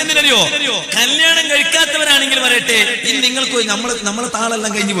ചോദിച്ചെന്തിനറിയോ, കല്യാണം കഴിക്കാത്തവരാണെങ്കിൽ പറയട്ടെ, ഇനി നിങ്ങൾക്ക് നമ്മളെ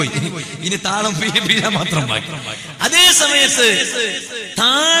താളെല്ലാം കഴിഞ്ഞു പോയി, ഇനി താളം വീഴാൻ മാത്രം ബാക്കി. അതേ സമയത്ത്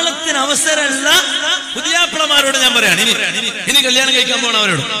താളത്തിന് അവസരമുള്ള പുതിയാപ്പിളമാരോട് ഞാൻ പറയാണ്, ഇനി കല്യാണം കഴിക്കാൻ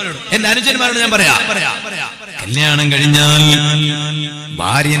പോണവരോട്, എന്റെ അനുജന്മാരോട് ഞാൻ പറയാ, കല്യാണം കഴിഞ്ഞാൽ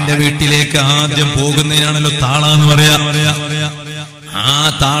ഭാര്യന്റെ വീട്ടിലേക്ക് ആദ്യം പോകുന്നതിനാണല്ലോ താളാന്ന് പറയാ. ആ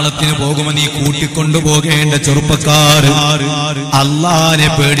താളത്തിന് പോകുമ്പോ നീ കൂട്ടിക്കൊണ്ടുപോകേണ്ട ചെറുപ്പക്കാർ അള്ളാനെ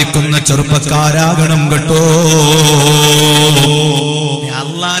പേടിക്കുന്ന ചെറുപ്പക്കാരാകണം കേട്ടോ.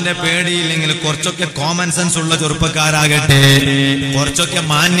 അള്ളാന്റെ പേടിയില്ലെങ്കിൽ കുറച്ചൊക്കെ കോമൺ സെൻസ് ഉള്ള ചെറുപ്പക്കാരാകട്ടെ, കുറച്ചൊക്കെ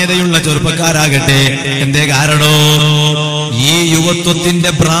മാന്യതയുള്ള ചെറുപ്പക്കാരാകട്ടെ. എന്തേ കാരണോ? ഈ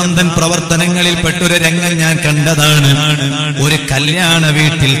യുവത്വത്തിന്റെ ഭ്രാന്തൻ പ്രവർത്തനങ്ങളിൽ പെട്ടൊരു രംഗം ഞാൻ കണ്ടതാണ്. ഒരു കല്യാണ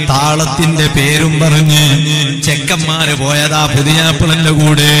വീട്ടിൽ താളത്തിന്റെ പേരും പറഞ്ഞ് ചെക്കന്മാര് പോയതാ പുതിയാപ്പിളന്റെ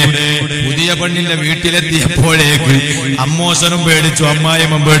കൂടെ. പുതിയ പെണ്ണിന്റെ വീട്ടിലെത്തിയപ്പോഴേക്ക് അമ്മോശനും പേടിച്ചു,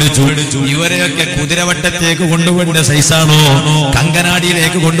 അമ്മായിമ്മ പേടിച്ചു. ഇവരെയൊക്കെ കുതിരവട്ടത്തേക്ക് കൊണ്ടുപോകേണ്ട സൈസാണോ,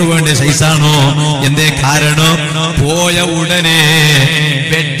 കങ്കനാടിയിലേക്ക് കൊണ്ടുപോകേണ്ട സൈസാണോ? എന്തേ കാരണം? പോയ ഉടനെ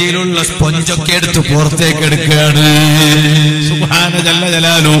ബെഡിലുള്ള സ്പോഞ്ചൊക്കെ എടുത്ത് പുറത്തേക്ക് എടുക്കുകയാണ്. സുബ്ഹാന ജല്ല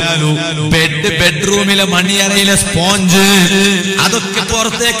ജലാലു. ബെഡ്റൂമിലെ മണിയറയിലെ സ്പോഞ്ച് അതൊക്കെ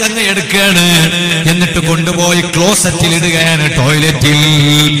പുറത്തേക്ക് അങ്ങ് എടുക്കുകയാണ്. എന്നിട്ട് കൊണ്ടുപോയി ക്ലോസറ്റിൽ ഇടുകയാണ്, ടോയ്ലറ്റിൽ.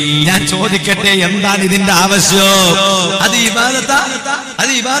 ഞാൻ ചോദിക്കട്ടെ, എന്താണ് ഇതിന്റെ ആവശ്യം? അത് ഇബാദത്താ?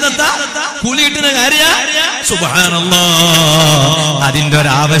 അത് ഇബാദത്താ? കുളിയിട്ടുന്ന കാര്യ? സുബ്ഹാനല്ലാഹ്, അതിന്റെ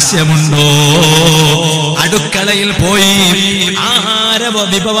ഒരാവശ്യമുണ്ടോ? അടുക്കളയിൽ പോയി ആഹാര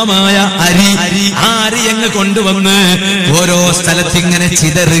വിഭവമായ അരി അങ്ങ് കൊണ്ടുവന്ന് ഓരോ സ്ഥലത്തിങ്ങനെ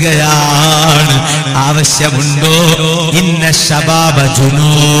ചിതറുകയാണ്. ആവശ്യമുണ്ടോ? ഇന്ന ശബാബ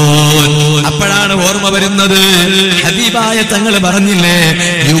ജുനൂൻ. അപ്പോഴാണ് ഓർമ്മ വരുന്നത്, ഹബീബായ തങ്ങൾ പറഞ്ഞില്ലേ,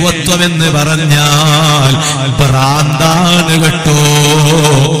 യുവത്വമെന്ന് പറഞ്ഞാൽ ഭ്രാന്താണ് കേട്ടോ.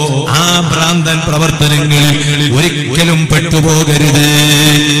 ആ ഭ്രാന്തൻ പ്രവർത്തനങ്ങളിൽ ഒരിക്കലും പെട്ടുപോകരുത്.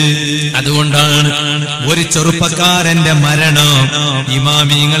 അതുകൊണ്ടാണ് ഒരു ചെറുപ്പക്കാരന്റെ മരണം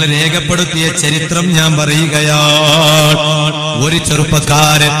ഇമാമിങ്ങൾ രേഖപ്പെടുത്തിയ ചരിത്രം ഞാൻ പറയുകയാണ്. ഒരു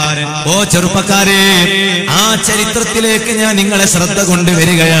ചെറുപ്പക്കാരൻ, ഓ ചെറുപ്പക്കാരെ, ആ ചരിത്രത്തിലേക്ക് ഞാൻ നിങ്ങളെ ശ്രദ്ധ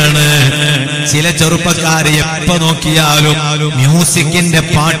കൊണ്ടുവരികയാണ്. ചില ചെറുപ്പക്കാരെ എപ്പോ നോക്കിയാലും മ്യൂസിക്കിന്റെ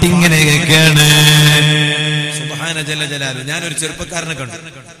പാട്ടിങ്ങനെ കേൾക്കാണ്. സുബ്ഹാന ജല്ല ജലാലു. ഞാനൊരു ചെറുപ്പക്കാരനെ കണ്ടു.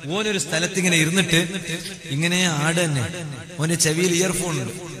 ഓനൊരു സ്ഥലത്ത് ഇങ്ങനെ ഇരുന്നിട്ട് ഇങ്ങനെ ആട് തന്നെ, ഓന്റെ ചെവിയിൽ ഇയർഫോൺ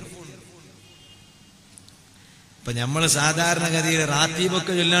ഉണ്ട്. ഇപ്പൊ നമ്മള് സാധാരണഗതിയിൽ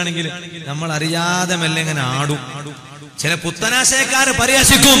റാത്തീബൊക്കെ ചൊല്ലാണെങ്കിൽ നമ്മൾ അറിയാതെ മെല്ലെ ഇങ്ങനെ ആടും. ചില പുത്തനാശയക്കാര്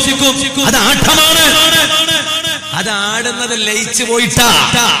പരിഹസിക്കും, അത് ആട്ടമാണ്, അത് ആടുന്നത് ലയിച്ചു പോയിട്ടാ,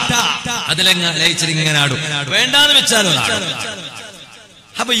 ലയിച്ചിട്ട് ഇങ്ങനെ ആടും, വേണ്ടാന്ന് വെച്ചാലും ആടും.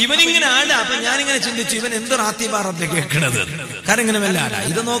 അപ്പൊ ഇവനിങ്ങനെ ആടാ. അപ്പൊ ഞാനിങ്ങനെ ചിന്തിച്ചു, ഇവൻ എന്ത് റാത്തീബാ റബ്ബേ കേൾക്കണത്? കാരണം ഇങ്ങനെ വല്ല ആടാ.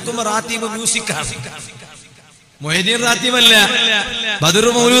 ഇത് നോക്കുമ്പോ റാത്തീബ് മ്യൂസിക്കാണ്. മൊയ്തീൻ റാത്തീബല്ല, ബദർ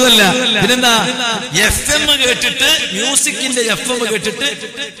മൗലൂദല്ല, പിന്നെന്താ FM കേട്ടിട്ട്, മ്യൂസിക്കിന്റെ FM കേട്ടിട്ട്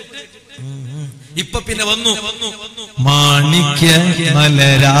ഇപ്പൊ പിന്നെ വന്നു മാണിക്യ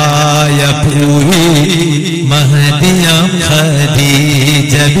മലരായ പൂവി മഹദിയം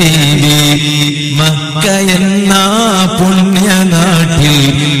ഖദീജ ബീവി മക്ക എന്ന പുണ്യനാട്ടിൽ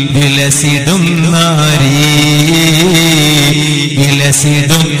വിലസിടും നാരി,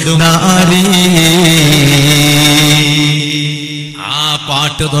 വിലസിടും നാരി. ആ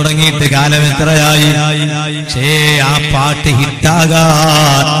പാട്ട് തുടങ്ങിയിട്ട് കാലം എത്രയായി? പക്ഷേ ആ പാട്ട്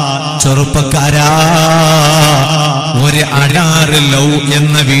ഹിറ്റാകാൻ ചെറുപ്പക്കാരാ ഒരു അടാറ് ലവ്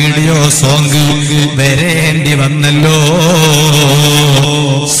എന്ന വീഡിയോ സോങ് വരേണ്ടി വന്നല്ലോ.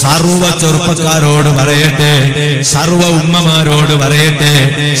 സർവ ചെറുപ്പക്കാരോട് പറയട്ടെ, സർവ ഉമ്മമാരോട് പറയട്ടെ,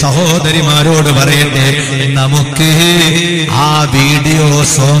 സഹോദരിമാരോട് പറയട്ടെ, നമുക്ക് ആ വീഡിയോ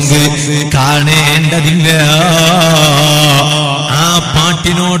സോങ് കാണേണ്ടതില്ല. ആ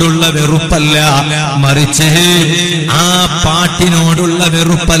പാട്ടിനോടുള്ള വെറുപ്പല്ല, മറിച്ച് ആ പാട്ടിനോടുള്ള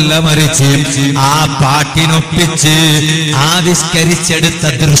വെറുപ്പല്ല, മറിച്ച് ആ പാട്ടിനൊപ്പിച്ച് ആവിഷ്കരിച്ചെടുത്ത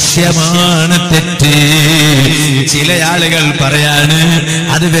ദൃശ്യമാണ് തെറ്റ്. ചില ആളുകൾ പറയാണ്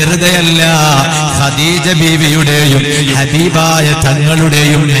അത് വെറുതെയല്ല, ഖദീജ ബീവിയുടെയും ഹബീബായ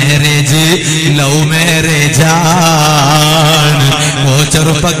തങ്ങളുടെയും മാരേജ് ലവ് മാരേജാണ്. ഓ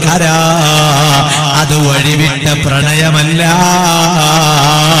ചെറുപ്പക്കാരാ, അത് വഴിവിട്ട പ്രണയമല്ല.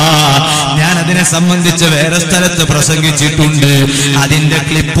 ഞാൻ അതിനെ സംബന്ധിച്ച് വേറെ സ്ഥലത്ത് പ്രസംഗിച്ചിട്ടുണ്ട്, അതിന്റെ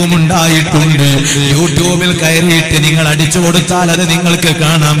ക്ലിപ്പും ഉണ്ടായിട്ടുണ്ട്. യൂട്യൂബിൽ കയറിയിട്ട് നിങ്ങൾ അടിച്ചു കൊടുത്താൽ അത് നിങ്ങൾക്ക്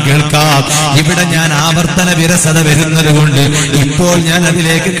കാണാം, കേൾക്കാം. ഇവിടെ ഞാൻ ആവർത്തന വിരസത വരുന്നത് കൊണ്ട് ഇപ്പോൾ ഞാൻ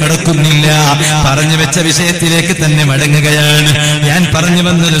അതിലേക്ക് കടക്കുന്നില്ല. പറഞ്ഞു വെച്ച വിഷയത്തിലേക്ക് തന്നെ മടങ്ങുകയാണ്. ഞാൻ പറഞ്ഞു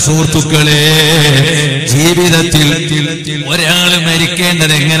വന്നത്, സുഹൃത്തുക്കളെ, ജീവിതത്തിൽ ഒരാൾ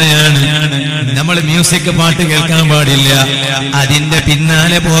മരിക്കേണ്ടത് എങ്ങനെയാണ്? നമ്മൾ മ്യൂസിക് പാട്ട് കേൾക്കാൻ പാടില്ല, അതിന്റെ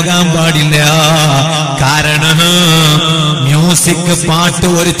പിന്നാലെ പോകാൻ പാടില്ല. കാരണം മ്യൂസിക് പാട്ട്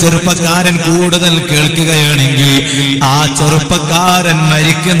ഒരു ചെറുപ്പക്കാരൻ കൂടുതൽ കേൾക്കുകയാണെങ്കിൽ ആ ചെറുപ്പക്കാരൻ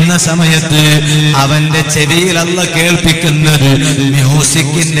മരിക്കുന്ന സമയത്ത് അവന്റെ ചെവിയിൽ അല്ലാഹ് കേൾപ്പിക്കുന്നത്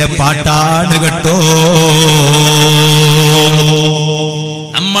മ്യൂസിക്കിന്റെ പാട്ടാണ് കേട്ടോ.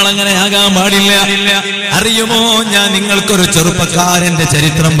 നമ്മളങ്ങനെ ആകാൻ പാടില്ല. അറിയുമോ, ഞാൻ നിങ്ങൾക്കൊരു ചെറുപ്പക്കാരന്റെ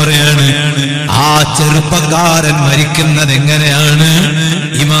ചരിത്രം പറയാണ്. ആ ചെറുപ്പക്കാരൻ മരിക്കുന്നത് എങ്ങനെയാണ്?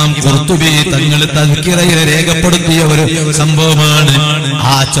 ഇമാം ഖുർത്തുബി തങ്ങൾ തദ്കിറയിൽ രേഖപ്പെടുത്തിയ ഒരു സംഭവമാണ്.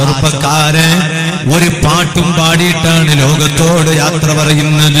 ആ ചെറുപ്പക്കാരൻ ഒരു പാട്ടും പാടിയിട്ടാണ് ലോകത്തോട് യാത്ര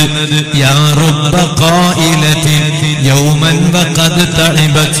പറയുന്നത്. യാ റബ്ബ ഖായിലത്തിൻ യൗമൻ വഖദ്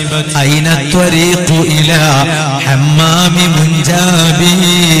തഇബത് ഐന ത്വരീഖു ഇലാ ഹമ്മാമി മുൻജാബി.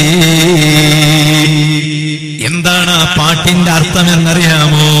 എന്താണ് ആ പാട്ടിന്റെ അർത്ഥം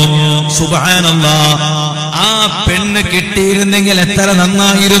എന്നറിയാമോ? സുബ്ഹാനല്ലാഹ്, ആ പെണ്ണ് കിട്ടിയിരുന്നെങ്കിൽ എത്ര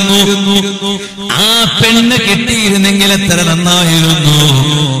നന്നായിരുന്നു, ആ പെണ്ണ് കിട്ടിയിരുന്നെങ്കിൽ എത്ര നന്നായിരുന്നു.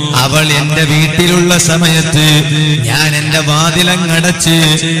 അവൾ എന്റെ വീട്ടിലുള്ള സമയത്ത് ഞാൻ എന്റെ വാതിലങ്ങടച്ച്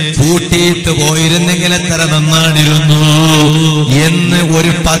പൂട്ടിയിട്ട് പോയിരുന്നെങ്കിൽ എത്ര നന്നായിരുന്നു എന്ന്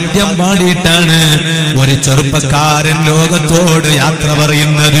ഒരു പദ്യം പാടിയിട്ടാണ് ഒരു ചെറുപ്പക്കാരൻ ലോകത്തോട് യാത്ര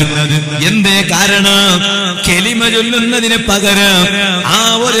പറയുന്നത്. എന്തേ കാരണം? കെലിമ ചൊല്ലുന്നതിന് പകരം ആ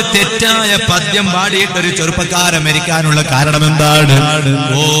ഒരു തെറ്റായ പദ്യം പാടിയിട്ട് ഒരു ചെറുപ്പക്കാരൻ മരിക്കാനുള്ള കാരണം എന്താണ്?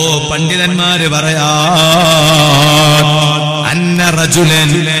 ഓ പണ്ഡിതന്മാര് പറയാ, അന്ന റജുലൻ,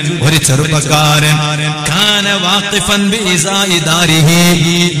 ഒരു ചെറുപ്പക്കാരൻ, കാന വാഖിഫൻ ബിഇസാഇ ദാരിഹി,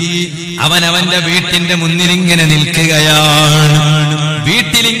 അവനവന്റെ വീട്ടിന്റെ മുന്നിൽ ഇങ്ങനെ നിൽക്കുകയാണ്.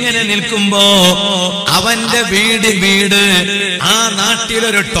 വീട്ടിലിങ്ങനെ നിൽക്കുമ്പോ അവന്റെ വീട് ആ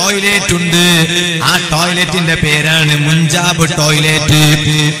നാട്ടിലൊരു ടോയ്ലറ്റ് ഉണ്ട്. ആ ടോയ്ലറ്റിന്റെ പേരാണ് മുൻജാബ് ടോയ്ലറ്റ്.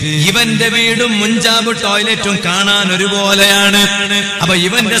 ഇവന്റെ വീടും മുൻജാബ് ടോയ്ലറ്റും കാണാൻ ഒരുപോലെയാണ്. അപ്പൊ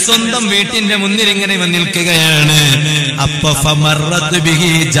ഇവന്റെ സ്വന്തം വീട്ടിന്റെ മുന്നിൽ ഇങ്ങനെ ഇവൻ നിൽക്കുകയാണ്. അപ്പൊ ഫമറത്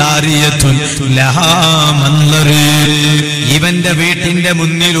ബിഹി ജാരിയത്തുൻ ലഹാ മൻളർ, ഇവന്റെ വീട്ടിന്റെ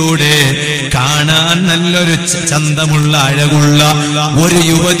മുന്നിലൂടെ കാണാൻ നല്ലൊരു ചന്തമുള്ള അഴകുള്ള ഒരു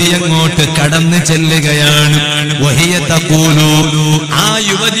യുവതി അങ്ങോട്ട് കടന്നു ചെല്ലുകയാണ്. വഹിയ തഖൂലു, ആ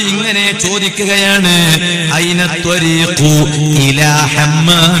യുവതി ഇങ്ങനെ ചോദിക്കുകയാണ്, ഐന ത്വരീഖു ഇലാ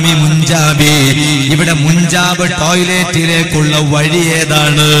ഹമ്മാമി മുൻജാബി, ഇവിടെ മുൻജാബ് ടോയ്ലറ്റിലേക്കുള്ള വഴി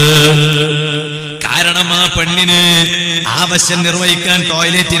ഏതാണ്? കാരണം ആ പെണ്ണിന് ആവശ്യം നിർവഹിക്കാൻ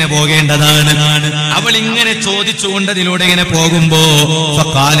ടോയ്ലറ്റിന് പോകേണ്ടതാണ്. അവൾ ഇങ്ങനെ ചോദിച്ചുകൊണ്ടതിലൂടെ ഇങ്ങനെ പോകുമ്പോ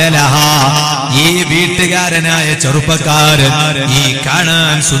ഈ വീട്ടുകാരനായ ചെറുപ്പക്കാരൻ ഈ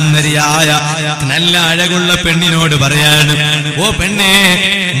കാണാൻ സുന്ദരിയായ നല്ല അഴകുള്ള പെണ്ണിനോട് പറയാണ്, ഓ പെണ്ണേ,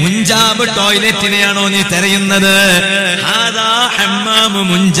 മുൻജാബ് ടോയ്ലറ്റിനെയാണോ നീ തിരയുന്നത്? അതാ ഹമ്മാമു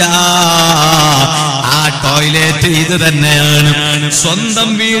മുൻജാ, ആ ടോയ്ലറ്റ് ഇത് തന്നെയാണ്. സ്വന്തം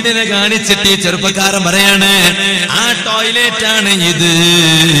വീടിനെ കാണിച്ചിട്ട് ഈ ചെറുപ്പക്കാരൻ പറയാണ്, ആ ടോയ്ലറ്റ് ആണ് ഇത്.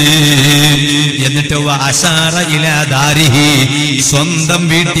 എന്നിട്ട് അശാറ ഇലാ ദാരിഹി, സ്വന്തം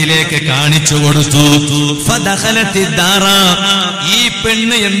വീട്ടിലേക്ക് കാണിച്ചു കൊടുത്തു. ഈ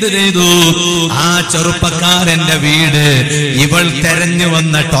പെണ്ണ് എന്ത് ചെയ്തു? ആ ചെറുപ്പക്കാരന്റെ വീട് ഇവൾ തെരഞ്ഞു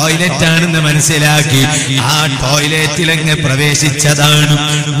വന്ന ടോയ്ലറ്റ് ആണെന്ന് മനസ്സിലാക്കി ആ ടോയ്ലറ്റിലങ്ങ് പ്രവേശിച്ചതാണ്.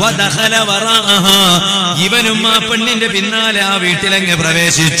 ഇവനും ആ പെണ്ണിന്റെ പിന്നാലെ ആ വീട്ടിലങ്ങ്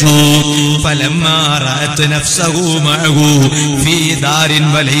പ്രവേശിച്ചു.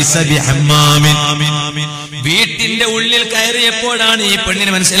 വീട്ടിന്റെ ഉള്ളിൽ കയറിയപ്പോഴാണ് ഈ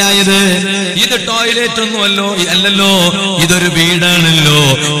പെണ്ണിന് മനസ്സിലായത് ഇത് ടോയ്ലറ്റ് ഒന്നുമല്ലോ, അല്ലല്ലോ, ഇതൊരു വീടാണല്ലോ.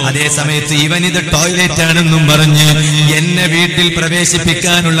 അതേ സമയത്ത് ഇവൻ ഇത് ടോയ്ലറ്റ് ആണെന്നും പറഞ്ഞ് എന്നെ വീട്ടിൽ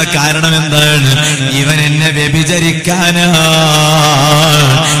പ്രവേശിപ്പിക്കാനുള്ള കാരണം എന്താണ്? ഇവൻ എന്നെ വ്യഭിചരിക്കാനാ,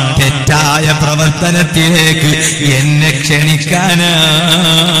 തെറ്റായ പ്രവർത്തനത്തിലേക്ക് എന്നെ ക്ഷണിക്കാനാണ്.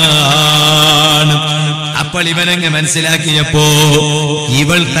 അപ്പോൾ ഇവനങ്ങ് മനസ്സിലാക്കിയപ്പോ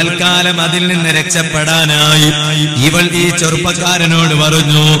ഇവൾ തൽക്കാലം അതിൽ നിന്ന് രക്ഷപ്പെടാനായി ഇവൾ ഈ ചെറുപ്പക്കാരനോട്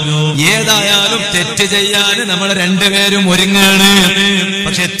പറഞ്ഞു, ഏതായാലും തെറ്റ് ചെയ്യാൻ നമ്മൾ രണ്ടുപേരും ഒരുങ്ങാണ്.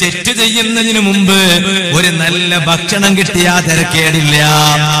 പക്ഷെ തെറ്റ് ചെയ്യുന്നതിന് മുമ്പ് ഒരു നല്ല ഭക്ഷണം കിട്ടിയാ തിരക്കേടില്ല.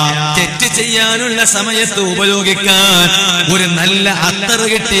 തെറ്റ് ചെയ്യാനുള്ള സമയത്ത് ഉപയോഗിക്കാൻ ഒരു നല്ല അത്തറ്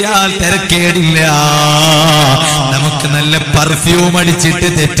കിട്ടിയാൽ തിരക്കേടില്ല. നമുക്ക് നല്ല പെർഫ്യൂം അടിച്ചിട്ട്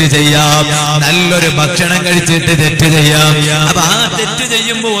തെറ്റ് ചെയ്യാം, നല്ലൊരു ഭക്ഷണം കഴിച്ചിട്ട് തെറ്റ് ചെയ്യാം. അപ്പൊ ആ തെറ്റ്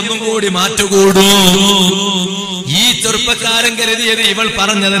ചെയ്യുമ്പോ ഒന്നും കൂടി മാറ്റുകൂടും. ഈ ചെറുപ്പക്കാരൻ കരുതിയത് ഇവൾ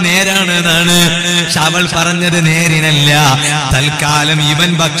പറഞ്ഞത് നേരാണ് എന്നാണ്. പക്ഷെ അവൾ പറഞ്ഞത് നേരിനല്ല. തൽക്കാലം ഇവൻ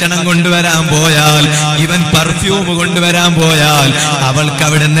ഭക്ഷണം കൊണ്ടുവരാൻ പോയാൽ, ഇവൻ പെർഫ്യൂം കൊണ്ടുവരാൻ പോയാൽ അവൾക്ക്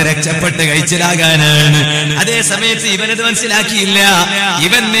അവിടെ നിന്ന് രക്ഷപ്പെട്ട് കഴിച്ചിലാകാനാണ്. അതേ സമയത്ത് ഇവനത് മനസ്സിലാക്കിയില്ല.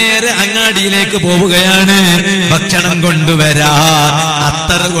 ഇവൻ നേരെ അങ്ങാടിയിലേക്ക് പോവുകയാണ് ഭക്ഷണം കൊണ്ടുവരാൻ,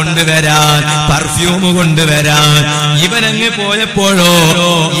 അത്തർ കൊണ്ടുവരാൻ, പെർഫ്യൂം കൊണ്ടുവരാൻ. ഇവനങ്ങ് പോയപ്പോഴോ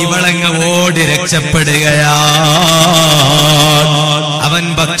ഇവളങ്ങ് ഓടി രക്ഷപ്പെടുകയാ. അവൻ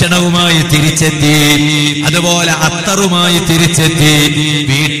ഭക്ഷണവുമായി തിരിച്ചെത്തി, അതുപോലെ അത്തറുമായി തിരിച്ചെത്തി.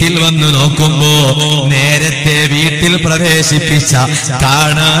 വീട്ടിൽ വന്നു നോക്കുമ്പോ നേരത്തെ വീട്ടിൽ പ്രവേശിപ്പിച്ച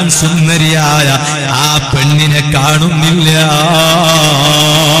കാണാൻ സുന്ദരിയായ ആ പെണ്ണിനെ കാണുന്നില്ല.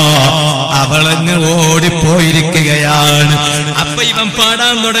 അവളങ്ങ് ഓടിപ്പോയിരിക്കുകയാണ്. അപ്പൊ ഇവൻ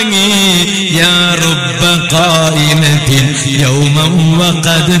പാടാൻ തുടങ്ങി, യാ റബ്ബ ഖായിനത്തിൻ യൗമൻ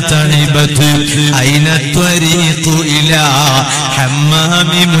വഖദ് തഇബത് ഐന ത്വരീഖു ഇലാ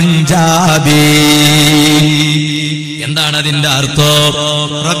ഹമ്മാമി മുൻജാബി. എന്താണ് അതിന്റെ അർത്ഥം?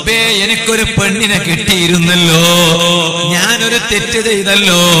 റബ്ബേ, എനിക്കൊരു പെണ്ണിനെ കിട്ടിയിരുന്നല്ലോ, ഞാനൊരു തെറ്റ്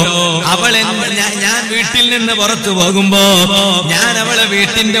ചെയ്തല്ലോ. അവളെ ഞാൻ വീട്ടിൽ നിന്ന് പുറത്തു പോകുമ്പോ ഞാൻ അവളെ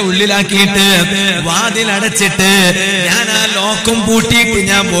വീട്ടിന്റെ ഉള്ളിലാക്കിയിട്ട് വാതിലടച്ചിട്ട് ഞാൻ ആ ലോക്കും പൂട്ടിയിട്ട്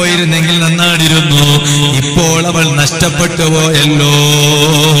ഞാൻ പോയിരുന്നെങ്കിൽ നന്നാടിരുന്നു. ഇപ്പോൾ അവൾ നഷ്ടപ്പെട്ടു പോയല്ലോ.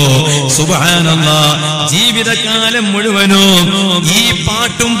 സുബ്ഹാനല്ലാഹ്, ജീവിതകാലം മുഴുവനും ഈ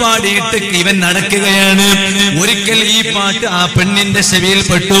പാട്ടും പാടിയിട്ട് ഇവൻ നടക്കുകയാണ്. ഒരിക്കൽ ഈ പാട്ട് ആ പെണ്ണിന്റെ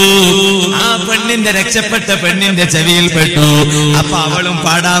ചെവിയിൽപ്പെട്ടു, ആ പെണ്ണിന്റെ രക്ഷപ്പെട്ട പെണ്ണിന്റെ ചെവിയിൽപ്പെട്ടു. അപ്പൊ അവളും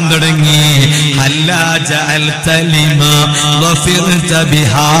പാടാൻ തുടങ്ങി, ഹല്ലാ ജഅൽത ലിമാ വഫിർത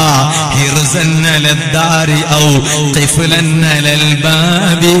ബിഹാ ഹിർസൻ ലദ്ദാരി ഔ ഖിഫ്ലൻ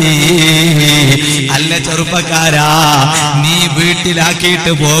ലൽബാബി. അല്ല ചെറുപ്പക്കാരാ, നീ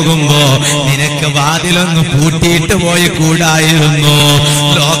വീട്ടിലാക്കിയിട്ട് പോകുമ്പോ നിനക്ക് വാതിലൊന്ന് പൂട്ടിയിട്ട് പോയി കൂടായിരുന്നു,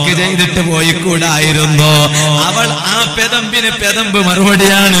 ലോക്ക് ചെയ്തിട്ട് പോയി കൂടായിരുന്നു. അവൾ ആ പെതമ്പിന് പെതമ്പ്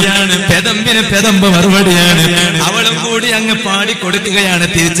മറുപടിയാണ്, പെതമ്പിന് പെതമ്പ് മറുപടിയാണ്. അവളും കൂടി അങ്ങ് പാടിക്കൊടുക്കുകയാണ്,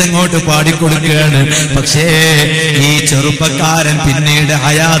 തിരിച്ചങ്ങോട്ട് പാടിക്കൊടുക്കുകയാണ്. പക്ഷേ ഈ ചെറുപ്പക്കാരൻ പിന്നീട്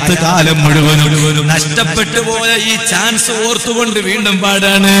ഹയാത്ത് കാലം മുഴുവനും നഷ്ടപ്പെട്ടു പോയ ഈ ചാൻസ് ഓർത്തുകൊണ്ട് വീണ്ടും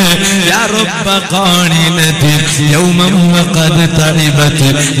പാടാണ്, യാ റബ്ബ ഖാനിലതി യൗമൻ വഖദ് തഇബത്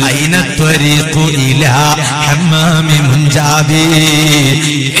ഐന ത്വരീഖു ഇലാ ഹമ്മാമി മുൻജാബി.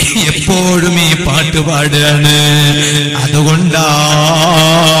 എപ്പോഴും ഈ പാട്ട് പാടുകയാണ്. അതുകൊണ്ടാ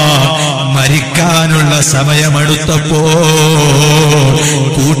മരിക്കാനുള്ള സമയമെടുത്തപ്പോ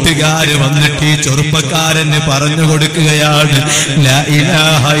കൂട്ടുകാര് വന്നിട്ട് ഈ ചെറുപ്പക്കാരന് പറഞ്ഞു കൊടുക്കുകയാണ്, ലാ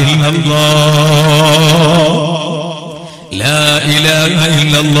ഇലാഹ ഇല്ലല്ലാഹ്, ലാ ഇലാഹ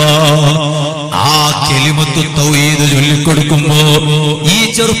ഇല്ലല്ലാഹ്. ആ കലിമത്തു തൗഹീദ് ചൊല്ലിക്കൊടുക്കുമ്പോ ഈ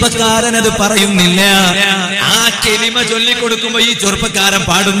ചെറുപ്പക്കാരൻ അത് പറയുന്നില്ല. ആ കലിമ ചൊല്ലിക്കൊടുക്കുമ്പോ ഈ ചെറുപ്പക്കാരൻ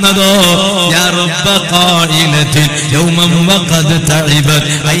പാടുന്നതോ, യാ റബ്ബ ഖായിലതി യൗമൻ വഖദ് തഇബത്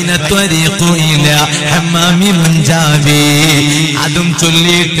ഐന ത്വരീഖു ഇലാ ഹമ്മാമി മുൻജാബി. അതും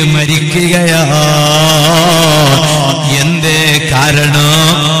ചൊല്ലിയിട്ട് മരിക്കുകയാ. എന്തേ കാരണം?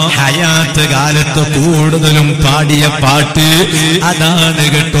 ഹയാത്ത് കാലത്ത് കൂടുതലും പാടിയ പാട്ട് അതാണ്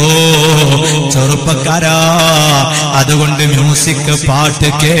കേട്ടോ. ചെറുപ്പക്കാരാ, അതുകൊണ്ട് മ്യൂസിക് പാട്ട്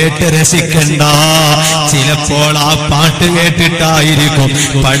കേട്ട് രസിക്കണ്ട. ചിലപ്പോൾ ആ പാട്ട് കേട്ടിട്ടായിരിക്കും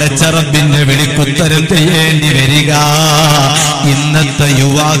പടച്ച റബ്ബിന്റെ വിളിക്കുത്തരം ചെയ്യേണ്ടി വരിക. ഇന്നത്തെ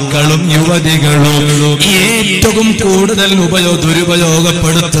യുവാക്കളും യുവതികളും ഏറ്റവും കൂടുതൽ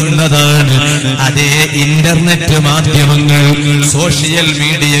ദുരുപയോഗപ്പെടുത്തുന്നതാണ് അതേ ഇന്റർനെറ്റ് മാധ്യമങ്ങൾ, സോഷ്യൽ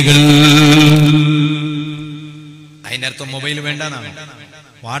മീഡിയകൾ. അതിന്റെ അർത്ഥം മൊബൈൽ വേണ്ടെന്നാണ്,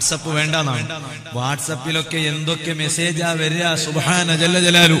 വാട്സപ്പ് വേണ്ടെന്നാണ്. വാട്സപ്പിലൊക്കെ എന്തൊക്കെ മെസ്സേജാ വരിക! സുബ്ഹാന ജല്ല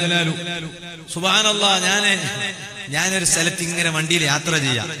ജലാലു, സുബ്ഹാനല്ലാഹ്. ഞാനൊരു സ്ഥലത്ത് ഇങ്ങനെ വണ്ടിയിൽ യാത്ര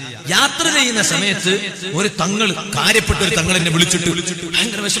ചെയ്യുന്ന സമയത്ത് ഒരു തങ്ങൾ, കാര്യപ്പെട്ട ഒരു തങ്ങൾ എന്നെ വിളിച്ചിട്ട്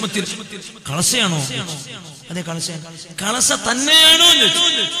ഭയങ്കര വിഷമത്തിൽ, കളസയാണോ? അതെ, കളസ തന്നെയാണോ?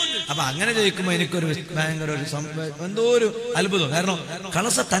 അപ്പൊ അങ്ങനെ ചോദിക്കുമ്പോ എനിക്കൊരു ഭയങ്കര എന്തോ ഒരു അത്ഭുതം. കാരണം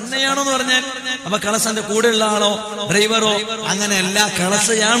കളസ തന്നെയാണോ എന്ന് പറഞ്ഞാൽ അപ്പൊ കളസന്റെ കൂടെയുള്ള ആളോ ഡ്രൈവറോ അങ്ങനെയല്ല,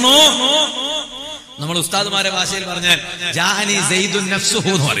 കളസയാണോ? നമ്മൾ ഉസ്താദുമാരെ ഭാഷയിൽ പറഞ്ഞാൽ ജാഅനി സൈദുൻ നഫ്സുഹു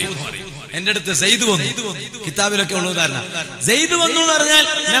എന്ന് പറയും. എന്റെ അടുത്ത് സെയ്ദ് വന്നു, കിതാബിലൊക്കെ ഉള്ള ഉദാഹരണം. സെയ്ദ് വന്നു എന്ന് പറഞ്ഞാൽ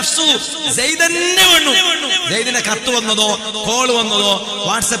നഫ്സു സെയ്ദന്നെ വന്നു. സെയ്ദിന്റെ കത്ത് വന്നതോ കോള് വന്നതോ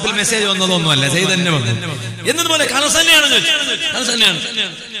വാട്സപ്പിൽ മെസ്സേജ് വന്നതോ ഒന്നുമല്ല, സെയ്ദ് തന്നെ വന്നു. എന്നതുപോലെ കളസ തന്നെയാണ്.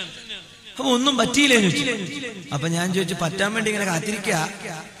 അപ്പൊ ഒന്നും പറ്റിയില്ലേ ചോദിച്ചു. അപ്പൊ ഞാൻ ചോദിച്ചു, പറ്റാൻ വേണ്ടി ഇങ്ങനെ കാത്തിരിക്കുക?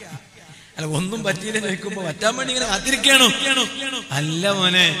 അല്ല, ഒന്നും പറ്റിയില്ല ചോദിക്കുമ്പോ പറ്റാൻ വേണ്ടി ഇങ്ങനെ കാത്തിരിക്കുകയാണോ? അല്ല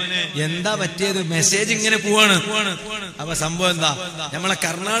മോനെ, എന്താ പറ്റിയത്? മെസ്സേജ് ഇങ്ങനെ പോവാണ്. അപ്പൊ സംഭവം എന്താ? നമ്മളെ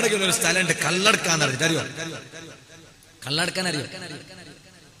കർണാടകയിൽ ഒരു സ്ഥലമുണ്ട്, കള്ളടക്കാന്ന് അറിയാം. അറിയോ? കള്ളടക്കാൻ അറിയോ?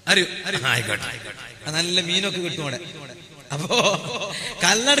 ആയിക്കോട്ടെ, നല്ല മീനൊക്കെ കിട്ടും അവിടെ. അപ്പോ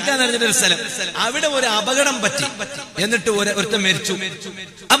കള്ളടക്കാൻ അറിഞ്ഞിട്ടൊരു സ്ഥലം, അവിടെ ഒരു അപകടം പറ്റി, എന്നിട്ട് ഒരുത്തൻ മരിച്ചു.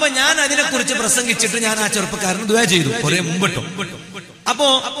 അപ്പൊ ഞാൻ അതിനെ കുറിച്ച് പ്രസംഗിച്ചിട്ട് ഞാൻ ആ ചെറുപ്പക്കാരന് ദുആ ചെയ്തു കുറെ മുമ്പിട്ടും. അപ്പോ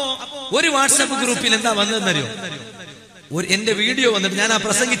ഒരു വാട്സാപ്പ് ഗ്രൂപ്പിൽ എന്താ വന്നതെന്നറിയോ? എന്റെ വീഡിയോ വന്നിട്ട്, ഞാൻ ആ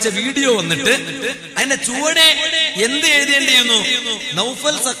പ്രസംഗിച്ച വീഡിയോ വന്നിട്ട് അതിന്റെ ചുവടെ എന്ത് എഴുതേണ്ടിയിരുന്നു?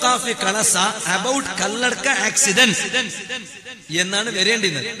 നൗഫൽ സഖാഫി കലസ അബൌട്ട് കല്ലടക്ക ആക്സിഡന്റ് എന്നാണ്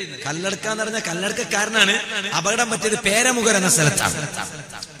വരേണ്ടിയിരുന്നത്. കല്ലടക്ക എന്ന് പറഞ്ഞാൽ കല്ലടക്കാരനാണ്, അപകടം പറ്റിയത് പേരമുഖർ എന്ന സ്ഥലത്താണ്.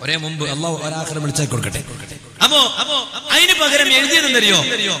 ഒരേ മുമ്പ് അള്ളാഹു ഒരാഖിറം വിളിച്ചാൽ കൊടുക്കട്ടെ. അപ്പോ അതിന് പകരം എഴുതിയതെന്നറിയോ?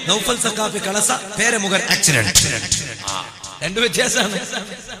 നൗഫൽ സഖാഫി കലസ പേരമുഖർ ആക്സിഡന്റ്. രണ്ട് വ്യത്യാസമാണ്.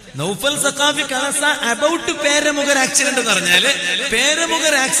 നൗഫൽ സഖാഫി കലസ അബൌട്ട് പേരമുഖർ ആക്സിഡന്റ് എന്ന് പറഞ്ഞാല്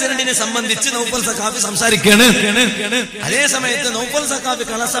പേരമുഖർ ആക്സിഡന്റിനെ സംബന്ധിച്ച് നൗഫൽ സഖാഫി സംസാരിക്കുകയാണ്. അതേ സമയത്ത് നൗഫൽ സഖാഫി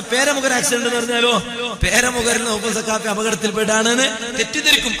കലസ പേരമുഖർ ആക്സിഡന്റ് എന്ന് പറഞ്ഞാലോ പേരമുഖരിൽ നൗഫൽ സഖാഫി അപകടത്തിൽപ്പെട്ടാണെന്ന്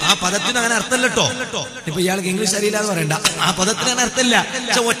തെറ്റിദ്ധരിക്കും. ആ പദത്തിന് അങ്ങനെ അർത്ഥമല്ല കേട്ടോ. ഇപ്പൊ ഇയാൾക്ക് ഇംഗ്ലീഷ് അറിയില്ല എന്ന് പറയണ്ട, ആ പദത്തിന് അങ്ങനെ അർത്ഥമില്ല.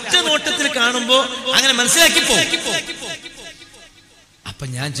 പക്ഷെ ഒറ്റ നോട്ടത്തിൽ കാണുമ്പോ അങ്ങനെ മനസ്സിലാക്കിപ്പോ. അപ്പൊ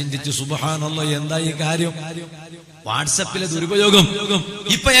ഞാൻ ചിന്തിച്ചു, സുബ്ഹാനല്ലാഹ്, എന്താ ഈ കാര്യം? വാട്സപ്പിലെ ദുരുപയോഗം.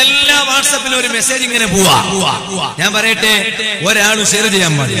 ഇപ്പൊ എല്ലാ വാട്സപ്പിലും ഒരു മെസ്സേജ് ഇങ്ങനെ പോവാ. ഞാൻ പറയട്ടെ, ഒരാളും ഷെയർ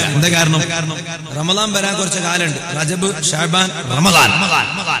ചെയ്യാൻ പാടില്ല. എന്താ കാരണം? റമദാൻ വരാൻ കുറച്ച് കാലുണ്ട്. റജബ്, ഷഅബാൻ, റമദാൻ.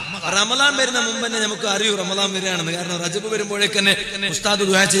 റമദാൻ വരുന്ന മുമ്പ് തന്നെ നമുക്ക് അറിയൂ റമദാൻ വരികയാണെന്ന്. കാരണം റജബ് വരുമ്പോഴേക്കന്നെ ഉസ്താദ്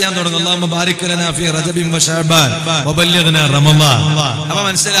ദുആ ചെയ്യാൻ തുടങ്ങും, അല്ലാഹുമ്മ ബാരിക് ലനാ ഫീ റജബിൻ വ ഷഅബാൻ വബല്ലിഗ്നാ റമദാൻ. അപ്പൊ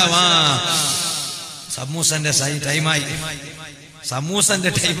മനസ്സിലാവാ, സമൂസന്റെ ടൈമായി, സമൂസന്റെ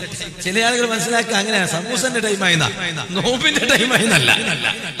ടൈം. ചില ആളുകൾ മനസ്സിലാക്കുക അങ്ങനെയാണ്, സമൂസന്റെ ടൈമായിന്നാ, നോമ്പിന്റെ ടൈമായിന്നല്ല.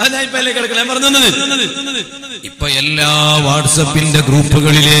 അത് ഞാൻ ഇപ്പൊ അല്ലേ കിടക്കണം പറഞ്ഞത്. ഇപ്പൊ എല്ലാ വാട്സപ്പിന്റെ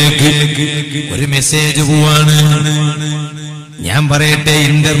ഗ്രൂപ്പുകളിലേക്ക് ഒരു മെസ്സേജ് പോവാണ്. ഞാൻ പറയട്ടെ,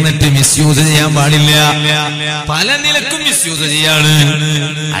 ഇന്റർനെറ്റ് മിസ്യൂസ് ചെയ്യാൻ പാടില്ല. പല നിലക്കും മിസ്യൂസ് ചെയ്യാണ്.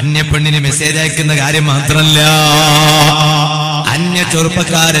 അന്യ പെണ്ണിന് മെസ്സേജ് അയക്കുന്ന കാര്യം മാത്രല്ല, അന്യ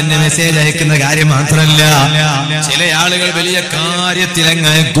ചെറുപ്പക്കാരന് മെസ്സേജ് അയക്കുന്ന കാര്യം മാത്രല്ല, ചില ആളുകൾ വലിയ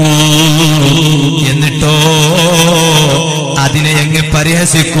കാര്യത്തിലങ്ങയക്കൂ, എന്നിട്ടോ അതിനെ എങ്ങ്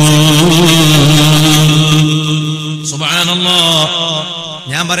പരിഹസിക്കൂ. സുബ്ഹാനല്ലാഹ്.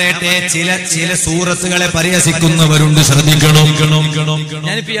 ഞാൻ പറയട്ടെ, ചില സൂറത്തുകളെ പരിഹസിക്കുന്നവരുണ്ട്, ശ്രദ്ധിക്കണം.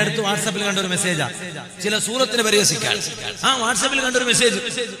 ഞാനിപ്പോ ഈ അടുത്ത് വാട്സാപ്പിൽ കണ്ട ഒരു മെസ്സേജാ, ചില സൂറത്തിനെ പരിഹസിക്കാൻ. ആ വാട്സാപ്പിൽ കണ്ടൊരു മെസ്സേജ്.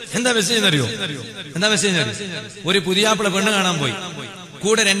 എന്താ മെസ്സേജ് എന്നറിയോ? എന്താ മെസ്സേജ്? ഒരു പുതിയാപ്പിള പെണ്ണ് കാണാൻ പോയി,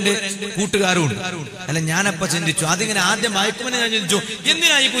 കൂടെ 2 കൂട്ടുകാരും ഉണ്ട്. അല്ല, ഞാനപ്പ ചിന്തിച്ചു, അതിങ്ങനെ ആദ്യം വായിക്കുമെന്ന് ഞാൻ ചിന്തിച്ചു,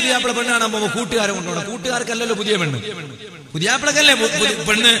 എന്തിനാ ഈ പുതിയാപ്പിള പെണ്ണ് കാണാൻ പോകുമ്പോ കൂട്ടുകാരെ കൊണ്ടുപോകണം? കൂട്ടുകാർക്കല്ലല്ലോ പുതിയ പെണ്ണ്, പുതിയാപ്പിളക്കല്ലേ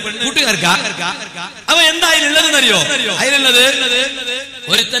പെണ്ണ്, കൂട്ടുകാർക്കാ. അപ്പൊ എന്താ അതിലുള്ളതെന്നറിയോ? അതിലുള്ളത്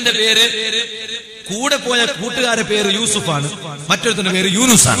ഒരുത്തന്റെ പേര് കൂടെ പോയ കൂട്ടുകാരെ പേര് യൂസുഫാണ്, മറ്റൊരുത്തിന്റെ പേര്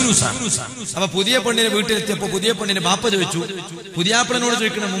യൂനുസാണ്. അപ്പൊ പുതിയ പെണ്ണിനെ വീട്ടിലെത്തിയപ്പോ പുതിയ പെണ്ണിന്റെ ബാപ്പ ചോദിച്ചു, പുതിയാപ്പളനോട്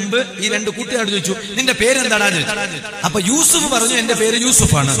ചോദിക്കുന്ന മുമ്പ് ഈ രണ്ട് കൂട്ടുകാരോട് ചോദിച്ചു, നിന്റെ പേരെന്താടാ ചോദിച്ചു. അപ്പൊ യൂസുഫ് പറഞ്ഞു, എന്റെ പേര്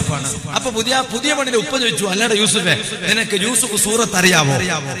യൂസുഫാണ്. അപ്പൊ പുതിയ പെണ്ണിന്റെ ഉപ്പ ചോദിച്ചു, അല്ലാടെ യൂസുഫേ, നിനക്ക് യൂസുഫ് സൂറത്ത് അറിയാവോ?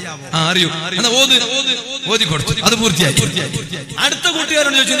 അറിയൂ, എന്നാ ഓതി കൊടുത്തു. അത് പൂർത്തിയായി. അടുത്ത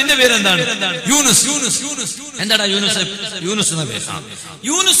കൂട്ടുകാരോട് ചോദിച്ചു, നിന്റെ പേരെന്താണ്? യൂനുസ്. എന്താടാ യൂനുസ്? യൂനുസ് എന്ന പേര്.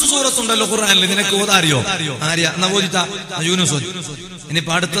 യൂനുസ് സൂറത്തുണ്ടല്ലോ ഖുർആനിൽ, നിനക്ക് ഓതാറിയോ? ആര്യ, എന്നാ ഓദിത്താ യൂനുസ്.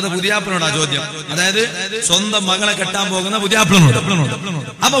 ഇനിയിപ്പോ അടുത്തത് പുതിയാപ്പളനോടാ ചോദ്യം, അതായത് സ്വന്തം മകളെ കെട്ടാൻ പോകുന്ന പുതിയാപ്പളനോട്.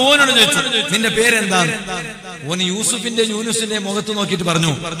 അപ്പൊ ഓനോട് ചോദിച്ചു, നിന്റെ പേരെന്താണ്? ഓന് യൂസുഫിന്റെ യൂനുസിന്റെ മുഖത്ത് നോക്കിയിട്ട്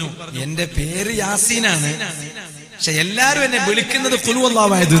പറഞ്ഞു, എന്റെ പേര് യാസീനാണ്, പക്ഷെ എല്ലാരും എന്നെ വിളിക്കുന്നത് ഖുൽ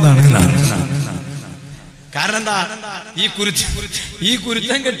ഹുവല്ലാഹു എന്നാണ്. കാരണം എന്താ? ഈ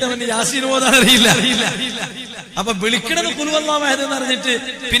കുരുത്തം കെട്ടവന് യാസീൻ ഓതാൻ അറിയില്ല. അപ്പൊ വിളിക്കണത് ഖുൽ ഹുവല്ലാഹു എന്ന് പറഞ്ഞിട്ട്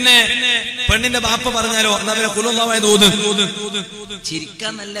പിന്നെ പെണ്ണിന്റെ ബാപ്പ പറഞ്ഞാലോ, എന്നാ പിന്നെ ഖുൽ ഹുവല്ലാഹു ഓത്.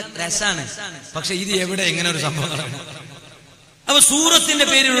 ചിരിക്കാൻ നല്ല രസാണ്, പക്ഷെ ഇത് എവിടെ എങ്ങനെ ഒരു സംഭവം? അപ്പൊ സൂറത്തിന്റെ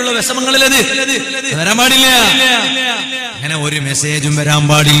പേരിലുള്ള വിഷമങ്ങളിലത് വരാൻ പാടില്ല. അങ്ങനെ ഒരു മെസ്സേജും വരാൻ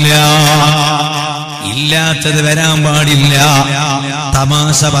പാടില്ല, ഇല്ലാത്തത് വരാൻ പാടില്ല.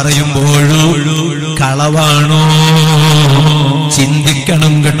 തമാശ പറയുമ്പോഴും കളവാണോ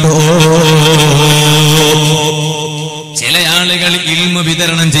ചിന്തിക്കണം കേട്ടോ. ചില ആളുകൾ ഇൽമു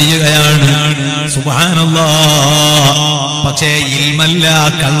വിതരണം ചെയ്യുകയാണ്, സുബ്ഹാനല്ലാഹ്, പക്ഷേ ഇൽമല്ല,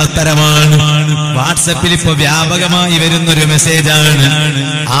 കള്ളത്തരമാണ്. വാട്സപ്പിൽ ഇപ്പൊ വ്യാപകമായി വരുന്നൊരു മെസ്സേജാണ്.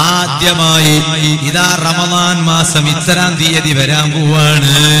 ആദ്യമായി ഇതാ റമദാൻ മാസം ഇത്രാം തീയതി വരാൻ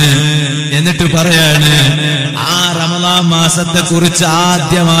പോവാണ്, എന്നിട്ട് പറയാണ് ആ റമദാൻ മാസത്തെ കുറിച്ച്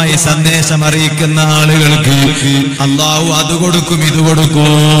ആദ്യമായി സന്ദേശം അറിയിക്കുന്ന ആളുകൾക്ക് അല്ലാഹു അത് കൊടുക്കും ഇത്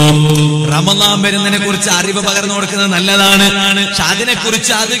കൊടുക്കും. റമദാൻ വരുന്നതിനെ കുറിച്ച് അറിവ് പകർന്നു കൊടുക്കുന്നത് നല്ലതാണ്, പക്ഷെ അതിനെ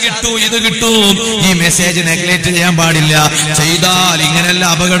കുറിച്ച് അത് കിട്ടൂ ഇത് കിട്ടൂ. ഈ മെസ്സേജ് നെഗ്ലക്ട് ചെയ്യാൻ പാടില്ല. ചെയ്താൽ ഇങ്ങനെയല്ല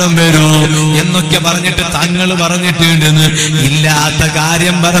അപകടം വരൂ എന്നൊക്കെ പറഞ്ഞിട്ട് തങ്ങൾ പറഞ്ഞിട്ടുണ്ടെന്ന് ഇല്ലാത്ത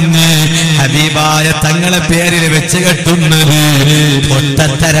കാര്യം പറഞ്ഞ് ഹബീബായ തങ്ങളെ പേരിൽ വെച്ച് കെട്ടുന്നത്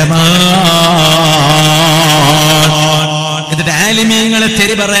പൊട്ടത്തരമാണ്. എന്നിട്ട് ആലിമീങ്ങളെ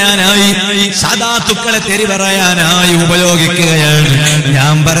തെറി പറയാനായി, സദാത്തുക്കളെ തെറി പറയാനായി ഉപയോഗിക്കുകയാണ്.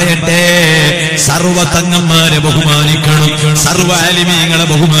 ഞാൻ പറയട്ടെ, സർവ തങ്ങന്മാരെ ബഹുമാനിക്കണം, സർവ ആലിമീങ്ങളെ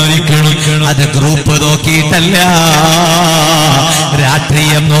ബഹുമാനിക്കണം. അത് ഗ്രൂപ്പ് നോക്കിയിട്ടല്ല,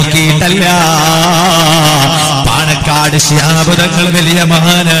 രാഷ്ട്രീയം നോക്കിയിട്ടല്ല. പാണക്കാട് ശിഹാബ് തങ്ങൾ വലിയ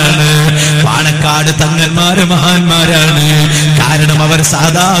മഹാനാണ്, പാണക്കാട് തങ്ങന്മാര് മഹാന്മാരാണ്. കാരണം അവർ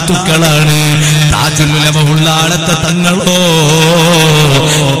സാദാത്തുക്കളാണ്. താജുൽ ഉലമ ഉള്ളാളത്തെ തങ്ങളോ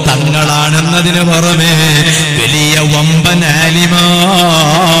തങ്ങളാണെന്നതിന് പുറമെ വലിയ വമ്പൻ ആലിമാണ്.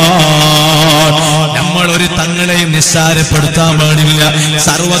 നമ്മൾ ഒരു തങ്ങളെയും നിസ്സാരപ്പെടുത്താൻ പാടില്ല.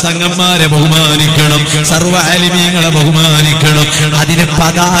 സർവ തങ്ങന്മാരെ ബഹുമാനിക്കണം, സർവ ആലിമീങ്ങളെ ബഹുമാനിക്കണം. അതിന്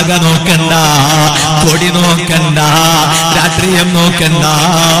പതാക നോക്കണ്ട, കൊടി നോക്കണ്ട, രാഷ്ട്രീയം നോക്കണ്ട.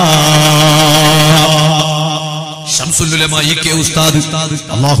 ശംസുൽ ഉലമ ഇ.കെ. ഉസ്താദ്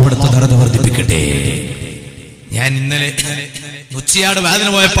അല്ലാഹു അടുത്ത് നിറഞ്ഞു വർദ്ധിപ്പിക്കട്ടെ. ഞാൻ ഇന്നലെ ഉച്ചയാട് വേദന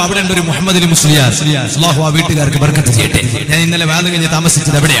പോയപ്പോ അവിടെ ഉണ്ട് ഒരു മുഹമ്മദ് അലി മുസ്ലിയാർ, അല്ലാഹു ആ വീട്ടുകാർക്ക് ബർക്കത്ത് ചെയ്യട്ടെ. ഞാൻ ഇന്നലെ വേദന കഴിഞ്ഞ്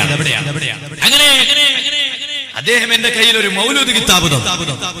താമസിച്ചത് എവിടെയാണ്? അങ്ങനെ അദ്ദേഹം എന്റെ കയ്യിൽ ഒരു മൗലൂദ് കിതാബ് തന്നു.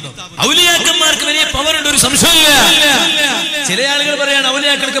 ഔലിയാക്കന്മാർക്ക് വലിയ പവറുണ്ട്, ഒരു സംശയമില്ല. ചില ആളുകൾ പറയാണ്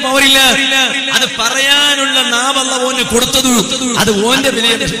ഔലിയാക്കൾക്ക് പവറില്ല. അത് പറയാനുള്ള നാവല്ല ഓന് കൊടുത്തത്, അത് ഓന്റെ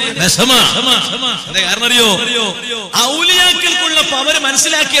വലിയ വിഷമാണ്. കാരണം അറിയോ, ഔലിയാക്കൾക്കുള്ള പവർ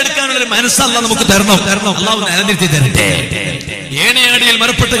മനസ്സിലാക്കിയെടുക്കാനുള്ള ഒരു മനസ്സല്ല നമുക്ക് തരണം. അല്ലാഹു നിലനിർത്തി തരട്ടെ. ഏണയാടിയിൽ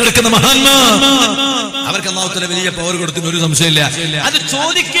മരപ്പെട്ട് കിടക്കുന്ന മഹാന്മാർ, അവർക്ക് അല്ലാഹു തആല വലിയ പവർ കൊടുത്തിന് ഒരു സംശയമില്ല. അത്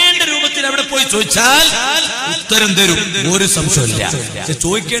ചോദിക്കേണ്ട രൂപത്തിൽ അവിടെ പോയി ചോദിച്ചാൽ ഉത്തരം തരും, ഒരു സംശയമില്ല.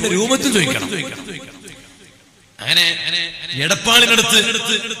 ചോദിക്കേണ്ട രൂപത്തിൽ ചോദിക്കണം. അങ്ങനെ എടപ്പാളിനടുത്ത്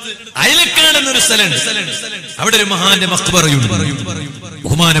അയലക്കാട് എന്നൊരു സ്ഥലമുണ്ട്. അവിടെ ഒരു മഹാന്റെ മഖ്ബറയുണ്ട്.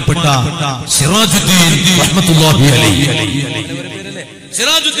 ബഹുമാനപ്പെട്ട സിറാജുദ്ദീൻ റഹ്മത്തുള്ളാഹി അലൈഹി,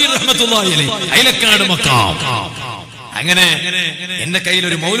 സിറാജുദ്ദീൻ റഹ്മത്തുള്ളാഹി അലൈഹി, അയലക്കാട് മക്കാം. അങ്ങനെ എന്റെ കയ്യിൽ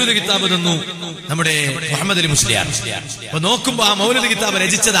ഒരു മൗലൂദ് കിതാബ് തന്നു നമ്മുടെ മുഹമ്മദ് അലി മുസ്ലിയാർ. അപ്പൊ നോക്കുമ്പോ ആ മൗലൂദ് കിതാബ്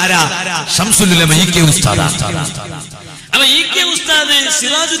രചിച്ചത് ആരാ? ശംസുൽ ഉലമ ഇ.കെ. ഉസ്താദ്. അപ്പൊ ഇ.കെ. ഉസ്താദ്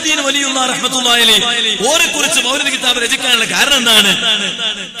സിറാജുദ്ദീൻ വലിയുള്ളാഹി റഹ്മത്തുള്ളാഹി അലൈഹി ഓരെ കുറിച്ച് മൗലൂദ് കിതാബ് രചിക്കാനുള്ള കാരണം എന്താണ്?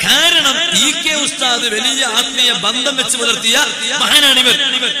 കാരണം ഇ.കെ. ഉസ്താദ് വലിയ ആത്മീയ ബന്ധം വെച്ച് പുലർത്തിയ മഹാനാണിവർ.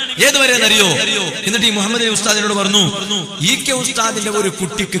 ഏതുവരെയെന്നറിയോ? എന്നിട്ട് ഈ മുഹമ്മദ് അലി ഉസ്താദിനോട് പറഞ്ഞു, ഇ.കെ. ഉസ്താദിന്റെ ഒരു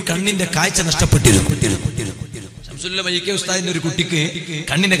കുട്ടിക്ക് കണ്ണിന്റെ കാഴ്ച നഷ്ടപ്പെട്ടിരുന്നു. ഇ.കെ. ഉസ്താദിന്റെ ഒരു കുട്ടിക്ക്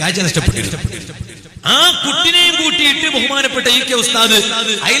കണ്ണിന്റെ കാഴ്ച നഷ്ടപ്പെട്ടിരുന്നു. ആ കുട്ടിനെയും കൂട്ടിയിട്ട് ബഹുമാനപ്പെട്ട ഇ.കെ. ഉസ്താദ്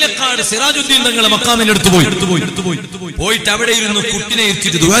അയലക്കാട് സിറാജുദ്ദീൻ തങ്ങളെ മക്കാമിന്റെ അടുത്ത് പോയി. പോയിട്ട് അവിടെ ഇരുന്ന് കുട്ടിനെ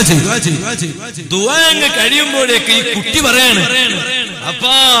ഇരുത്തിട്ട് ദുആ ചെയ്തു. ദുആ അങ്ങ് കഴിയുമ്പോഴേക്ക് ഈ കുട്ടി പറയാണ്,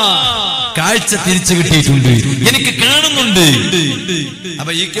 അപ്പാ കാഴ്ച തിരിച്ചു കിട്ടിയിട്ടുണ്ട്, എനിക്ക് കാണുന്നുണ്ട്.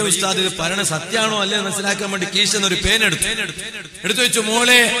 അപ്പൊ ഈ കെ ഉസ്താദ് ഇത് പറയണ സത്യാണോ അല്ലേ മനസ്സിലാക്കാൻ വേണ്ടി കീശെന്നൊരു എടുത്തു വെച്ചു.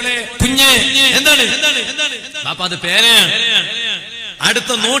 മോളെ കുഞ്ഞെ എന്താണ്? അപ്പൊ അത് പേനയാണ്.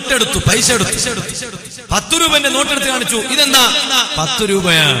 അടുത്ത നോട്ടെടുത്തു, പൈസ എടുത്തു, 10 രൂപന്റെ നോട്ടെടുത്ത് കാണിച്ചു. ഇതെന്താ? 10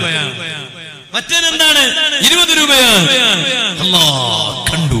 രൂപയാണ്. മറ്റേതെന്താണ്? 20 രൂപയാണ്. അല്ലാഹ്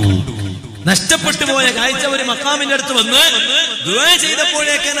കണ്ടു. നഷ്ടപ്പെട്ടു പോയ കാഴ്ച ഒരു മഖാമിന്റെ അടുത്ത് വന്ന് ദുആ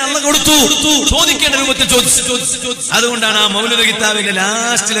ചെയ്തപ്പോഴേക്ക് അല്ലാഹ് കൊടുത്തു. ചോദിക്കേണ്ട രൂപത്തിൽ ചോദിച്ചു. അതുകൊണ്ടാണ് ആ മൗലിദ് കിതാബിന്റെ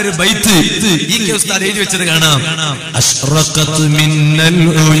ലാസ്റ്റിൽ ഒരു ബൈത്ത് ഈ കെ ഉസ്താദ് എഴുതി വെച്ചത് കാണാം. അഷ്റഖത് മിന്നൽ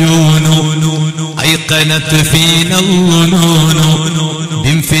ഉയൂനു ഐഖനത് ഫീനൽ ളുനൂനു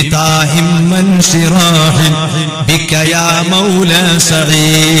ബിൻഫിതാഹിം മൻശിറാഹിൻ ബിക യാ മൗലാ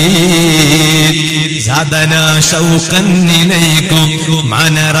സഈദ് സാദനാ ശൗഖൻ ഇലൈകും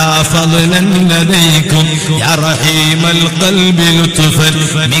മനറാ ഫള لديكم يا رحيم القلب لطفا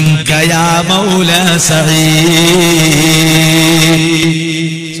منك يا مولى سعيد.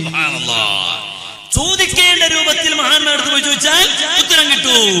 سبحان الله. ചോദിക്കേണ്ട രൂപത്തിൽ മഹാന്മാരുടെ പോയി ചോദിച്ചാൽ ഉത്തരം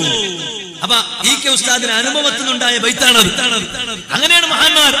കിട്ടൂ. അപ്പൊ ഈ കെ ഉസ്താദിന്റെ അനുഭവത്തിൽ നിന്നുണ്ടായ ബൈത്താണത്. അങ്ങനെയാണ്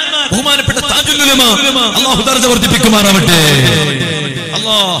മഹാന്മാർ ബഹുമാനപ്പെട്ട താജുൽ ഉലമ അല്ലാഹു ദർജ വർദ്ധിപ്പിക്കുമാറാവട്ടെ.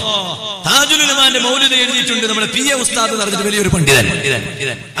 അല്ലാഹ് താജുൽ ഉലമാന്റെ മൗലിദ് എഴുതിയിട്ടുണ്ട് നമ്മുടെ പി എ ഉസ്താദ് എന്ന് പറഞ്ഞിട്ട് വലിയൊരു പണ്ഡിതൻ.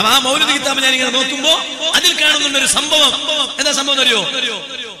 അപ്പൊ ആ മൗലിദ് കിതാബ് ഞാൻ ഇങ്ങനെ നോക്കുമ്പോ അതിൽ കാണുന്നുണ്ട് ഒരു സംഭവം. എന്താ സംഭവം അറിയോ?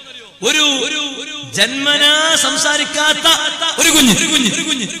 ഒരു ജന്മനാ സംസാരിക്കാത്ത ഒരു കുഞ്ഞ്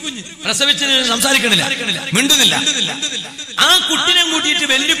പ്രസവിച്ച് സംസാരിക്കണില്ല, മിണ്ടുന്നില്ല. ആ കുട്ടിനെ കൂട്ടിയിട്ട്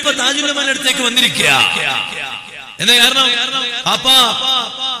വെല്ലുപ്പ താജുൽ ഉലമാന്റെ അടുത്തേക്ക് വന്നിരിക്കുക. എന്താ കാരണം? അപ്പാ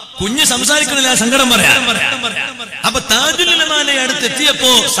കുഞ്ഞ് സംസാരിക്കണില്ല, സങ്കടം പറയാം. അപ്പൊ താജുൽ ഉലമാന്റെ അടുത്ത്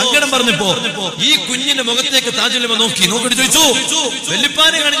എത്തിയപ്പോ സങ്കടം പറഞ്ഞപ്പോ ഈ കുഞ്ഞിന്റെ മുഖത്തേക്ക് താജുൽ ഉലമ നോക്കിട്ട് ചോദിച്ചു,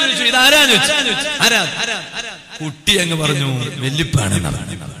 വെല്ലുപ്പാനെ കാണിച്ചു ചോദിച്ചു, ഇതാരാന്ന് ചോദിച്ചു. ആരാ? കുട്ടി അങ്ങ് പറഞ്ഞു വെല്ലുപ്പാണെന്ന്.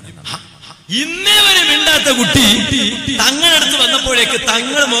 ഇന്നേ വരെ മിണ്ടാത്ത കുട്ടി തങ്ങളടുത്ത് വന്നപ്പോഴേക്ക്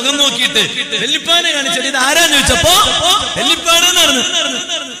തങ്ങൾ മുഖം നോക്കിയിട്ട് വെല്ലുപ്പാനെ കാണിച്ചിട്ട് ഇത് ആരാന്ന് ചോദിച്ചപ്പോ വെല്ലുപ്പാണെന്ന് പറഞ്ഞു.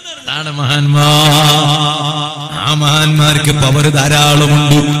 അതാണ് മഹാന്മാർ. ആ മഹാന്മാർക്ക് പവർ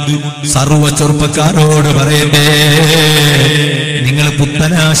ധാരാളമുണ്ട്. സർവ ചെറുപ്പക്കാരോട് പറയട്ടെ, നിങ്ങൾ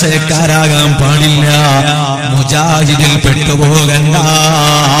പുത്തനാശയക്കാരാകാൻ പാടില്ല, മുജാഹിദിൽ പെട്ടുപോകണ്ട,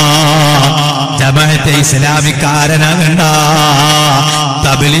 ജമാഅത്തെ ഇസ്ലാമിക്കാരനാകണ്ട,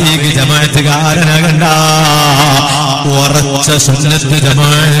 തബ്ലീഗ് ജമാഅത്തുകാരനാകണ്ട, ഉറച്ച സുന്നത്ത്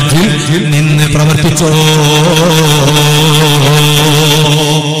ജമാഅത്തിൽ നിന്ന് പ്രവർത്തിച്ചോ.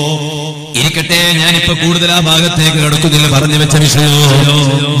 ഇരിക്കട്ടെ, ഞാനിപ്പോ കൂടുതൽ ആ ഭാഗത്തേക്ക് കടക്കുന്നില്ല. പറഞ്ഞു വെച്ച വിഷയം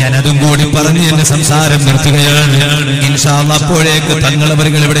ഞാനതും കൂടി പറഞ്ഞ് എന്റെ സംസാരം നിർത്തുകയാണ്. ഇൻഷാ അല്ലാഹ് അപ്പോഴേക്ക്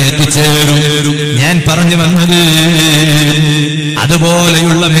തങ്ങളവരുകൾ ഇവിടെ എത്തിച്ചേരും. ഞാൻ പറഞ്ഞു വന്നത്,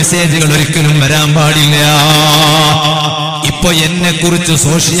 അതുപോലെയുള്ള മെസ്സേജുകൾ ഒരിക്കലും വരാൻ പാടില്ല. ഇപ്പൊ എന്നെ കുറിച്ച്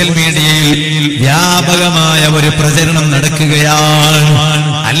സോഷ്യൽ മീഡിയയിൽ വ്യാപകമായ ഒരു പ്രചരണം നടക്കുകയാണ്.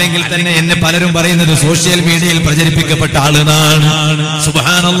 അല്ലെങ്കിൽ തന്നെ എന്നെ പലരും പറയുന്നത് സോഷ്യൽ മീഡിയയിൽ പ്രചരിപ്പിക്കപ്പെട്ട ആളാണ്.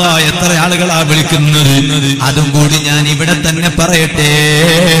 സുബ്ഹാനല്ലാഹ്, എത്ര ആളുകളാ വിളിക്കുന്നത്. അതും കൂടി ഞാൻ ഇവിടെ തന്നെ പറയട്ടെ.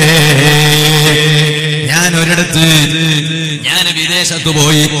 ഞാൻ ഒരിടത്ത് വിദേശത്ത്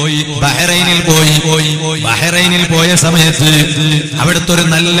പോയി, ബഹ്റൈനിൽ പോയ സമയത്ത് അവിടുത്തെ ഒരു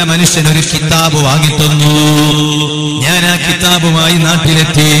നല്ല മനുഷ്യൻ ഒരു കിതാബ് വാങ്ങിത്തന്നു. ഞാൻ ആ കിതാബുമായി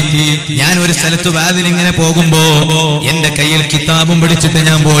നാട്ടിലെത്തി. ഞാൻ ഒരു സ്ഥലത്ത് വാതിലിങ്ങനെ പോകുമ്പോ എന്റെ കയ്യിൽ കിതാബും പിടിച്ചിട്ട്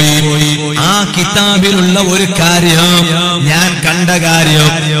ഞാൻ പോയി. ആ കിതാബിലുള്ള ഒരു കാര്യം, ഞാൻ കണ്ട കാര്യം,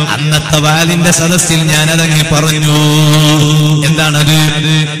 അന്നത്തെ വാലിന്റെ സദസ്സിൽ ഞാൻ അതങ്ങ് പറഞ്ഞു. എന്താണത്?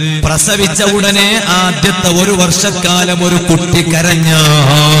 പ്രസവിച്ച ഉടനെ ആദ്യത്തെ 1 വർഷക്കാലം ഒരു കുട്ടി കരഞ്ഞാൽ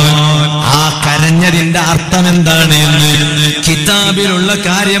ആ കരഞ്ഞതിന്റെ അർത്ഥം എന്താണ് എന്ന് കിതാബിലുള്ള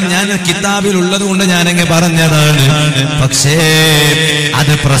കാര്യം ഞാൻ കിതാബിലുള്ളത് കൊണ്ട് ഞാനങ്ങ് പറഞ്ഞതാണ്. പക്ഷേ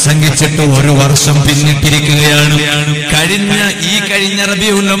അത് പ്രസംഗിച്ചിട്ട് 1 വർഷം പിന്നിട്ടിരിക്കുകയാണ്. കഴിഞ്ഞ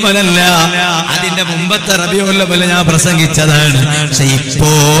റബീഉൽ അവ്വലല്ല, അതിന്റെ മുമ്പത്തെ റബീഉൽ അവ്വൽ ഞാൻ പ്രസംഗിച്ചതാണ്. പക്ഷെ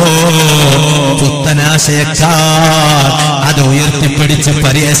ഇപ്പോ പുത്തനാശയക്കാർ അത് ഉയർത്തിപ്പിടിച്ച്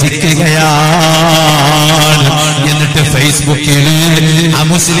പരിഹസിക്കുകയാണ്. എന്നിട്ട് ഫേസ്ബുക്കിൽ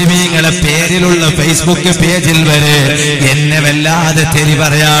അമുസ്ലിമീങ്ങളെ പേരിലുള്ള ഫേസ്ബുക്ക് പേജിൽ വരെ എന്നെ വല്ലാതെ തെറി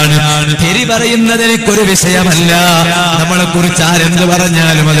പറയാണ്. തെറി പറയുന്നത് എനിക്കൊരു വിഷയമല്ല. നമ്മളെ കുറിച്ച് ആരെന്ത്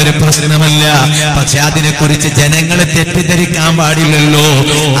പറഞ്ഞാലും അതൊരു പ്രശ്നമല്ല. പക്ഷെ അതിനെ കുറിച്ച് ജനങ്ങളെ തെറ്റിദ്ധരിക്കാൻ പാടില്ലല്ലോ.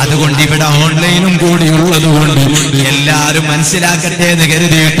 അതുകൊണ്ട് ഇവിടെ ഓൺലൈനും കൂടി ഉള്ളതുകൊണ്ട് എല്ലാരും മനസ്സിലാക്കട്ടെ എന്ന്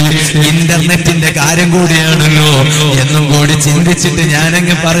കരുതിയിട്ട് ഇന്റർനെറ്റിന്റെ കാര്യം കൂടിയാണല്ലോ എന്നും കൂടി ചിന്തിച്ചിട്ട്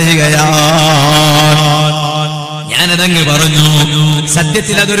ഞാനങ്ങ് പറയുകയാണ്. ഞാനതങ്ങ് പറഞ്ഞു.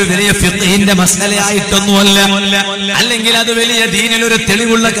 സത്യത്തിൽ അതൊരു വലിയ ഫിഖ്ഹിന്റെ മസലയായിട്ടൊന്നുമല്ല, അല്ലെങ്കിൽ അത് വലിയ ദീനിലൊരു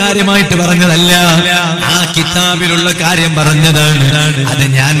തെളിവുള്ള കാര്യമായിട്ട് പറഞ്ഞതല്ല. ആ കിതാബിലുള്ള കാര്യം പറഞ്ഞതാണ്. അത്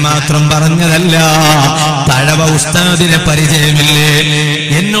ഞാൻ മാത്രം പറഞ്ഞതല്ല. തഴവ ഉസ്താദിനെ പരിചയമില്ലേ?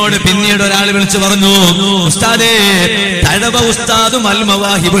 എന്നോട് പിന്നീട് ഒരാൾ വിളിച്ചു പറഞ്ഞു, ഉസ്താദേ, തഴവ ഉസ്താദും അൽ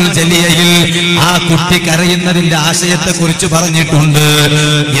മവാഹിബുൽ ജലിയയിൽ ആ കുട്ടി കരയുന്നതിന്റെ ആശയത്തെ കുറിച്ച് പറഞ്ഞിട്ടുണ്ട്.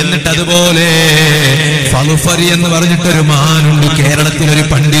 എന്നിട്ട് അതുപോലെ ഫലുഫറി എന്ന് പറഞ്ഞിട്ടൊരു മഹാനുണ്ട്, കേരളത്തിലൊരു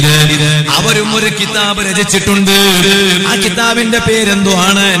പണ്ഡിതൻ, അവരും ഒരു കിതാബ് രചിച്ചിട്ടുണ്ട്. ആ കിതാബിന്റെ പേരെന്തോ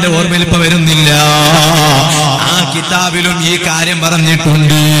ആണ്, എന്റെ ഓർമ്മയിൽ ഇപ്പൊ വരുന്നില്ല. ആ കിതാബിലും ഈ കാര്യം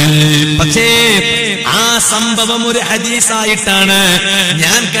പറഞ്ഞിട്ടുണ്ട്. പക്ഷേ ആ സംഭവം ഒരു ഹദീസായിട്ടാണ്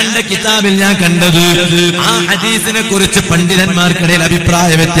ഞാൻ കണ്ട കിതാബിൽ ഞാൻ കണ്ടത്. ആ ഹദീസിനെ കുറിച്ച് പണ്ഡിതന്മാർക്കിടയിൽ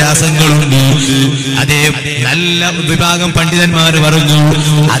അഭിപ്രായ വ്യത്യാസങ്ങളുണ്ട്. അതേ നല്ല വിഭാഗം പണ്ഡിതന്മാർ പറഞ്ഞു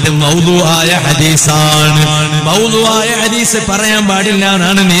അത് മൗദൂആയ ഹദീസാണ്. മൗദൂആയ ഹദീസ് പറയാൻ പാടില്ല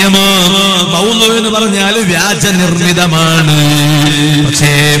എന്നാണ് നിയമം. മൗദൂ എന്ന് പറഞ്ഞാൽ വ്യാജ നിർമ്മിതമാണ്.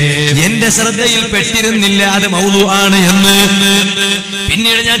 പക്ഷേ എന്റെ ശ്രദ്ധയിൽ പെട്ടിരുന്നില്ല അത് മൗദൂ ആണ് എന്ന്.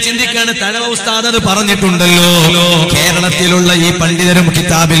 പിന്നീട് ഞാൻ ചിന്തിക്കാണ്, തഴവ ഉസ്താദ് അത് പറഞ്ഞിട്ടുണ്ടല്ലോ, കേരളത്തിലുള്ള ഈ പണ്ഡിതരും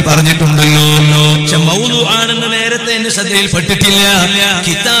കിതാബിൽ പറഞ്ഞിട്ടുണ്ടല്ലോ. പക്ഷെ മൗദൂ ആണെന്ന് നേരത്തെ എന്റെ ശ്രദ്ധയിൽ പെട്ടിട്ടില്ല.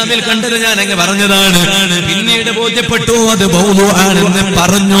 കിതാബിൽ കണ്ടത് ഞാൻ അങ്ങ് പറഞ്ഞതാണ്. പിന്നീട് ബോധ്യപ്പെട്ടു അത് മൗദൂ ആണെന്ന്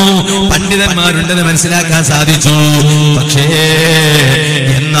പറഞ്ഞു. പണ്ഡിതന്മാരുണ്ടെന്ന് മനസ്സിലാക്കാൻ സാധിച്ചു. പക്ഷേ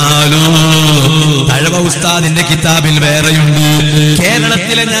എന്നാലും തഴവ ഉസ്താദിന്റെ കിതാബിൽ വേറെയുണ്ട്,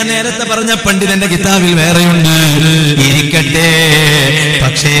 കേരളത്തിലെ ഞാൻ നേരത്തെ പറഞ്ഞ പണ്ഡിതന്റെ കിതാബിൽ വേറെയുണ്ട്. ഇരിക്കട്ടെ,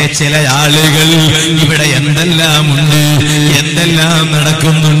 പക്ഷേ ചില ആളുകൾ ഇവിടെ എന്തെല്ലാം ഉണ്ട്, എന്തെല്ലാം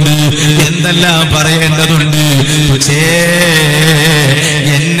നടക്കുന്നുണ്ട്, എന്തെല്ലാം പറയേണ്ടതുണ്ട്. പക്ഷേ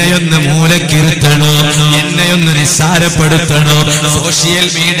എന്നെയൊന്ന് മൂലക്കിരുത്തണോ, എന്നെയൊന്ന് നിസ്സാരപ്പെടുത്തണോ, സോഷ്യൽ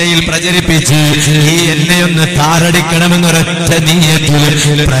മീഡിയയിൽ പ്രചരിപ്പിച്ച് ഈ എന്നെയൊന്ന് താറടിക്കണമെന്നൊരൊറ്റ നീയത്തിൽ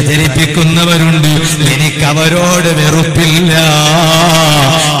പ്രചരിപ്പിക്കുന്നവരുണ്ട്. എനിക്കവരോട് വെറുപ്പില്ല,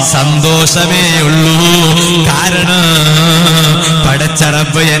 സന്തോഷമേ ഉള്ളൂ. കാരണം പടച്ച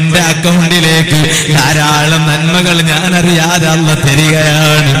റബ്ബ് എന്റെ അക്കൗണ്ടിലേക്ക് ധാരാളം നന്മകൾ ഞാൻ അറിയാതെ അല്ലാഹ്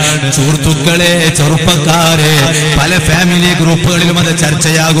തരികയാണ്. സുഹൃത്തുക്കളെ, ചെറുപ്പക്കാരെ, പല ഫാമിലി ഗ്രൂപ്പുകളിലും അത്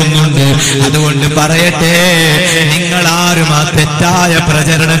ചർച്ചയാകുന്നുണ്ട്. അതുകൊണ്ട് പറയട്ടെ, നിങ്ങളാരും ആ തെറ്റായ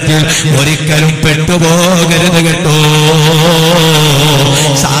പ്രചരണത്തിൽ ഒരിക്കലും പെട്ടുപോകരുത് കേട്ടോ.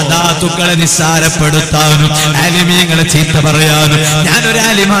 സാദാത്തുക്കളെ നിസ്സാരപ്പെടുത്താനും ആലിമീങ്ങളെ ചീത്ത പറയാനും ഞാനൊരു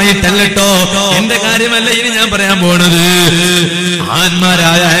ആലിമായിട്ടല്ലോ, എന്റെ കാര്യമല്ല ഇനി ഞാൻ പറയാൻ പോണത്.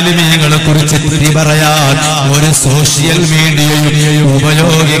 ആന്മാരായ ആലിമീങ്ങളെ കുറിച്ച് തിരി പറയാൻ ഒരു സോഷ്യൽ മീഡിയയും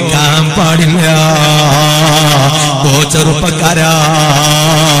ഉപയോഗിക്കാൻ പാടില്ല. ഓ ചെറുപ്പക്കാരാ,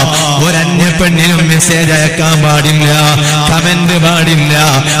 ഒരന്യ പെണ്ണിനും മെസ്സേജ് അയക്കാൻ പാടില്ല, കമന്റ് പാടില്ല.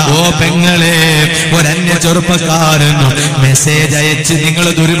 ഓ പെങ്ങളെ, ഒരന്യ ചെറുപ്പക്കാരനും മെസ്സേജ് അയച്ച് നിങ്ങൾ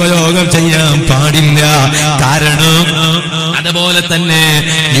ദുരുപയോഗം ചെയ്യാൻ പാടില്ല. കാരണം അതുപോലെ തന്നെ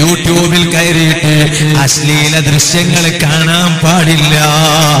യൂട്യൂബിൽ കയറിയിട്ട് അശ്ലീല ദൃശ്യങ്ങൾ കാണാൻ പാടില്ല,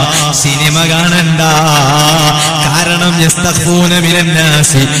 സിനിമ കാണണ്ട. കാരണം യസ്തഖ്ഫൂന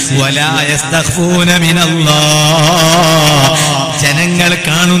മിനന്നാസി വലാ യസ്തഖ്ഫൂന മിനല്ലാഹ്. ജനങ്ങൾ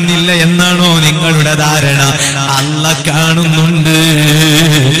കാണുന്നില്ല എന്നാണോ നിങ്ങളുടെ ധാരണ? അല്ലാഹ് കാണുന്നുണ്ട്.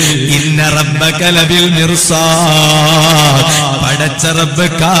 ഇന്ന റബ്ബക ലബിൽ മിർസാദ്. പടച്ച റബ്ബ്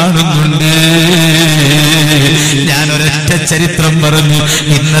കാണുന്നുണ്ട്. ഞാൻ ഒരൊറ്റ ചരിത്രം പറഞ്ഞു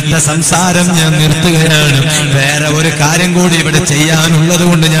ഇന്നത്തെ സംസാരം ഞാൻ നിർത്തുകയാണ്. വേറെ ഒരു കാര്യം കൂടി ഇവിടെ ചെയ്യാനുള്ളത്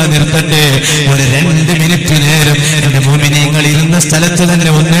കൊണ്ട് ഞാൻ നിർത്തട്ടെ. ഒരു 2 മിനിറ്റ് നേരം എന്റെ മുഅ്മിനീങ്ങൾ ഇരുന്ന സ്ഥലത്ത് തന്നെ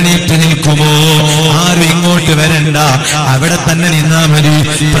ഒന്നെണീറ്റ് നിൽക്കുമോ? ആരും ഇങ്ങോട്ട് വരണ്ട, അവിടെ തന്നെ നിന്നാ മതി.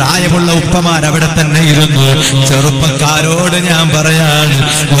 പ്രായമുള്ള ഉപ്പമാർ അവിടെ തന്നെ ഇരുന്നു. ചെറുപ്പക്കാരോട് ഞാൻ പറയാണ്,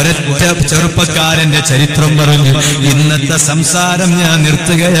 ഒരൊറ്റ ചെറുപ്പക്കാരന്റെ ചരിത്രം പറഞ്ഞു ഇന്നത്തെ സംസാരം ഞാൻ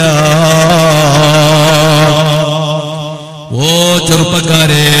നിർത്തുകയാ. ഓ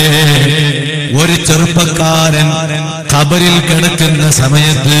ചെറുപ്പക്കാരെ, ഒരു ചെറുപ്പക്കാരൻ ഖബറിൽ കിടക്കുന്ന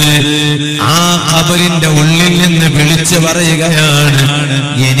സമയത്ത് ആ ഖബറിന്റെ ഉള്ളിൽ നിന്ന് വിളിച്ചു പറയുകയാണ്,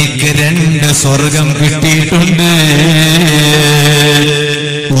 എനിക്ക് 2 സ്വർഗം കിട്ടിയിട്ടുണ്ട്.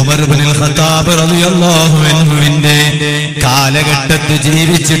 ഉമർ ഇബ്നുൽ ഖത്താബ് റളിയല്ലാഹു അൻഹുവിന്റെ കാലഘട്ടത്തിൽ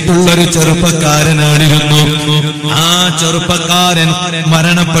ജീവിച്ചിട്ടുള്ളൊരു ചെറുപ്പക്കാരനായിരുന്നു. ആ ചെറുപ്പക്കാരൻ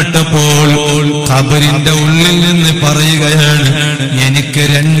മരണപ്പെട്ടപ്പോൾ ഖബറിന്റെ ഉള്ളിൽ നിന്ന് പറയുകയാണ്, എനിക്ക്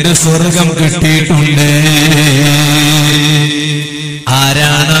 2 സ്വർഗം കിട്ടിയിട്ടുണ്ട്. ആ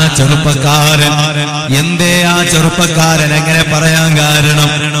ആരാണ് ആ ചെറുപ്പക്കാരൻ? എന്തേ ആ ചെറുപ്പക്കാരൻ എങ്ങനെ പറയാൻ കാരണം?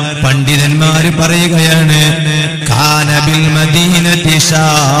 പണ്ഡിതന്മാര് പറയുകയാണ്, കാനബിൽ മദീനതി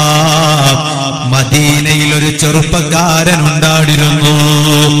ശാബ്, മദീനയിൽ ഒരു ചെറുപ്പക്കാരൻ ഉണ്ടായിരുന്നു.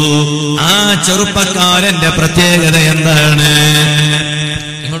 ആ ചെറുപ്പക്കാരന്റെ പ്രത്യേകത എന്താണ്?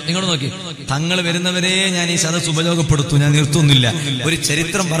 നിങ്ങൾ നോക്കി, തങ്ങൾ വരുന്നവരെ ഞാൻ ഈ സദസ് ഉപയോഗപ്പെടുത്തു, ഞാൻ നിർത്തുന്നില്ല. ഒരു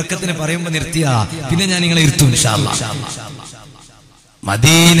ചരിത്രം വർക്കത്തിന് പറയുമ്പോ നിർത്തിയാ പിന്നെ ഞാൻ നിങ്ങളെ ഇരുത്തും ഇൻഷാ അല്ലാഹ്.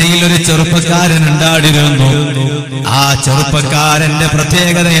 മദീനയിൽ ഒരു ചെറുപ്പക്കാരൻ ഉണ്ടായിരുന്നു. ആ ചെറുപ്പക്കാരന്റെ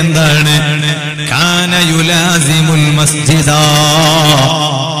പ്രത്യേകത എന്താണ്? കാന യുലാസിമുൽ മസ്ജിദാ,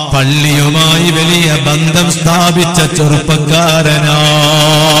 പള്ളിയുമായി വലിയ ബന്ധം സ്ഥാപിച്ച ചെറുപ്പക്കാരനാണ്.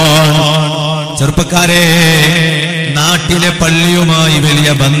 ചെറുപ്പക്കാരെ, നാട്ടിലെ പള്ളിയുമായി വലിയ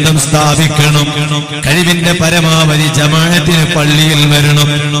ബന്ധം സ്ഥാപിക്കണം. കഴിവിന്റെ പരമാവധി ജമാഅത്തിന് പള്ളിയിൽ വരണം.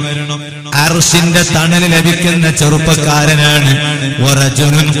 അർശിന്റെ തണൽ ലഭിക്കുന്ന ചെറുപ്പക്കാരനാണ്.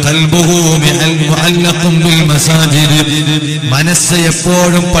 മനസ്സ്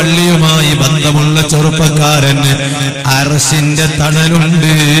എപ്പോഴും പള്ളിയുമായി ബന്ധമുള്ള ചെറുപ്പക്കാരന് അർശിന്റെ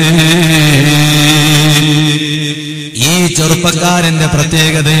തണലുണ്ട്. ഈ ചെറുപ്പക്കാരന്റെ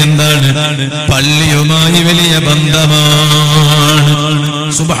പ്രത്യേകത എന്താണ്? പള്ളിയുമായി വലിയ ബന്ധമാണ്.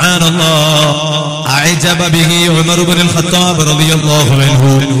 സുബ്ഹാനല്ലാഹ്. അഅജബ ബിഹി ഉമർ ഇബ്നുൽ ഖത്താബ് റളിയല്ലാഹു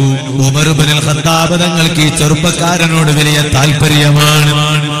അൻഹു. ഉമർ ഇബ്നുൽ ഖത്താബ് തങ്ങൾക്ക് ഈ ചെറുപ്പക്കാരനോട് വലിയ താല്പര്യമാണ്.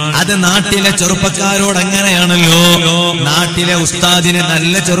 അത് നാട്ടിലെ ചെറുപ്പക്കാരോട് അങ്ങനെയാണല്ലോ. നാട്ടിലെ ഉസ്താദിന്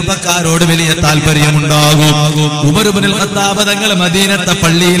നല്ല ചെറുപ്പക്കാരോട് വലിയ താല്പര്യമുണ്ടാകും. ഉമർ ഇബ്നുൽ ഖത്താബ് തങ്ങൾ മദീനത്തെ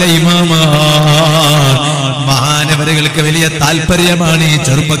പള്ളിയിലെ ഇമാമാണ്. മഹാനവരുകൾക്ക് വലിയ താല്പര്യമാണ് ഈ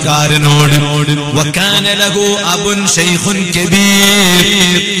ചെറുപ്പക്കാരനോട്. വകാന ലഹു അബുൻ ശൈഖുൻ കബീർ.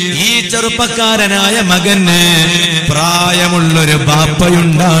 ഈ ചെറുപ്പക്കാരനായ മകന് പ്രായമുള്ളൊരു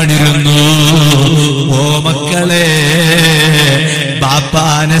ബാപ്പയുണ്ടായിരുന്നു. ഓ മക്കളെ,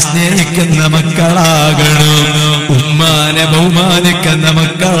 ബാപ്പാനെ സ്നേഹിക്കുന്ന മക്കളാകണം, ഉമ്മാനെ ബഹുമാനിക്കുന്ന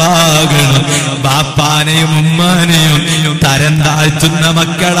മക്കളാകണം. ബാപ്പാനെയും ഉമ്മാനെയും തരം താഴ്ത്തുന്ന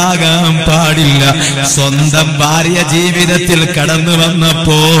മക്കളാകാൻ പാടില്ല. സ്വന്തം ഭാര്യ ജീവിതത്തിൽ കടന്നു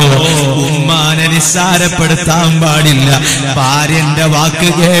വന്നപ്പോ ഉമ്മാനെ നിസ്സാരപ്പെടുത്താൻ പാടില്ല. ഭാര്യന്റെ വാക്ക്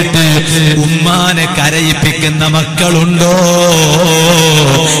കേട്ട് ഉമ്മാനെ കരയിപ്പിക്കുന്ന മക്കളുണ്ടോ?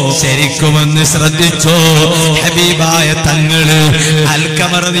 ശരിക്കുമെന്ന് ശ്രദ്ധിച്ചോ. ഹബീബായ തങ്ങള്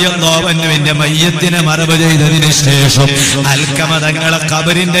അൽക്കമ റളിയല്ലാഹു അൻഹുവിന്റെ മയ്യത്തിനെ മറവ് ചെയ്തതിന് ശേഷം അൽക്കമ തങ്ങളെ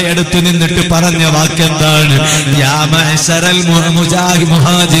ഖബറിന്റെ അടുത്ത് നിന്നിട്ട് പറഞ്ഞ വാക്കെന്താണ്? യാ മഅ്ശറൽ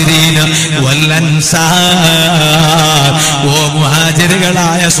മുഹാജിരീന വൽ അൻസാർ. ഓ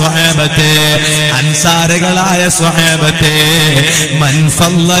മുഹാജിറുകളായ സ്വഹാബത്തെ, അൻസാറുകളായ സ്വഹാബത്തെ, മൻ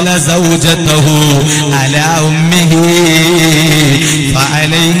ഫളല സൗജതഹു അലാ ഉമ്മിഹി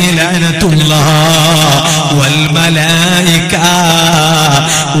ഫഅലൈഹി ലഅനത്തുല്ലാഹ് വൽ മലായിക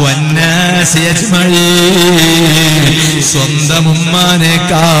വന്നാസി അജ്മഈൻ. സ്വന്തം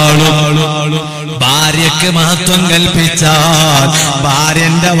ഉമ്മാനേക്കാളും ഭാര്യക്ക് മഹത്വം കൽപ്പിച്ചാൽ,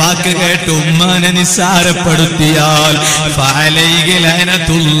 ഭാര്യന്റെ വാക്ക് കേട്ട് ഉമ്മാനെ നിസ്സാരപ്പെടുത്തിയാൽ ഫഅലൈഹി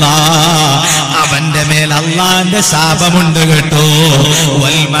ലഅനത്തുല്ലാഹ്, അവന്റെ മേൽ അല്ലാഹുവിന്റെ ശാപമുണ്ട് കേട്ടോ.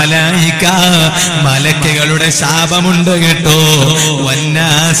 വൽ മലായിക, മലക്കുകളുടെ ശാപമുണ്ട് കേട്ടോ.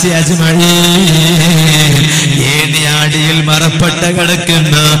 വന്നാസി അജ്മഈൻ, ഏണിയാടിയിൽ മറപ്പെട്ട്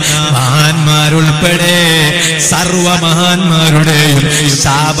കിടക്കുന്ന മഹാന്മാരുൾപ്പെടെ സർവ മഹാന്മാരുടെയും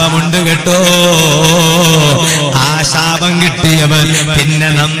ശാപമുണ്ട് കേട്ടോ. ആ ശാപം കിട്ടിയവൻ പിന്നെ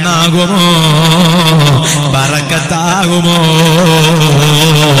നന്നാകുമോ? ബറക്കത്താകുമോ?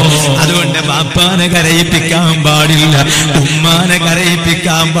 അതുകൊണ്ട് ബാപ്പാനെ കരയിപ്പിക്കാൻ പാടില്ല, ഉമ്മാനെ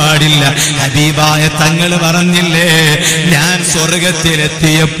കരയിപ്പിക്കാൻ പാടില്ല. ഹബീബായ തങ്ങൾ പറഞ്ഞില്ലേ, ഞാൻ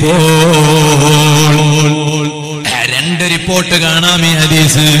സ്വർഗത്തിലെത്തിയപ്പോൾ രണ്ട് റിപ്പോർട്ട് കാണാം ഈ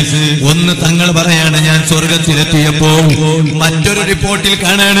ഹദീസ്. ഒന്ന് തങ്ങൾ പറയാണ് ഞാൻ സ്വർഗത്തിലെത്തിയപ്പോൾ, മറ്റൊരു റിപ്പോർട്ടിൽ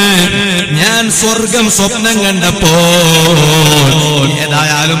കാണാണ് ഞാൻ സ്വർഗം സ്വപ്നം കണ്ടപ്പോൾ.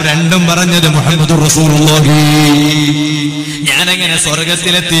 ഏതായാലും രണ്ടും പറഞ്ഞത് മുഹമ്മദുർ റസൂലുള്ളാഹി. ഞാനെങ്ങനെ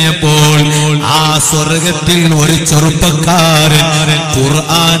സ്വർഗത്തിലെത്തിയപ്പോൾ ആ സ്വർഗത്തിൽ ഒരു ചെറുപ്പക്കാരൻ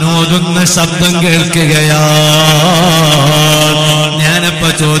ഖുർആൻ ഓതുന്ന ശബ്ദം കേൾക്കുകയാണ്. ഞാനപ്പോ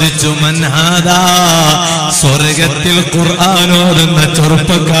ചോദിച്ചു, മൻ ഹാദാ? സ്വർഗത്തിൽ ഖുർആൻ ഓതുന്ന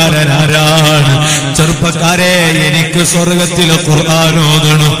ചെറുപ്പക്കാരൻ ആരാണ്? ചെറുപ്പക്കാരെ, എനിക്ക് സ്വർഗത്തിൽ ഖുർആൻ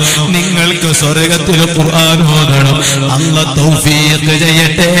ഓതണം, നിങ്ങൾക്ക് സ്വർഗത്തിൽ ഖുർആൻ ഓതണം. അല്ലാഹ് തൗഫീഖ്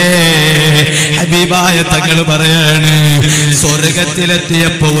ചെയ്യട്ടെ. ഹബീബായ തങ്ങൾ പറയാണ്,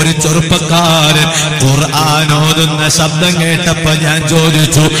 സ്വർഗത്തിലെത്തിയപ്പോ ഒരു ചെറുപ്പക്കാരൻ ഖുർആൻ ഓതുന്ന ശബ്ദം കേട്ടപ്പോ ഞാൻ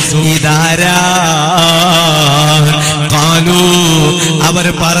ചോദിച്ചു, ഇതാരാ? ഖാലൂ, അവർ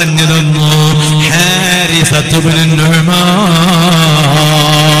പറഞ്ഞു തന്നു, ഹാരിസത്ത് ഇബ്നു നുഅ്മാൻ,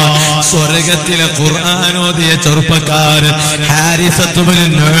 സ്വർഗത്തിലെ ഖുർആൻ ഓതിയ ചെറുപ്പക്കാരൻ ഹാരിസത്ത് ഇബ്നു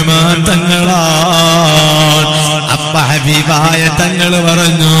നുഅ്മാൻ തങ്ങളാണ്. അപ്പ ഹബീബായ തങ്ങൾ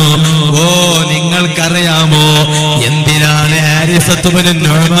പറഞ്ഞു, ഓ നിങ്ങൾക്കറിയാമോ എന്തിനാണ് ഹാരിസത്ത് ഇബ്നു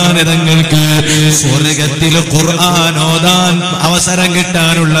നുഅ്മാൻ തങ്ങൾക്ക് സ്വർഗത്തിൽ ഖുർആൻ ഓതാൻ അവസരം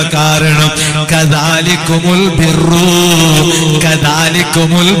കിട്ടാനുള്ള കാരണം? കദാലികുമുൽ ബിർറു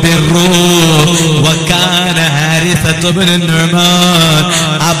കദാലികുമുൽ ബിർറു വകാന ഹാരിസത്ത് ഇബ്നു നുഅ്മാൻ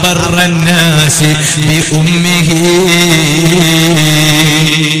അബറൻ നാസി ബി ഉമ്മിഹി.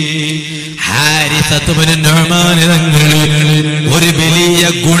 ഹാരിസത്ത് ഇബ്നു നുഅ്മാൻ തങ്ങൾ ഒരു വലിയ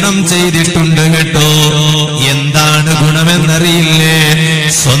ഗുണം ചെയ്തിട്ടുണ്ട് കേട്ടോ. എന്താണ് ഗുണമെന്നറിയില്ലേ?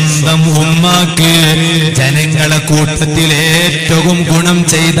 സ്വന്തം ഉമ്മാക്ക് ജനങ്ങളെ കൂട്ടത്തിൽ ഏറ്റവും ഗുണം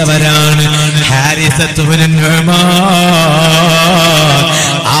ചെയ്തവരാണ് ഹാരിസത്ത് ഇബ്നു നുഅ്മാൻ.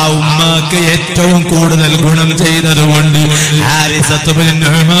 ആ ഉമ്മാക്ക് ഏറ്റവും കൂടുതൽ ഗുണം ചെയ്തതുകൊണ്ട് ഹാരിസത്ത് ഇബ്നു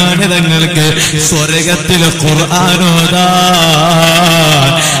നുഅ്മാൻ തങ്ങൾക്ക് സ്വർഗത്തിൽ ഖുർആൻ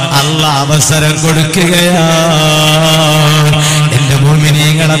ഓതാൻ അല്ലാഹ് അവസരം കൊടുക്കുകയാണ്. എന്റെ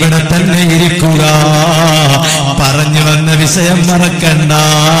മുഅ്മിനീങ്ങൾ അവിടെ തന്നെ ഇരിക്കുക. പറഞ്ഞു വന്ന വിഷയം മറക്കണ്ട.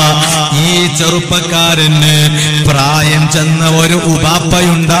 ഈ ചെറുപ്പക്കാരന് പ്രായം ചെന്ന ഒരു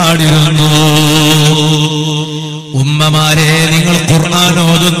ഉപാപ്പയുണ്ടായിരുന്നു. ഉമ്മമാരെ, നിങ്ങൾ ഖുർആൻ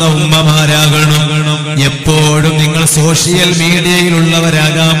ഓതുന്ന ഉമ്മമാരാകണം. എപ്പോഴും നിങ്ങൾ സോഷ്യൽ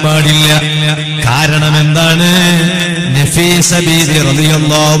മീഡിയയിലുള്ളവരാകാൻ പാടില്ല. കാരണം എന്താണ്? നഫീസ ബീവി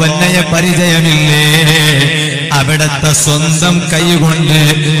റളിയല്ലാഹു അൻഹയെ പരിചയമില്ലേ? അവിടത്തെ സ്വന്തം കൈകൊണ്ട്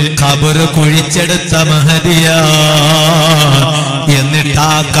ഖബർ കുഴിച്ചെടുത്ത മഹദിയാ. എന്നിട്ട്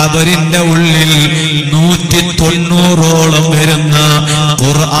ആ ഖബറിന്റെ ഉള്ളിൽ 190ഓളം വരുന്ന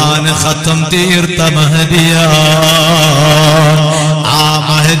ഖുർആൻ ഖത്തം തീർത്ത മഹദിയാ. ആ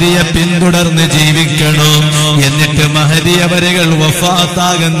മഹദിയെ പിന്തുടർന്ന് ജീവിക്കണം. എന്നിട്ട് മഹദി അവരുകൾ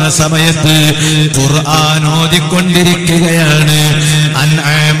വഫാത്താകുന്ന സമയത്ത് ഖുർആൻ ഓതിക്കൊണ്ടിരിക്കുകയാണ്.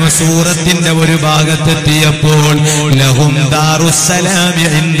 അൻആം സൂറത്തിന്റെ ഒരു ഭാഗത്തെത്തിയപ്പോൾ ലഹും ദാറുസ്സലാമി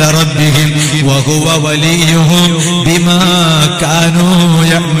ഇൻദ റബ്ബിഹിം വഹുവ വലിയുഹും ബിമാ കാനൂ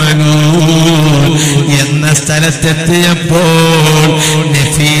യഅമലൂൻ എന്ന സ്ഥലത്തെത്തിയപ്പോൾ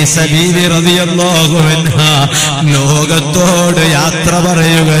നഫീസ ബീവി റളിയല്ലാഹു അൻഹാ ലോകത്തോട് യാത്ര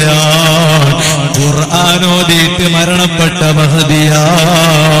പറയുകയാണ്. ഖുർആൻ ഓതിയിട്ട് മരണപ്പെട്ട മഹദിയാ.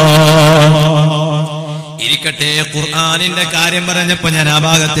 ഇരിക്കട്ടെ, ഖുർആനിന്റെ കാര്യം പറഞ്ഞപ്പോ ഞാൻ ആ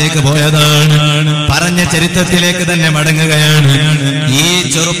ഭാഗത്തേക്ക് പോയതാണ്. പറഞ്ഞ ചരിത്രത്തിലേക്ക് തന്നെ മടങ്ങുകയാണ്. ഈ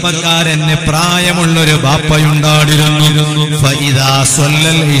ചെറുപ്പക്കാരന് പ്രായമുള്ളൊരു ബാപ്പയുണ്ടായിരുന്നു. ഫഇദാ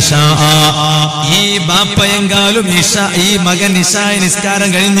സ്വല്ലൽ ഇശാ, ഈ ബാപ്പയെങ്കാലും ഈ മകൻ ഇശാ നിസ്കാരം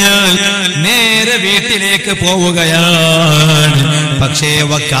കഴിഞ്ഞാൽ നേരെ വീട്ടിലേക്ക് പോവുകയാണ്. പക്ഷേ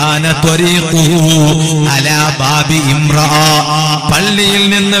വകാന ത്വരീഖുഹു അലാ ബാബി ഇംറാ, പള്ളിയിൽ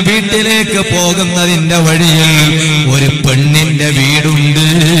നിന്ന് വീട്ടിലേക്ക് പോകുന്നതിന്റെ വഴിയിൽ ഒരു പെണ്ണിന്റെ വീടുണ്ട്.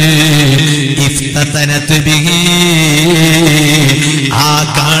 ഇഫ്തതനത് ബിഹി, ആ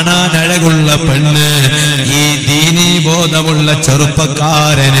കാണാൻ അഴകുള്ള പെണ്ണ് ഈ ദീനീ ബോധമുള്ള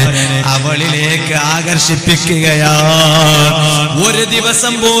ചെറുപ്പക്കാരന് അവളിലേക്ക് ആകർഷിപ്പിക്കുകയാണ്. ഒരു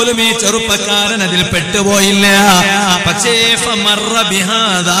ദിവസം പോലും ഈ ചെറുപ്പക്കാരൻ അതിൽ പെട്ടുപോയില്ല. പക്ഷേ ഫമറ ബിഹാ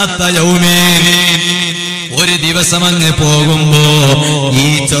ദാത യൗമീൻ, ഒരു ദിവസം അങ്ങ് പോകുമ്പോ ഈ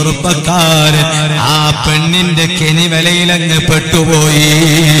ചെറുപ്പക്കാരൻ ആ പെണ്ണിന്റെ കെണിവലയിലങ്ങ് പെട്ടുപോയി.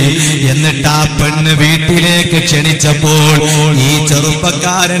 എന്നിട്ട് ആ പെണ്ണ് വീട്ടിലേക്ക് ക്ഷണിച്ചപ്പോൾ ഈ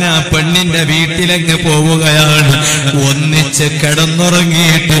ചെറുപ്പക്കാരൻ ആ പെണ്ണിന്റെ വീട്ടിലങ്ങ് പോവുകയാണ്. ഒന്നിച്ച്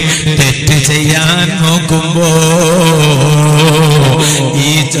കിടന്നുറങ്ങിയിട്ട് തെറ്റ് ചെയ്യാൻ നോക്കുമ്പോ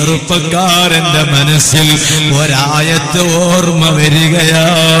ഈ ചെറുപ്പക്കാരന്റെ മനസ്സിൽ ഒരായത്ത് ഓർമ്മ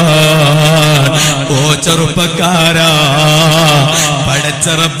വരികയാണ്. ഓ ചെറുപ്പക്കാരാ, പടച്ച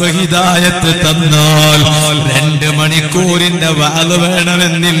റബ്ബ് ഹിദായത്ത് തന്നാൽ 2 മണിക്കൂറിന്റെ വാല്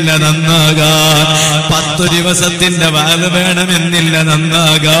വേണമെന്നില്ല നന്നാകാൻ, 10 ദിവസത്തിന്റെ വാല് വേണമെന്നില്ല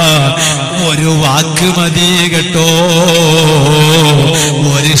നന്നാകാൻ. ഒരു വാക്ക് മതി കേട്ടോ,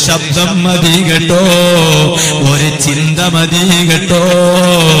 ഒരു ശബ്ദം മതി കേട്ടോ, ഒരു ചിന്ത മതി കേട്ടോ.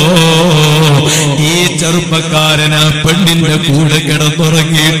 ഈ ചെറുപ്പക്കാരൻ ആ പെണ്ണിന്റെ കൂടെ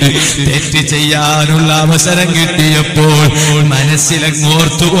കിടന്നുറങ്ങിയിട്ട് തെറ്റ് ചെയ്യാനുള്ള അവസരം കിട്ടിയപ്പോൾ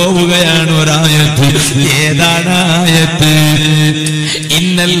മനസ്സിലങ്ങോർത്തു പോവുകയാണ് ഒരായത്ത്. ഏതാണ് ആയത്ത്?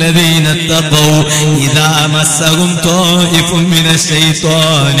 ഇന്നല്ലദീന തഖൗ ഇദാ മസ്സഹും ത്വായിഫും മിനശ്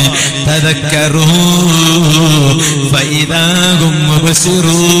ശൈത്വാനി തദക്കറൂ ഫഇദാ ഹും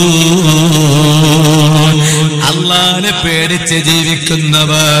മുബ്സിറൂൻ. അള്ളാനെ പേടിച്ച്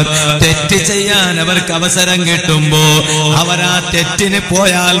ജീവിക്കുന്നവർ തെറ്റ് ചെയ്യാൻ അവർക്ക് അവസരം കിട്ടുമ്പോ അവരാ തെറ്റിന്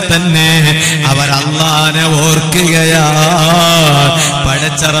പോയാൽ തന്നെ അവർ അള്ളാനെ ഓർക്കുകയാ.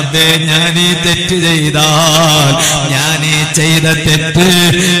 പടച്ച റബ്ബേ, ഞാൻ ഈ തെറ്റ് ചെയ്താൽ, ഞാൻ ഈ ചെയ്ത തെറ്റ്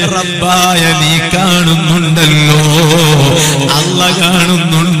റബ്ബായ നീ കാണുന്നുണ്ടല്ലോ, അള്ള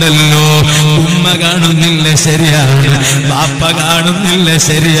കാണുന്നുണ്ടല്ലോ. ഉമ്മ കാണുന്നില്ല, ശരിയാണ്. ബാപ്പ കാണുന്നില്ല,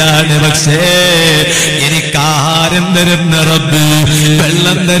 ശരിയാണ്. പക്ഷേ എനിക്ക് ആഹാരം തരുന്ന റബ്ബ്,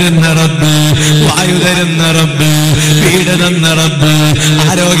 വെള്ളം തരുന്ന റബ്ബ്, വായു തരുന്ന റബ്ബ്, വീട് തന്ന റബ്ബ്,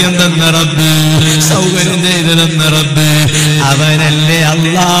 ആരോഗ്യം തന്ന റബ്ബ്, സൗകര്യം ചെയ്തു തന്ന റബ്ബ്, അവനല്ലേ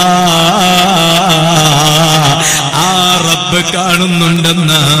അല്ലാ. ആ റബ്ബ്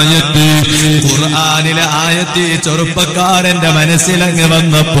കാണുന്നുണ്ടെന്ന ആയത്ത്, ഖുർആനിലെ ആയത്ത് ചെറുപ്പക്കാരന്റെ മനസ്സിലങ്ങ്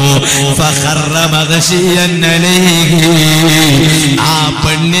വന്നപ്പോ ഫഖറ മഗ്ശിയൻ അലൈഹി, ആ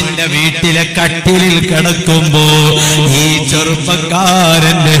പെണ്ണിന്റെ വീട്ടിലെ കട്ടിലിൽ കിടക്കുമ്പോ ഈ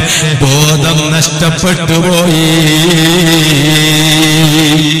ചെറുപ്പക്കാരന്റെ ബോധം നഷ്ടപ്പെട്ടു പോയി.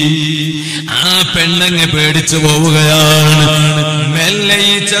 ആ പെണ്ണങ്ങ് പേടിച്ചു പോവുകയാണ്. മെല്ലെ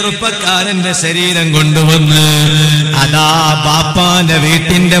ഈ ചെറുപ്പക്കാരന്റെ ശരീരം കൊണ്ടുവന്ന് അതാ ബാപ്പാന്റെ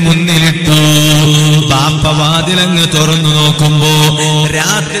വീട്ടിന്റെ മുന്നിലിട്ടു. ബാപ്പ വാതിലങ്ങ് തുറന്നു നോക്കുമ്പോ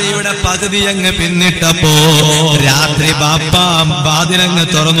രാത്രിയുടെ പകുതി അങ്ങ് പിന്നിട്ടപ്പോ, രാത്രി ബാപ്പ വാതിലങ്ങ്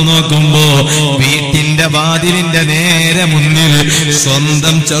തുറന്നു നോക്കുമ്പോ വീട്ടിന്റെ വാതിലിന്റെ നേരെ മുന്നിൽ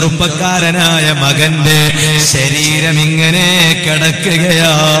സ്വന്തം ചെറുപ്പക്കാരനായ മകന്റെ ശരീരം ഇങ്ങനെ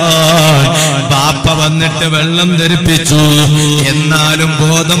കിടക്കുകയാണ്. ബാപ്പ വന്നിട്ട് വെള്ളം ധരിപ്പിച്ചു, എന്നാലും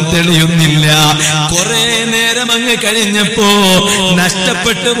ബോധം തെളിയുന്നില്ല. കുറെ നേരം അങ്ങ് കഴിഞ്ഞപ്പോ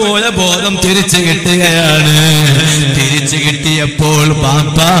നഷ്ടപ്പെട്ടു പോയ ബോധം തിരിച്ചു കിട്ടുകയാണ്. തിരിച്ചു കിട്ടിയപ്പോൾ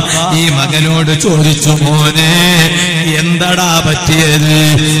ബാപ്പ ഈ മകനോട് ചോദിച്ചു, മോനെ എന്താടാ പറ്റിയത്?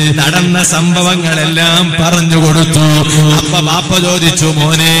 നടന്ന സംഭവങ്ങളെല്ലാം പറഞ്ഞു കൊടുത്തു. അപ്പൊ ബാപ്പ ചോദിച്ചു,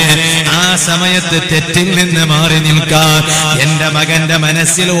 മോനെ ആ സമയത്ത് തെറ്റിൽ നിന്ന് മാറി നിൽക്കാൻ എന്റെ മകന്റെ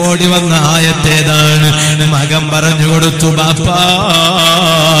മനസ്സിൽ ഓടി വന്ന ആയത്തേതാണ്? മകൻ പറഞ്ഞു കൊടുത്തു, ബാപ്പാ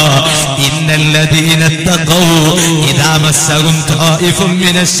ഇന്നല്ലദീന തഖൗ ഇദാ മസ്സഹും ത്വായിഫും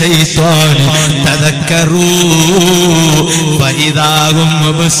മിനശ്ശൈത്വാനി തദക്കറൂ ഫഇദാ ഹും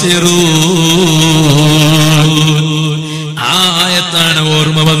മുബ്സിറൂൻ. ആയത്താണ്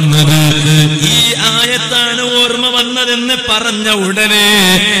ഓർമ്മ വന്നത്. ഈ ആയത്താണ് ഓർമ്മ വന്നതെന്ന് പറഞ്ഞ ഉടനെ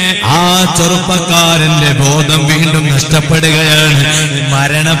ആ ചെറുപ്പക്കാരന്റെ ബോധം വീണ്ടും നഷ്ടപ്പെടുകയാണ്,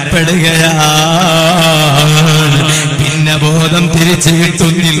 മരണപ്പെടുകയാണ്. പിന്നെ ബോധം തിരിച്ചു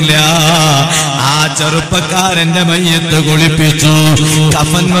കിട്ടുന്നില്ല. ആ ചെറുപ്പക്കാരന്റെ മയ്യത്ത് കുളിപ്പിച്ചു,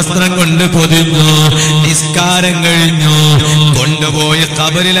 കഫൻ വസ്ത്രം കൊണ്ട് പൊതിഞ്ഞു, നിസ്കാരം കഴിഞ്ഞു, കൊണ്ടുപോയി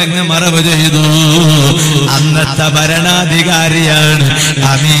ഖബറിൽ അങ്ങ് മറവ് ചെയ്തു. അന്നത്തെ ഭരണാധികാരിയാണ്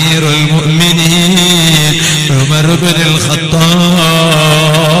അമീറുൽ മുഅ്മിനീൻ ഉമർ ഇബ്നുൽ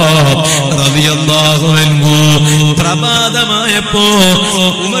ഖത്താബ് റളിയല്ലാഹു അൻഹു. പ്രഭാതമായപ്പോ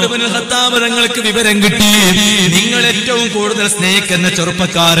ഉമർ ഇബ്നുൽ ഖത്താബ് തങ്ങൾക്ക് വിവരം കിട്ടി, നിങ്ങൾ ഏറ്റവും കൂടുതൽ സ്നേഹിക്കുന്ന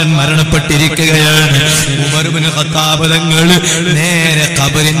ചെറുപ്പക്കാരൻ മരണപ്പെട്ടിരിക്കുകയാണ്. ഉമർ ഇബ്നുൽ ഖത്താബ് തങ്ങൾ നേരെ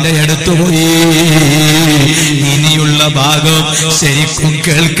ഖബറിന്റെ അടുത്ത് പോയി. ഇനിയുള്ള ഭാഗം ശരിക്കും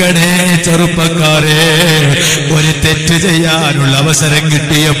കേൾക്കണേ ചെറുപ്പക്കാരെ. ഒരു തെറ്റ് ചെയ്യാനുള്ള അവസരം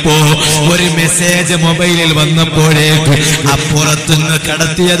കിട്ടിയപ്പോ ഒരു മെസ്സേജ് മൊബൈലിൽ വന്നപ്പോഴേക്ക് അപ്പുറത്തുനിന്ന്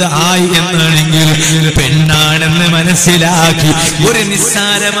കടത്തിയത് ആയി എന്നാണെങ്കിൽ പെണ്ണാണെന്ന് മനസ്സിലാക്കി ഒരു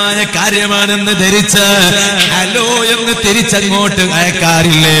നിസ്സാരമായ കാര്യമാണെന്ന് ധരിച്ച് ഹലോ എന്ന് തിരിച്ചങ്ങോട്ട്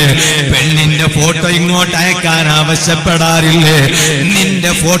അയക്കാറില്ലേ? പെണ്ണിന്റെ ഫോട്ടോ ഇങ്ങോട്ട് അയക്കാൻ ആവശ്യപ്പെടാറില്ലേ?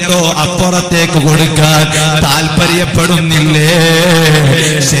 നിന്റെ ഫോട്ടോ അപ്പുറത്തേക്ക് കൊടുക്കാൻ താല്പര്യപ്പെടുന്നില്ലേ?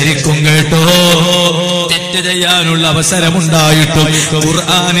 ശരിക്കും കേട്ടോ, തെറ്റ് ചെയ്യാനുള്ള അവസരമുണ്ടായിട്ടും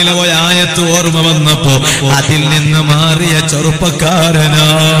ഖുർആനിലെ ഒരു ആയത്ത് ഓർമ്മ വന്നപ്പോ അതിൽ നിന്ന് മാറിയ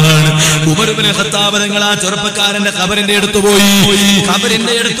ചെറുപ്പക്കാരനാണ് ഉമർ ഇബ്നുൽ ഖത്താബ് തങ്ങൾ. ആ ചെറുപ്പക്കാരന്റെ ഖബറിന്റെ അടുത്ത് പോയി.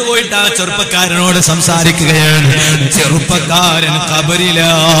 ഖബറിന്റെ അടുത്ത് പോയിട്ട് ആ ചെറുപ്പക്കാരനോട് സംസാരിക്കുകയാണ്. ചെറുപ്പക്കാരൻ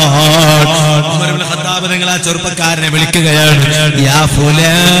ഖബറിലാണ്. ഉമർ ഇബ്നുൽ ഖത്താബ് തങ്ങൾ ആ ചെറുപ്പക്കാരനെ വിളിക്കുകയാണ്, യാ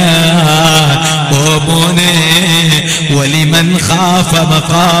ഫുലാൻ, ഓ മോനെ, വലിമൻ ഖാഫ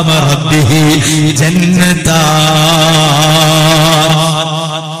മഖാമ റബ്ബിഹി ജന്നതാൻ.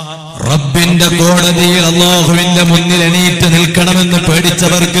 റബ്ബിന്റെ കോടതിയിൽ അല്ലാഹുവിന്റെ മുന്നിൽ എണീറ്റ് നിൽക്കണമെന്ന്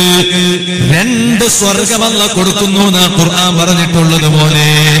പേടിച്ചവർക്ക് 2 സ്വർഗമല്ല കൊടുക്കുന്നു എന്നാ ഖുർആൻ പറഞ്ഞിട്ടുള്ളത്. പോലെ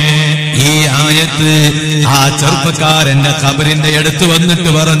ഈ ആയത്ത് ആ ചെറുപ്പക്കാരന്റെ ഖബറിന്റെ അടുത്ത് വന്നിട്ട്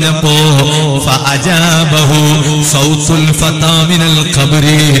പറഞ്ഞപ്പോ ഫഅജാബഹു സൗത്തുൽ ഫതാ മിനൽ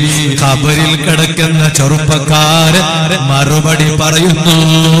ഖബരി, ഖബറിൽ കിടക്കുന്ന ചെറുപ്പക്കാരൻ മറുപടി പറയുന്നു.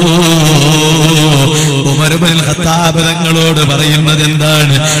 ഉമർ ഇബ്നുൽ ഖത്താബ് തങ്ങളോട് പറയുന്നത്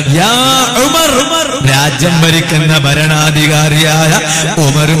എന്താണ്? യാ ഉമർ, രാജ്യം ഭരിക്കുന്ന ഭരണാധികാരിയായ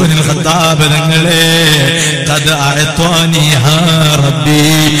ഉമർ ഇബ്നുൽ ഖത്താബ് തങ്ങളെ, ഖദ് അഅത്വാനിഹാ റബ്ബി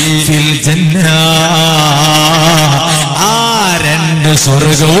ഫിൽ ജന്ന, ആ രണ്ട്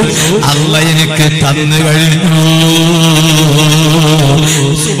സ്വർഗവും അല്ലാഹ് എനിക്ക് തന്നു കഴിഞ്ഞു.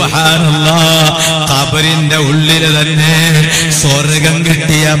 സുബ്ഹാനല്ലാഹ്, ഖബറിന്റെ ഉള്ളിൽ തന്നെ സ്വർഗം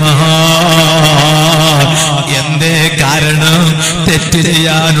കിട്ടിയ മഹാൻ. എന്തേ കാരണം? തെറ്റ്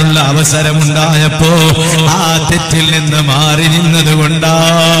ചെയ്യാനുള്ള അവസരമുണ്ടായപ്പോ ആ തെറ്റിൽ നിന്ന് മാറി നിന്നത്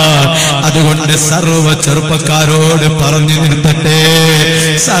കൊണ്ടാണ്. അതുകൊണ്ട് സർവ്വ ചെറുപ്പക്കാരോട് പറഞ്ഞു നിർത്തട്ടെ,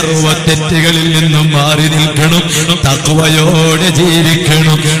 സർവ്വ തെറ്റുകളിൽ നിന്നും മാറി നിൽക്കണം, തഖ്വയോടെ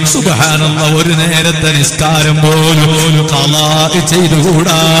ജീവിക്കണം. സുബ്ഹാനല്ലാഹ്, ഒരു നേരത്തെ നിസ്കാരം പോലും ഖളാ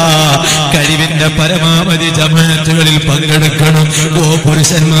ചെയ്തുകൂടാ. കഴിവിന്റെ പരമാവധി ജമാഅത്തുകളിൽ പങ്കെടുക്കണം. ഓ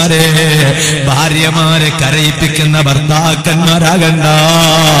പുരുഷന്മാരെ, ഭാര്യമാരെ കരയിപ്പിക്കുന്ന ഭർത്താക്കന്മാരാകണ്ട.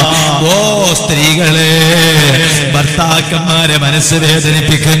 ഓ സ്ത്രീകളെ, ഭർത്താക്കന്മാരെ മനസ്സ്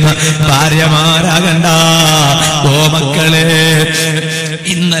വേദനിപ്പിക്കുന്ന ഭാര്യമാരാകണ്ട. ഓ മക്കളെ,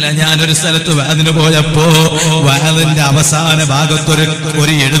 ഇന്നലെ ഞാനൊരു സ്ഥലത്ത് വാതിന് പോയപ്പോ വാതിന്റെ അവസാന ഭാഗത്തൊരു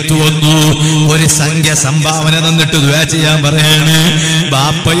എഴുത്തു വന്നു. ഒരു സംഖ്യ സംഭാവന തന്നിട്ട് ദുആ ചെയ്യാൻ പറയാണ്.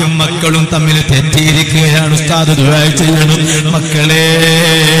 ബാപ്പയും മക്കളും തമ്മിൽ തെറ്റിയിരിക്കുകയാണ്, ഉസ്താദ് ദുആ ചെയ്യണം. മക്കളെ,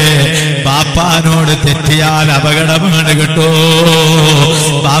 ബാപ്പാനോട് തെറ്റിയാൽ അപകടമാണ് കേട്ടോ.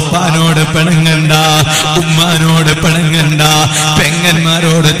 ബാപ്പാനോട് പിണങ്ങണ്ട, ഉമ്മാനോട് പിണങ്ങണ്ട,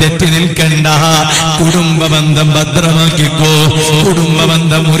 പെങ്ങന്മാരോട് തെറ്റി നിൽക്കണ്ട. കുടുംബ ബന്ധം ഭദ്രമാക്കിക്കോ, കുടുംബ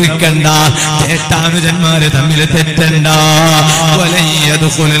ബന്ധം മുറിക്കണ്ട, ചേട്ടാനുജന്മാര് തമ്മിൽ തെറ്റണ്ട.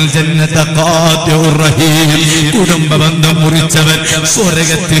 കുടുംബ ബന്ധം മുറിച്ചവൻ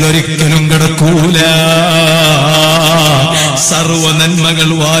സ്വർഗത്തിൽ ഒരിക്കലും കിടക്കൂല. സർവ നന്മകൾ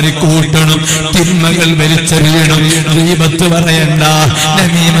വാരിക്കൂട്ടണം, തിന്മകൾ വലിച്ചെറിയണം. ഗീബത്ത് പറയണ്ട,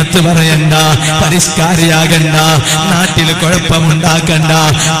 നമീമത്ത് പറയണ്ട, പരിഷ്കാരിയാകണ്ട, നാട്ടിൽ കുഴപ്പമുണ്ടാക്കണ്ട,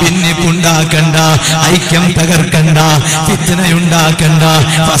 ഭിന്നിപ്പുണ്ടാക്കണ്ട, ഐക്യം തകർക്കണ്ട, ഫിത്നയുണ്ടാക്കണ്ട,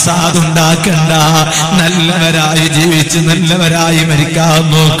 ഫസാദുണ്ടാക്കണ്ട. നല്ലവരായി ജീവിച്ച് നല്ലവരായി മരിക്കാൻ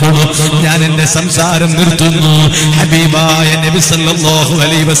നോക്കണം. ഞാൻ എന്റെ സംസാരം നിർത്തുന്നു. ഹബീബായ നബി സല്ലല്ലാഹു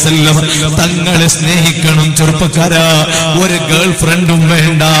അലൈഹി വസല്ലം തങ്ങളെ സ്നേഹിക്കണം. ചെറുപ്പക്കാരാ, ഒരു ഗേൾ ഫ്രണ്ടും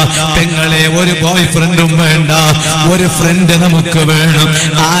വേണ്ട, പെങ്ങളെ ഒരു ബോയ് ഫ്രണ്ടും വേണ്ട, ഒരു ഫ്രണ്ട് നമുക്ക് വേണം.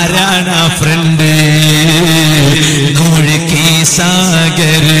 ആരാണ് ആ ഫ്രണ്ട്? നൂഴിക്കി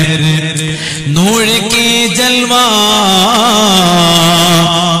സാഗർ, നൂഴിക്കി ജൽവാ,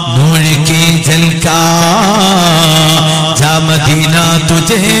 നൂഴിക്കി ജൽകാ, जा मदीना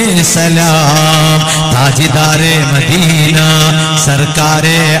तुझे सलाम, ताजदारे मदीना,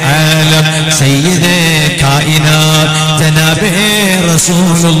 सरकारे आलम, सैयदे कायनात, जनाबे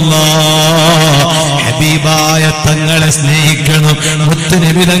റസൂലുള്ളാഹ്. ഹബീബായ തങ്ങളെ സ്നേഹിക്കണം,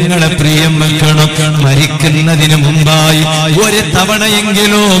 മുത്തുനബി തങ്ങളെ പ്രിയം വെക്കണം. മരിക്കുന്നതിന് മുമ്പായി ഒരു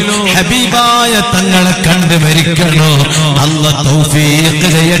തവണയെങ്കിലും ഹബീബായ തങ്ങളെ കണ്ട് മരിക്കണം. അല്ലാഹ് തൗഫീഖ്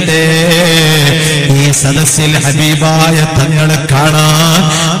ചെയ്യട്ടെ. ഈ സദസ്സിൽ ഹബീബായ തങ്ങളെ കാണാൻ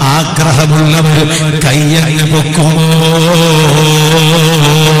ആഗ്രഹമുള്ളവർ കയ്യങ്ങ് പൊക്കുമോ?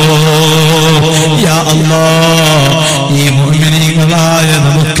 യാ അല്ലാഹ്, ഈ മുഅ്മിനീങ്ങളായ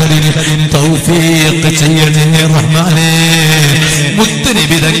നമുക്കതിന് തൗഫീഖ് ചെയ്യണേ റഹ്മാനേ.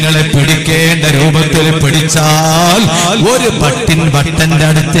 മുത്തുനബി തങ്ങളെ പിടിക്കേണ്ട രൂപത്തിൽ പിടിച്ചാൽ ഒരു ബട്ടന്റെ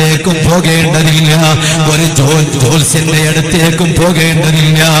അടുത്തേക്കും പോകേണ്ടതില്ല, ഒരു ജോത്സ്യന്റെ അടുത്തേക്കും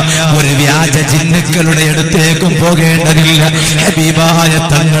പോകേണ്ടതില്ല, ഒരു വ്യാജ ജിന്നുക്കളുടെ അടുത്തേക്കും പോകേണ്ടതില്ല. ഹബീബായ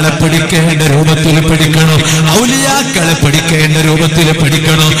തങ്ങളെ പിടിക്കേണ്ട രൂപത്തിൽ പിടിക്കണം, ഔലിയാക്കളെ പിടിക്കേണ്ട രൂപത്തിൽ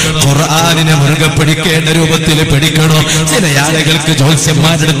പിടിക്കണം, ഖുർആനിനെ മുറുകെ പിടിക്കേണ്ട രൂപത്തിൽ പിടിക്കണം. ചില ആളുകൾക്ക്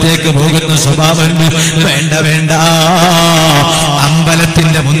ജ്യോത്സ്യന്മാരുടെ അടുത്തേക്ക് പോകുന്ന സ്വഭാവം വേണ്ട വേണ്ട.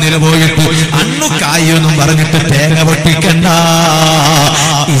 അമ്പലത്തിന്റെ മുന്നിൽ പോയിട്ട് അണ്ണുക്കായൊന്നും പറഞ്ഞിട്ട് തേങ്ങ പൊട്ടിക്കണ്ട.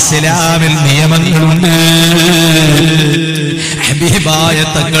 ഇസ്ലാമിൽ നിയമങ്ങളുണ്ട്. ഹബീബായ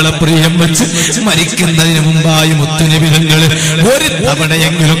തങ്ങളെ പ്രിയം വെച്ച് മരിക്കുന്നതിന് മുമ്പായി മുത്തുനബി തങ്ങൾ ഒരു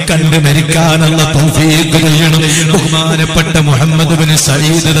തവണയെങ്കിലും കണ്ട് മരിക്കാനുള്ള തൗഫീഖ് ചെയ്യണം. ബഹുമാനപ്പെട്ട മുഹമ്മദ് ബിൻ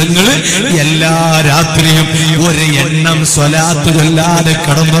സഈദ് തങ്ങൾ എല്ലാ രാത്രിയും ഒരു എണ്ണം സ്വലാത്ത് ചൊല്ലാതെ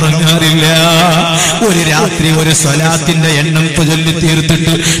കടന്നുറങ്ങാറില്ല. ഒരു രാത്രി ഒരു സ്വലാത്തിന്റെ എണ്ണം ചൊല്ലി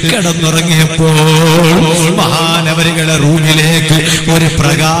തീർത്തിട്ട് കിടന്നുറങ്ങിയപ്പോൾ മഹാനവരുകളുടെ റൂമിലേക്ക് ഒരു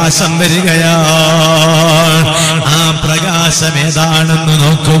പ്രകാശം വരികയാണ്. ആ പ്രകാശം ഏതാണെന്ന്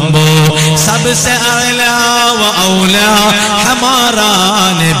നോക്കുമ്പോ സബ്സെ അഅ്ലാ വ ഔലാ ഹമാറാ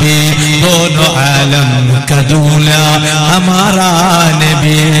നബി ദോനോ ആലം കദൂലാ ഹമാറാ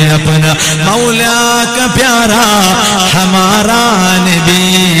നബി അപ്നാ മൗലാ का प्यारा हमारा नबी.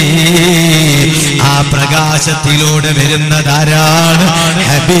 ആ പ്രകാശം ആകാശത്തിലൂടെ വരുന്നതാരാണ്?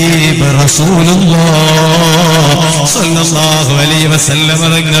 ഹബീബ് റസൂലുള്ളാഹ് സ്വല്ലല്ലാഹു അലൈഹി വസല്ലം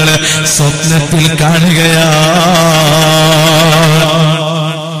തങ്ങൾ സ്വപ്നത്തിൽ കാണുകയാണ്.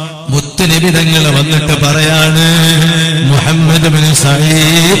 മുത്തുനബി തങ്ങൾ വന്നിട്ട് പറയാണ്, മുഹമ്മദ് ബിൻ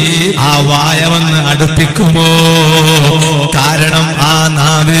സഈദ് ആ വായ വന്ന് അടുപ്പിക്കുമോ? കാരണം ആ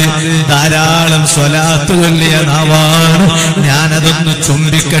നാവ് ധാരാളം സ്വലാത്ത് ചൊല്ലിയ നാവാണ്, ഞാനതൊന്ന്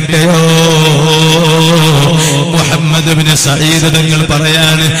ചുംബിക്കട്ടെയോ? മുഹമ്മദ് ബിൻ സഈദ് തങ്ങൾ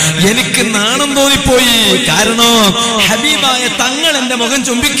പറയാണ്, എനിക്ക് നാണം തോന്നിപ്പോയി. കാരണം ഹബീബായ തങ്ങൾ എന്റെ മുഖം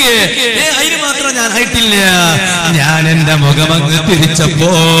ചുംബിക്കേ, അതിന് മാത്രം ഞാൻ ആയിട്ടില്ല. ഞാൻ എന്റെ മുഖമങ്ങ്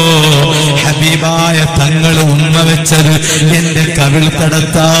തിരിച്ചപ്പോ ഹബീബായ തങ്ങൾ ഉമ്മ വെച്ചത് എന്റെ കവിൾ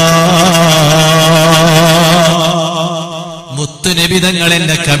തടത്താ. മുത്തുനബി തങ്ങൾ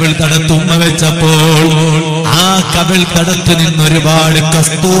എന്റെ കവിൾ തടത്ത് ഉമ്മ വെച്ചപ്പോൾ ആ കവിൾ തടത്ത് നിന്നൊരുപാട്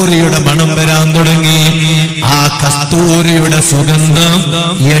കസ്തൂരിയുടെ മണം വരാൻ തുടങ്ങി. ആ കസ്തൂരിയുടെ സുഗന്ധം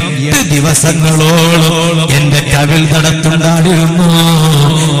 8 ദിവസങ്ങളോളം എന്റെ കവിൾ തടത്തുണ്ടായിരുന്നു.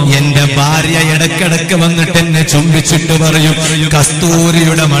 എന്റെ ഭാര്യ ഇടക്കിടക്ക് വന്നിട്ട് എന്നെ ചുംബിച്ചിട്ട് പറയും,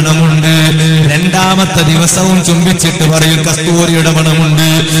 കസ്തൂരിയുടെ മണമുണ്ട്. രണ്ടാമത്തെ ദിവസവും ചുംബിച്ചിട്ട് പറയും, കസ്തൂരിയുടെ മണമുണ്ട്.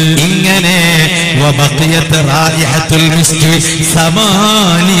 ഇങ്ങനെ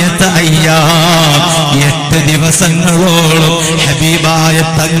 8 ദിവസങ്ങളോളം ഹബീബായ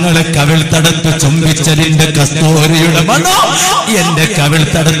തങ്ങളെ കവിൾ തടത്ത് ചുംബിച്ചതിന്റെ കസ്തൂരിയുടെ മണം എന്റെ കവിൾ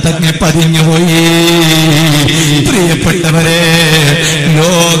തടത്തങ്ങ് പതിഞ്ഞുപോയി. പ്രിയപ്പെട്ടവരെ,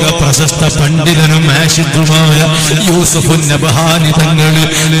 ലോക പ്രശസ്ത പണ്ഡിതനും ആശിദ്ദുമായ യൂസുഫ് നബ്ഹാനി തങ്ങൾ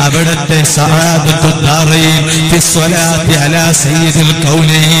അവിടത്തെ സഅദത്തുദ്ദാറൈൻ ഫി സ്വലാത്തി അലാ സയ്യിദിൽ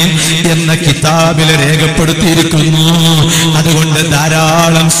കൗനൈൻ എന്ന കിതാബിൽ രേഖപ്പെടുത്തിയിരിക്കുന്നു. അതുകൊണ്ട്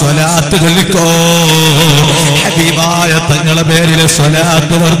ധാരാളം സ്വലാത്ത് ചൊല്ലിക്കോ. ഹബീബായ തങ്ങളെ പേരിലെ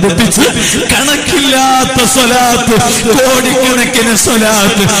സ്വലാത്ത് വർദ്ധിപ്പിച്ച് കണക്കില്ലാത്ത സ്വലാത്ത്, കോടിക്കണക്കിന്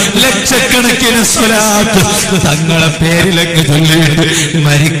സ്വലാത്ത്, ലക്ഷക്കണക്കിന് സ്വലാത്ത് തങ്ങളെ പേരിലേക്ക് ചൊല്ലിയിട്ട്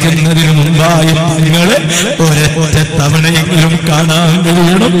മരിക്കുന്നതിന് മുമ്പായി നിങ്ങളെ ഒരൊറ്റ തവണയെങ്കിലും കാണാൻ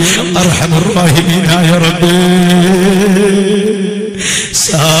കഴിയണം. അർഹമർ റഹീമായ റബ്ബേ,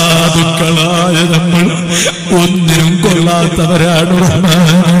 സാധുക്കളായ നമ്മൾ ഒന്നിനും കൊള്ളാത്തവരാണ്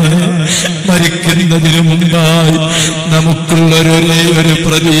റഹ്മാനേ. മരിക്കുന്നതിന് മുമ്പായി നമുക്കുള്ളൊരേ ഒരു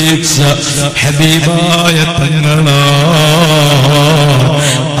പ്രതീക്ഷ ഹബീബായ തങ്ങളാ.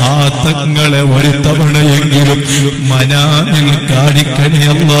 ആ തങ്ങളെ ഒരു തവണയെങ്കിലും മനാനിൽ കാണിക്കണേ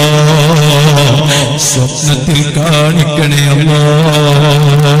അല്ലാ, സ്വപ്നത്തിൽ കാണിക്കണേ അല്ലാ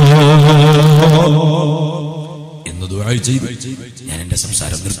എന്ന് ദുആ ചെയ്തു ഞാൻ എന്റെ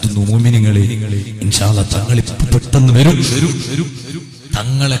സംസാരം നിർത്തുന്നു. മുഅ്മിനീങ്ങളെ, ഇൻഷാ അല്ലാഹ് തങ്ങൾ പെട്ടെന്ന് വരും.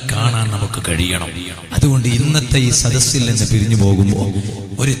 തങ്ങളെ കാണാൻ നമുക്ക് കഴിയണം. അതുകൊണ്ട് ഇന്നത്തെ ഈ സദസ്സിൽ നിന്ന് പിരിഞ്ഞു പോകുമ്പോൾ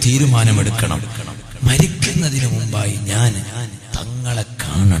ഒരു തീരുമാനമെടുക്കണം. മരിക്കുന്നതിന് മുമ്പായി ഞാൻ തങ്ങളെ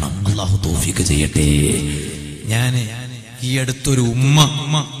കാണണം. അല്ലാഹു തൗഫീഖ് ചെയ്യട്ടെ. ഞാൻ ഈ അടുത്തൊരു ഉമ്മ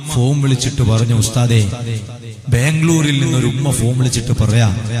ഫോൺ വിളിച്ചിട്ട് പറഞ്ഞു, ഉസ്താദേ, ബാംഗ്ലൂരിൽ നിന്നൊരു ഉമ്മ ഫോൺ വിളിച്ചിട്ട് പറയാ,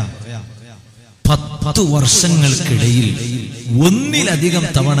 10 വർഷങ്ങൾക്കിടയിൽ ഒന്നിലധികം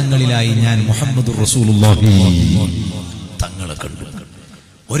തവണങ്ങളിലായി ഞാൻ മുഹമ്മദ് റസൂലുള്ളാഹി തങ്ങളെ കണ്ടു.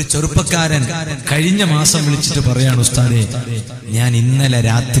 ഒരു ചെറുപ്പക്കാരൻ കഴിഞ്ഞ മാസം വിളിച്ചിട്ട് പറയാണ്, ഉസ്താദേ, ഞാൻ ഇന്നലെ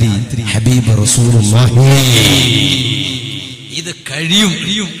രാത്രി ഹബീബ് റസൂലുള്ളാഹി. ഇത് കഴിയും,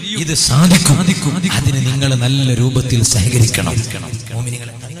 ഇത് സാധിക്കും. അതിന് നിങ്ങൾ നല്ല രൂപത്തിൽ സഹകരിക്കണം.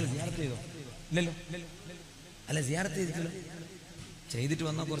 മുഅ്മിനീങ്ങളെ, അല്ല സിയാറത്ത് ചെയ്തിട്ട്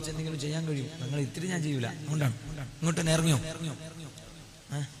വന്നാൽ കുറച്ച് എന്തെങ്കിലും ചെയ്യാൻ കഴിയും. നിങ്ങൾ ഇത്തിരി ഞാൻ ചെയ്യൂല. അതുകൊണ്ടാണ് ഇങ്ങോട്ട് ഇറങ്ങിയോ?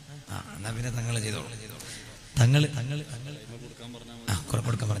 എന്നാ പിന്നെ തങ്ങൾ ചെയ്തോളൂ. തങ്ങൾ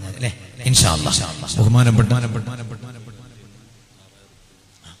കൊടുക്കാൻ പറഞ്ഞാൽ അല്ലേ? ഇൻഷാ അല്ലാഹ്. ബഹുമാനപ്പെട്ട